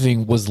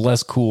 everything was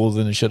less cool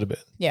than it should have been.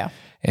 Yeah.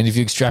 And if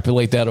you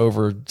extrapolate that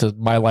over to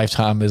my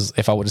lifetime, is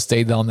if I would have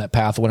stayed down that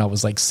path when I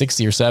was like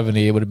 60 or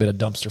 70, it would have been a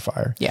dumpster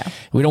fire. Yeah.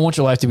 We don't want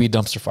your life to be a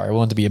dumpster fire. We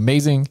want it to be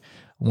amazing.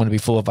 We want to be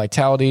full of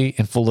vitality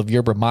and full of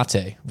yerba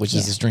mate, which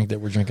is this drink that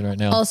we're drinking right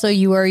now. Also,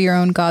 you are your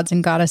own gods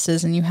and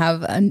goddesses, and you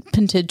have a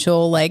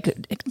potential like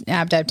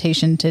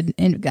adaptation to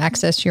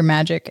access your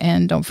magic.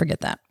 And don't forget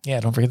that.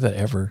 Yeah, don't forget that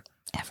ever.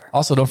 Ever.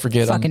 Also, don't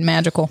forget fucking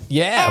magical.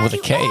 Yeah, with a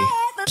K.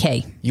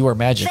 K. You are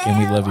magic, and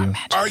we love you.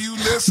 Are you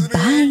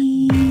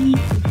listening? Bye.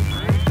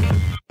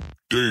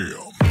 Damn.